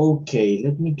 Okay,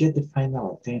 let me get the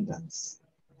final attendance.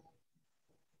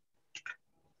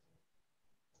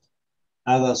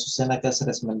 Ada Susana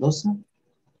Cáceres Mendoza.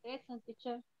 Present,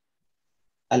 teacher.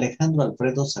 Alejandro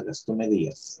Alfredo Sagastume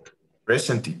Díaz.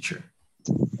 Present, teacher.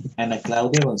 Ana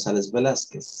Claudia González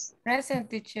Velázquez. Present,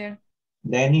 teacher.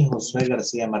 Danny Josué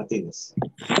García Martínez.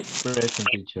 Present,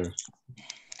 teacher.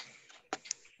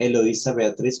 Eloísa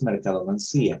Beatriz Mercado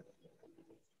Mancía.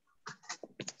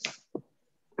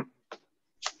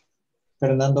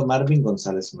 Fernando Marvin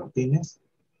González Martínez.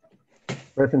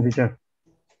 Present, teacher.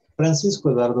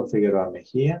 Francisco Eduardo Figueroa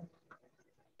Mejía.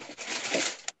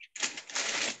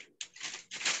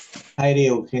 Jairi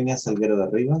Eugenia Salguero de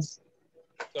Rivas.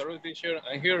 Sorry, teacher,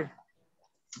 I'm here.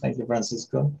 Thank you,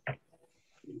 Francisco.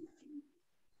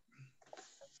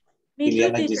 Me too,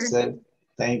 Ileana teacher. Giselle.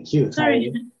 Thank you,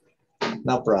 Sorry. Jairi.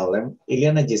 No problem.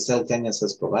 Ileana Giselle Cañas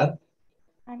Escobar.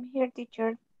 I'm here,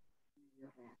 teacher.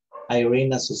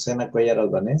 Irene Azucena Cuellar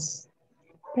Albanés.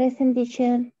 Present,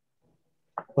 teacher.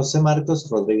 José Marcos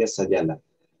Rodríguez Ayala.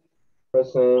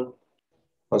 Present.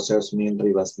 José Osmin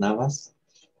Rivas Navas.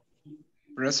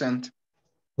 Present.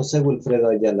 José Wilfredo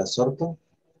Ayala Sorto.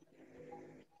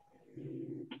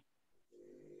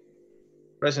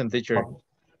 Present, teacher.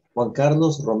 Juan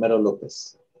Carlos Romero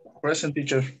López. Present,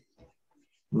 teacher.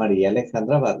 María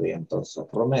Alejandra Barrientos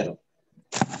Romero.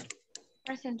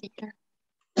 Present, teacher.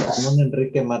 Ramón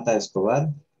Enrique Mata Escobar.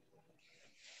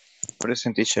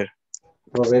 Present, teacher.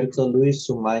 Roberto Luis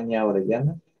Sumaña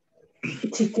Orellana.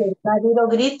 Teacher, Darío,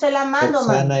 grite la mano,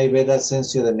 man. Roxana Iveda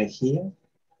Asensio de Mejía.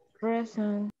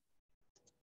 Present.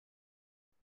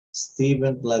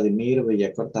 Steven Vladimir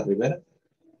Villacorta Rivera.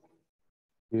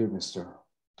 Here, mister.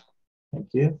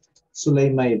 Thank you.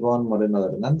 Zuleima Ivonne Moreno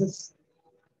Hernández.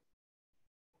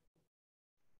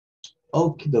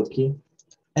 Okie dokie.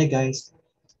 Hey guys,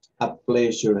 a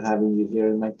pleasure having you here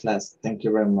in my class. Thank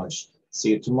you very much. See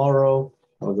you tomorrow.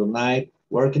 Have a good night.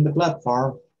 Work in the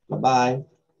platform. Bye-bye.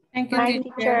 Thank you, Bye, teacher.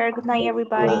 teacher. Good night,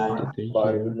 everybody. Bye.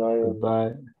 Bye. Good night.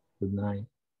 Goodbye. Good night.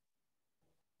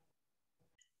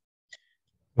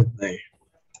 Good night.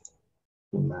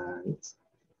 Good night.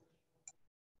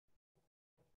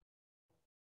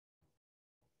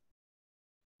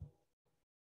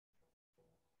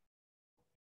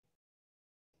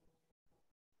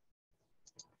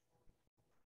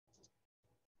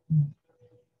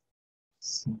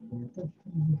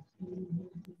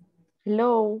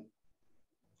 Hello.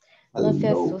 No se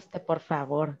Hello. asuste, por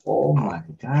favor. Oh my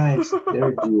gosh,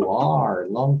 there you are.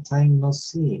 Long time no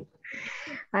see.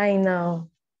 I know.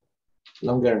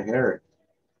 Longer hair.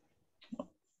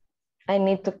 I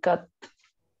need to cut.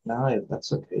 No,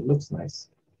 that's okay. It looks nice.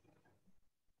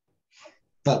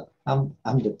 But I'm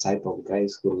the type of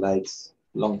guys who likes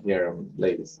long hair on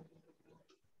ladies.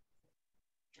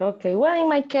 Okay, well, in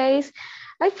my case,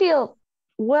 I feel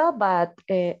well, but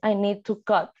I need to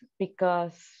cut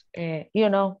because, you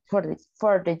know, for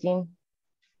the gym,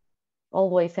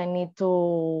 always I need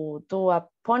to do a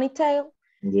ponytail.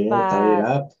 Yeah, tie it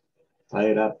up. Tie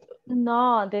it up.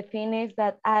 No, the thing is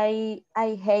that I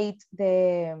hate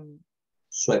the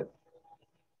Sweat.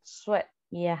 sweat.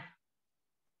 Yeah,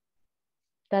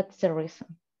 that's the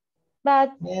reason.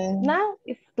 But now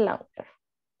it's longer.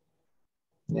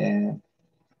 Yeah.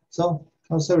 So,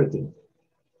 how's everything?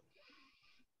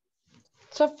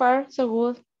 So far, so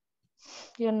good.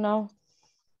 You know.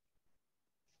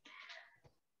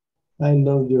 I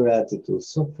love your attitude.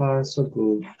 So far, so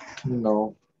good. You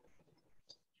know.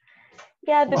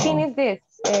 Yeah, the thing is this.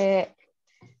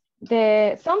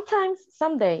 Sometimes,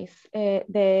 some days,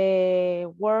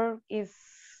 the work is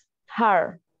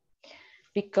hard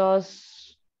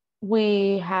because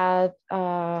we had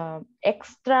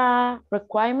extra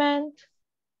requirement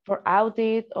for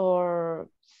audit or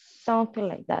something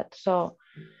like that. So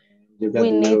You got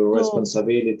we need your to,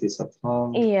 responsibilities at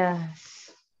home. yes,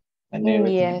 And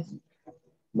everything. yes.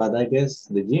 But I guess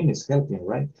the gym is helping,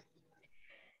 right?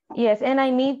 Yes, and I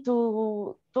need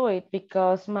to do it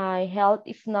because my health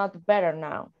is not better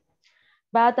now.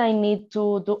 But I need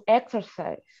to do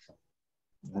exercise.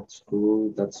 That's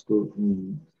good. That's good.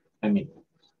 I mean,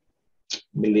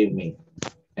 believe me,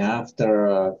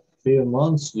 after few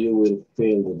months, you will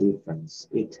feel the difference.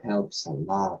 It helps a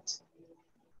lot.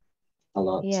 A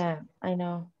lot. Yeah, I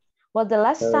know. Well, the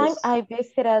last time I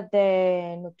visited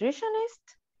the nutritionist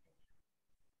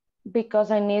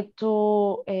because I need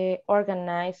to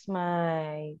organize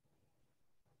my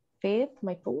food.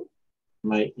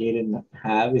 My eating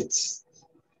habits.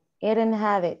 Eating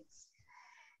habits.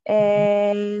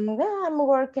 And I'm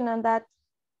working on that.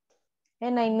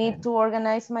 And I need to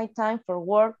organize my time for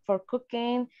work, for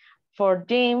cooking, for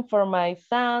gym, for my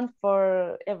son,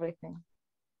 for everything.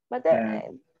 But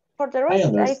for the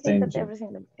rest, I think that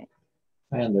everything is okay.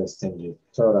 I understand you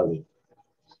totally.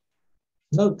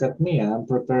 Look at me, I'm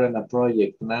preparing a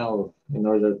project now in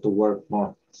order to work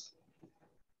more.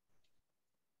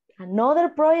 Another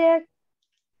project?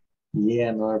 Yeah,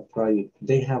 another project.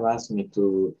 They have asked me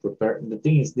to prepare. The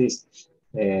thing is this,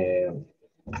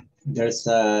 there's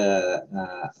a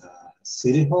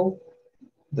city hall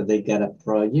that they got a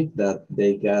project that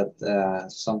they got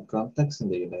some contacts in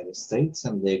the United States,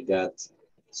 and they got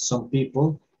some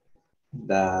people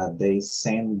that they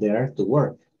send there to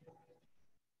work.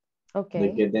 Okay.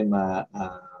 They get them a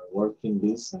working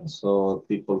visa, so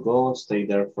people go, stay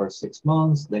there for 6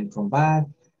 months, then come back,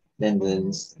 then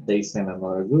they send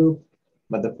another group.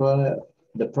 But the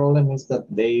problem is that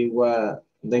they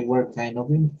were kind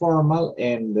of informal,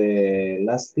 and the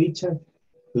last teacher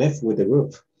left with the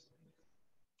group.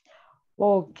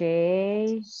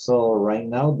 Okay. So right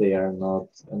now they are not,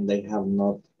 and they have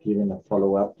not given a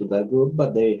follow-up to that group,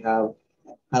 but they have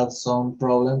had some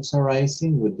problems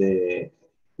arising with the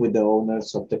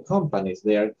owners of the companies.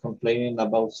 They are complaining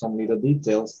about some little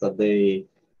details that they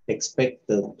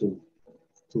expected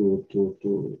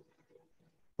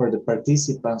for the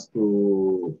participants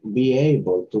to be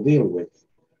able to deal with.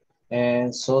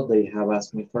 And so they have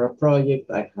asked me for a project.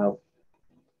 I have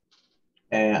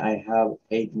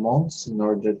 8 months in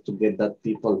order to get that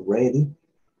people ready.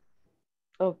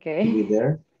 Okay. To be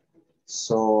there.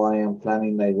 So I am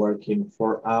planning like working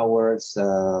 4 hours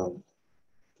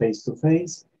face to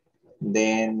face,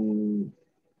 then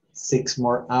 6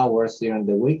 more hours during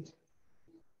the week,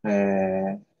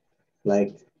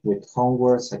 like with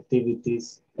homeworks,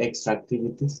 activities, extra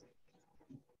activities.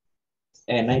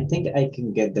 And I think I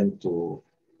can get them to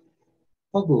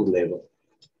a good level.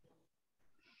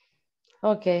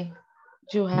 Okay.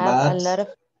 You have a lot of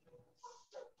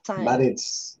time. But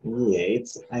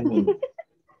I mean,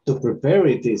 to prepare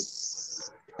it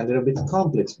is a little bit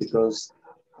complex because,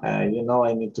 you know,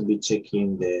 I need to be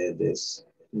checking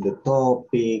the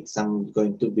topics. I'm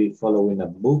going to be following a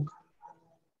book.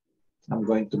 I'm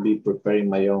going to be preparing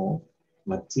my own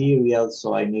material.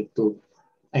 So I need to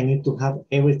have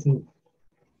everything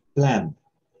planned.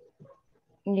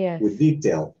 Yes. With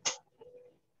detail.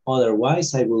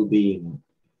 Otherwise, I will be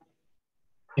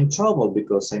in trouble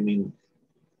because, I mean,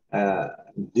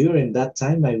 during that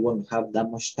time, I won't have that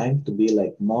much time to be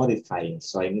like modifying.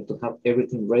 So I need to have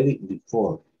everything ready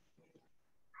before.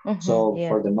 So yeah.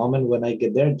 for the moment when I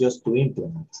get there, just to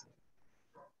implement.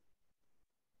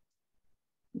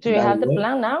 Do you have the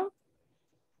plan now?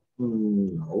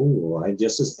 No, I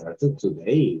just started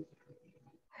today.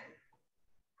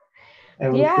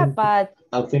 Yeah, but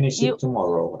I'll finish it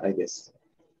tomorrow, I guess.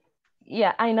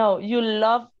 Yeah, I know. You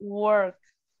love work.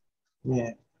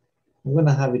 Yeah, I'm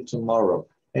gonna have it tomorrow.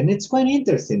 And it's quite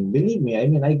interesting, believe me. I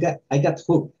mean, I got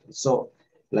hooked. So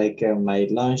like my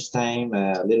lunchtime,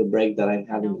 a little break that I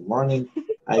had in the morning,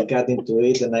 I got into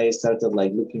it and I started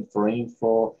like looking for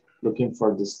info, looking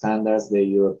for the standards, the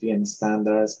European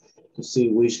standards, to see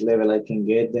which level I can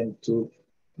get them to.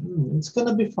 It's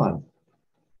gonna be fun.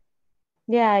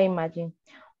 Yeah, I imagine.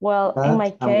 Well, But in my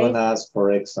case, I'm gonna ask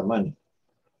for extra money.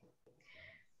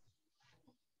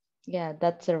 Yeah,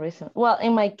 that's the reason. Well,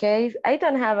 in my case, I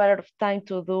don't have a lot of time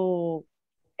to do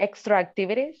extra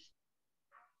activities.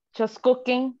 Just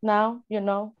cooking now, you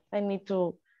know, I need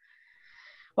to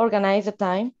organize the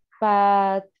time.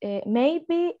 But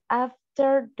maybe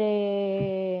after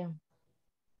the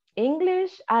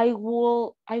English, I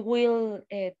will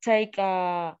take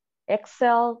a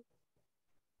Excel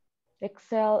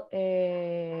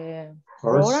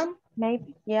program,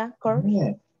 maybe. Yeah, course.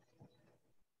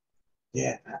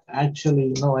 Yeah, actually,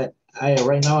 you know, I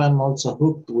right now I'm also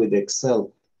hooked with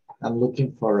Excel. I'm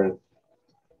looking for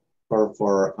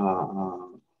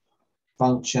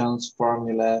functions,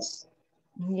 formulas,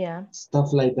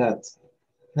 stuff like that,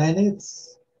 and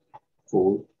it's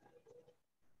cool.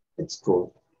 It's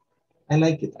cool. I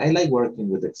like it. I like working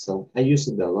with Excel. I use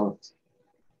it a lot.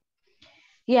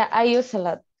 Yeah, I use a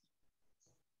lot.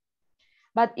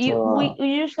 But we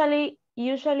usually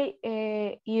use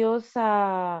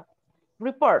a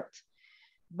report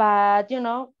But you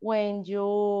know, when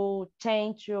you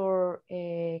change your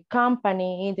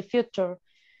company in the future,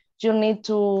 you need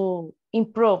to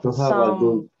improve To have a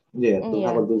good, to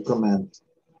have a good command.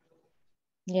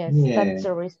 Yes, that's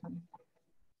the reason.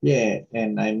 Yeah,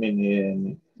 and I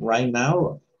mean, right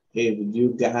now, if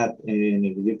you got, and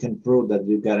if you can prove that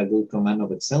you got a good command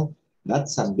of Excel,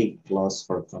 that's a big plus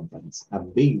for companies, a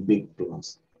big, big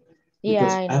plus.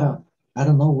 Because Yeah, I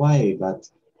don't know why, but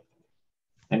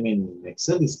I mean,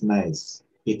 Excel is nice.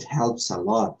 It helps a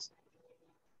lot,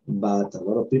 but a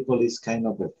lot of people is kind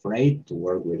of afraid to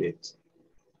work with it.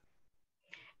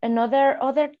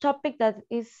 Other topic that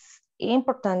is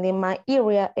important in my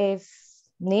area is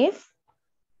NIF.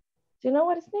 Do you know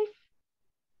what is NIF?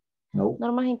 No.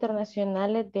 Normas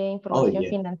Internacionales de Información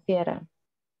Financiera.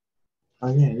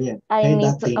 Oh, yeah. I Hate need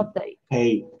that to thing. update.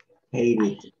 Hate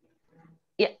it.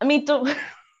 Yeah, me too.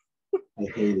 I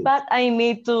hate it. But I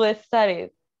need to study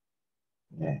it.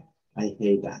 Yeah, I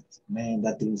hate that. Man,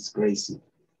 that thing is crazy.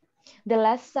 The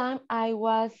last time I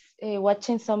was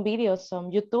watching some videos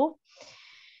on YouTube,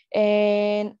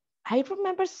 and I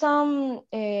remember some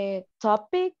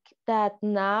topic that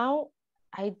now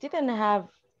I didn't have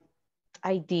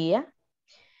idea,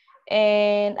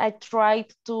 and I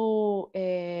tried to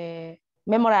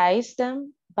memorize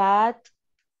them, but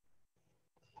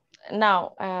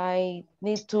now I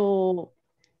need to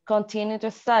continue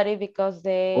to study because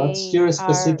they What's your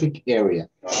specific area?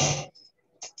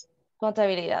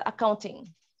 Contabilidad,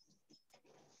 accounting.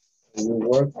 You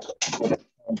work with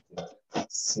accounting.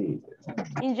 Let's see.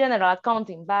 In general,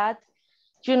 accounting, but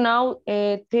you know,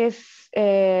 this.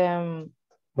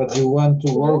 But you want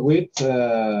to work with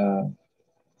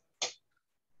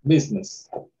business.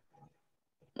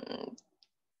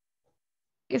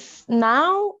 It's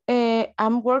now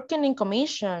I'm working in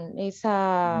commission. It's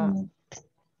a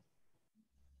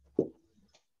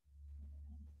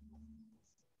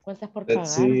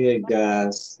Let's see, I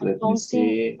guess. Let me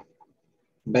see.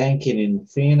 Banking and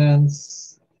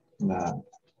finance.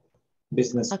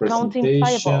 Business accounting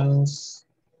presentations.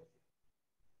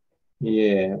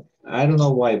 Yeah, I don't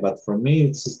know why, but for me,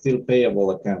 it's still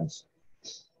payable accounts.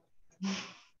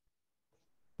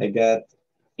 I got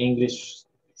English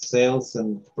sales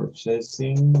and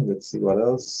purchasing. Let's see what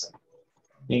else.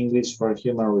 English for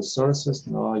human resources.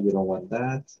 No, you don't want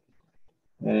that.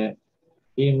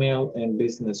 Email and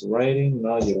business writing.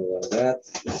 No, you don't want that.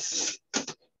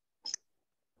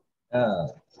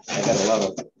 I got a lot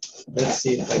of. Let's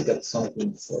see if I got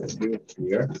something for you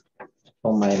here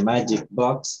on my magic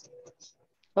box.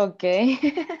 Okay.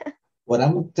 What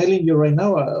I'm telling you right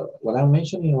now, what I'm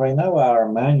mentioning right now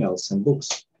are manuals and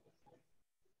books.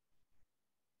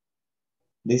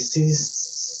 This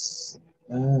is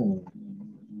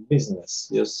business,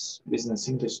 just business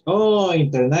English. Oh,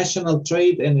 international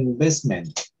trade and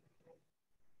investment.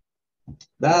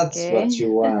 That's what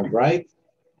you want, right?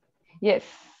 Yes.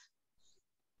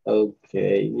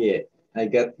 Okay, yeah, I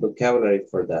got vocabulary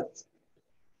for that.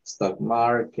 Stock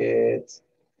market,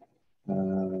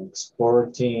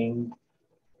 exporting.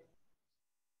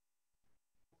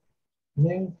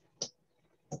 Yeah,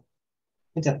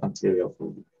 I got material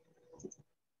for you.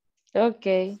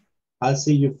 Okay. I'll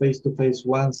see you face to face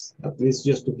once, at least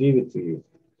just to give it to you.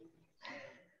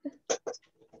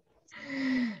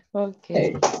 Okay.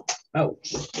 Hey,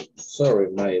 ouch.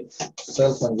 Sorry, my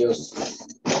cell phone just.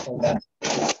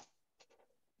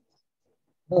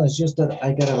 No, it's just that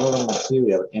I got a lot of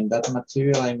material, and that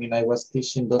material, I mean, I was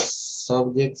teaching those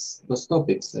subjects, those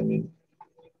topics, I mean,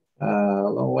 a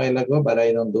long while ago, but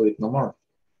I don't do it no more.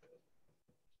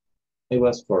 It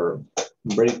was for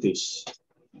British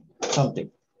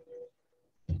something.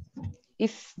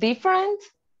 It's different?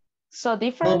 So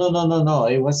different? No.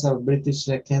 It was a British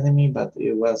academy, but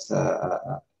it was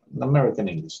an American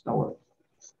English, no worry.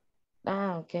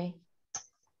 Ah, okay.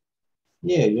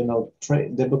 Yeah, you know,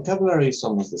 the vocabulary is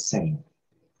almost the same.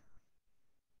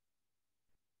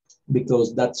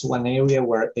 Because that's one area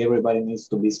where everybody needs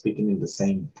to be speaking in the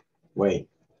same way.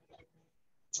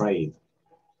 Trade.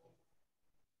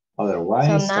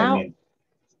 Otherwise, so now, I mean,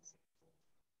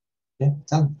 yeah,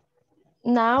 tell me.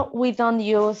 Now we don't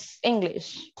use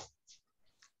English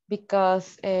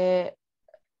because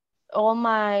all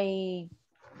my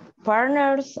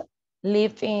partners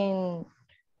live in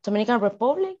Dominican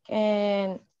Republic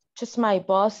and just my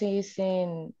boss is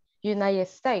in United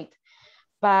States,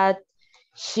 but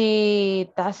she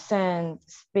doesn't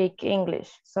speak English.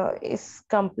 So it's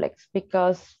complex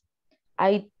because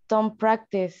I don't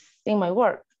practice in my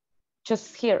work,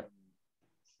 just here.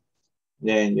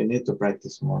 Yeah, and you need to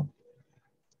practice more.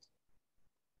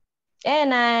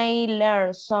 And I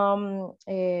learned some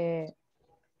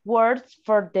words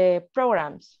for the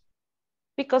programs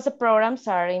because the programs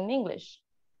are in English.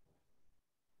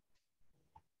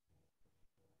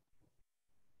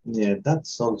 Yeah,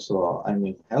 that's also, I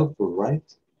mean, helpful, right?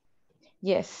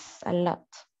 Yes, a lot.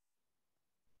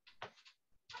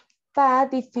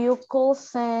 But if you could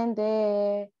send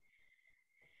the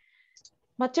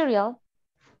material,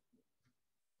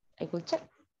 I will check.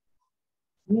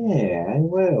 Yeah, I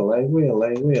will.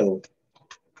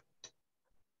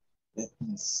 Let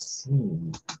me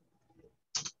see.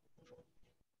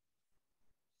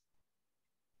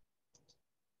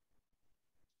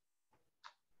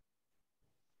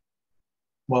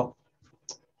 Well,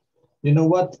 you know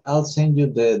what? I'll send you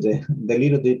the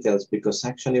little details because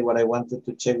actually what I wanted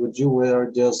to check with you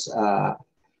were just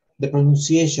the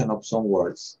pronunciation of some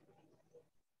words.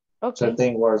 Okay.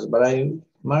 Certain words, but I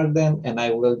mark them and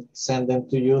I will send them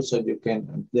to you so you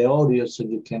can, the audio, so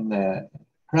you can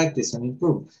practice and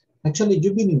improve. Actually,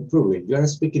 you've been improving. You are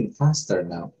speaking faster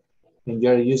now and you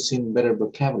are using better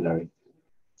vocabulary,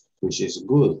 which is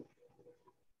good.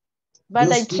 But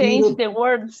just I changed the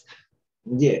words.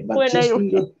 Yeah, but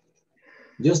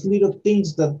just little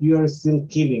things that you are still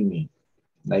killing me,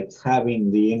 like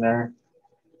having dinner,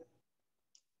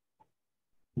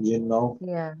 you know.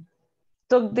 Yeah.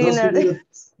 Took dinner.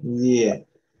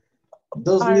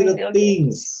 Those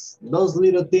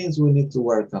little things we need to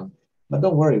work on. But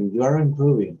don't worry, you are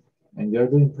improving and you're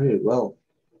doing pretty well.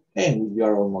 And you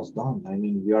are almost done. I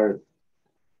mean, you are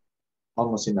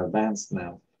almost in advance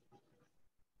now.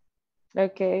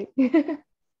 Okay.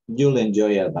 You'll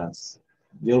enjoy advance.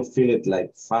 You'll feel it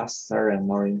like faster and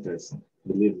more interesting,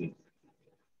 believe me.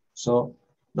 So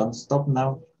don't stop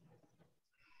now.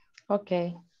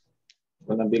 Okay.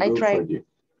 Gonna be good for you.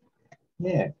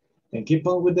 Yeah. And keep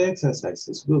on with the exercise.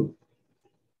 It's good.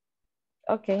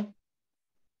 Okay.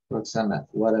 Roxana,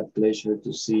 what a pleasure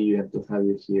to see you and to have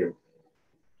you here.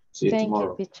 See you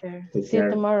tomorrow. Thank you, teacher. Take See care.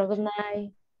 you tomorrow. Good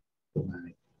night. Good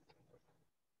night.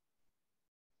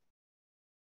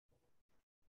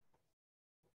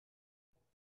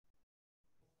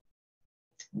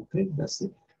 Okay, that's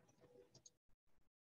it.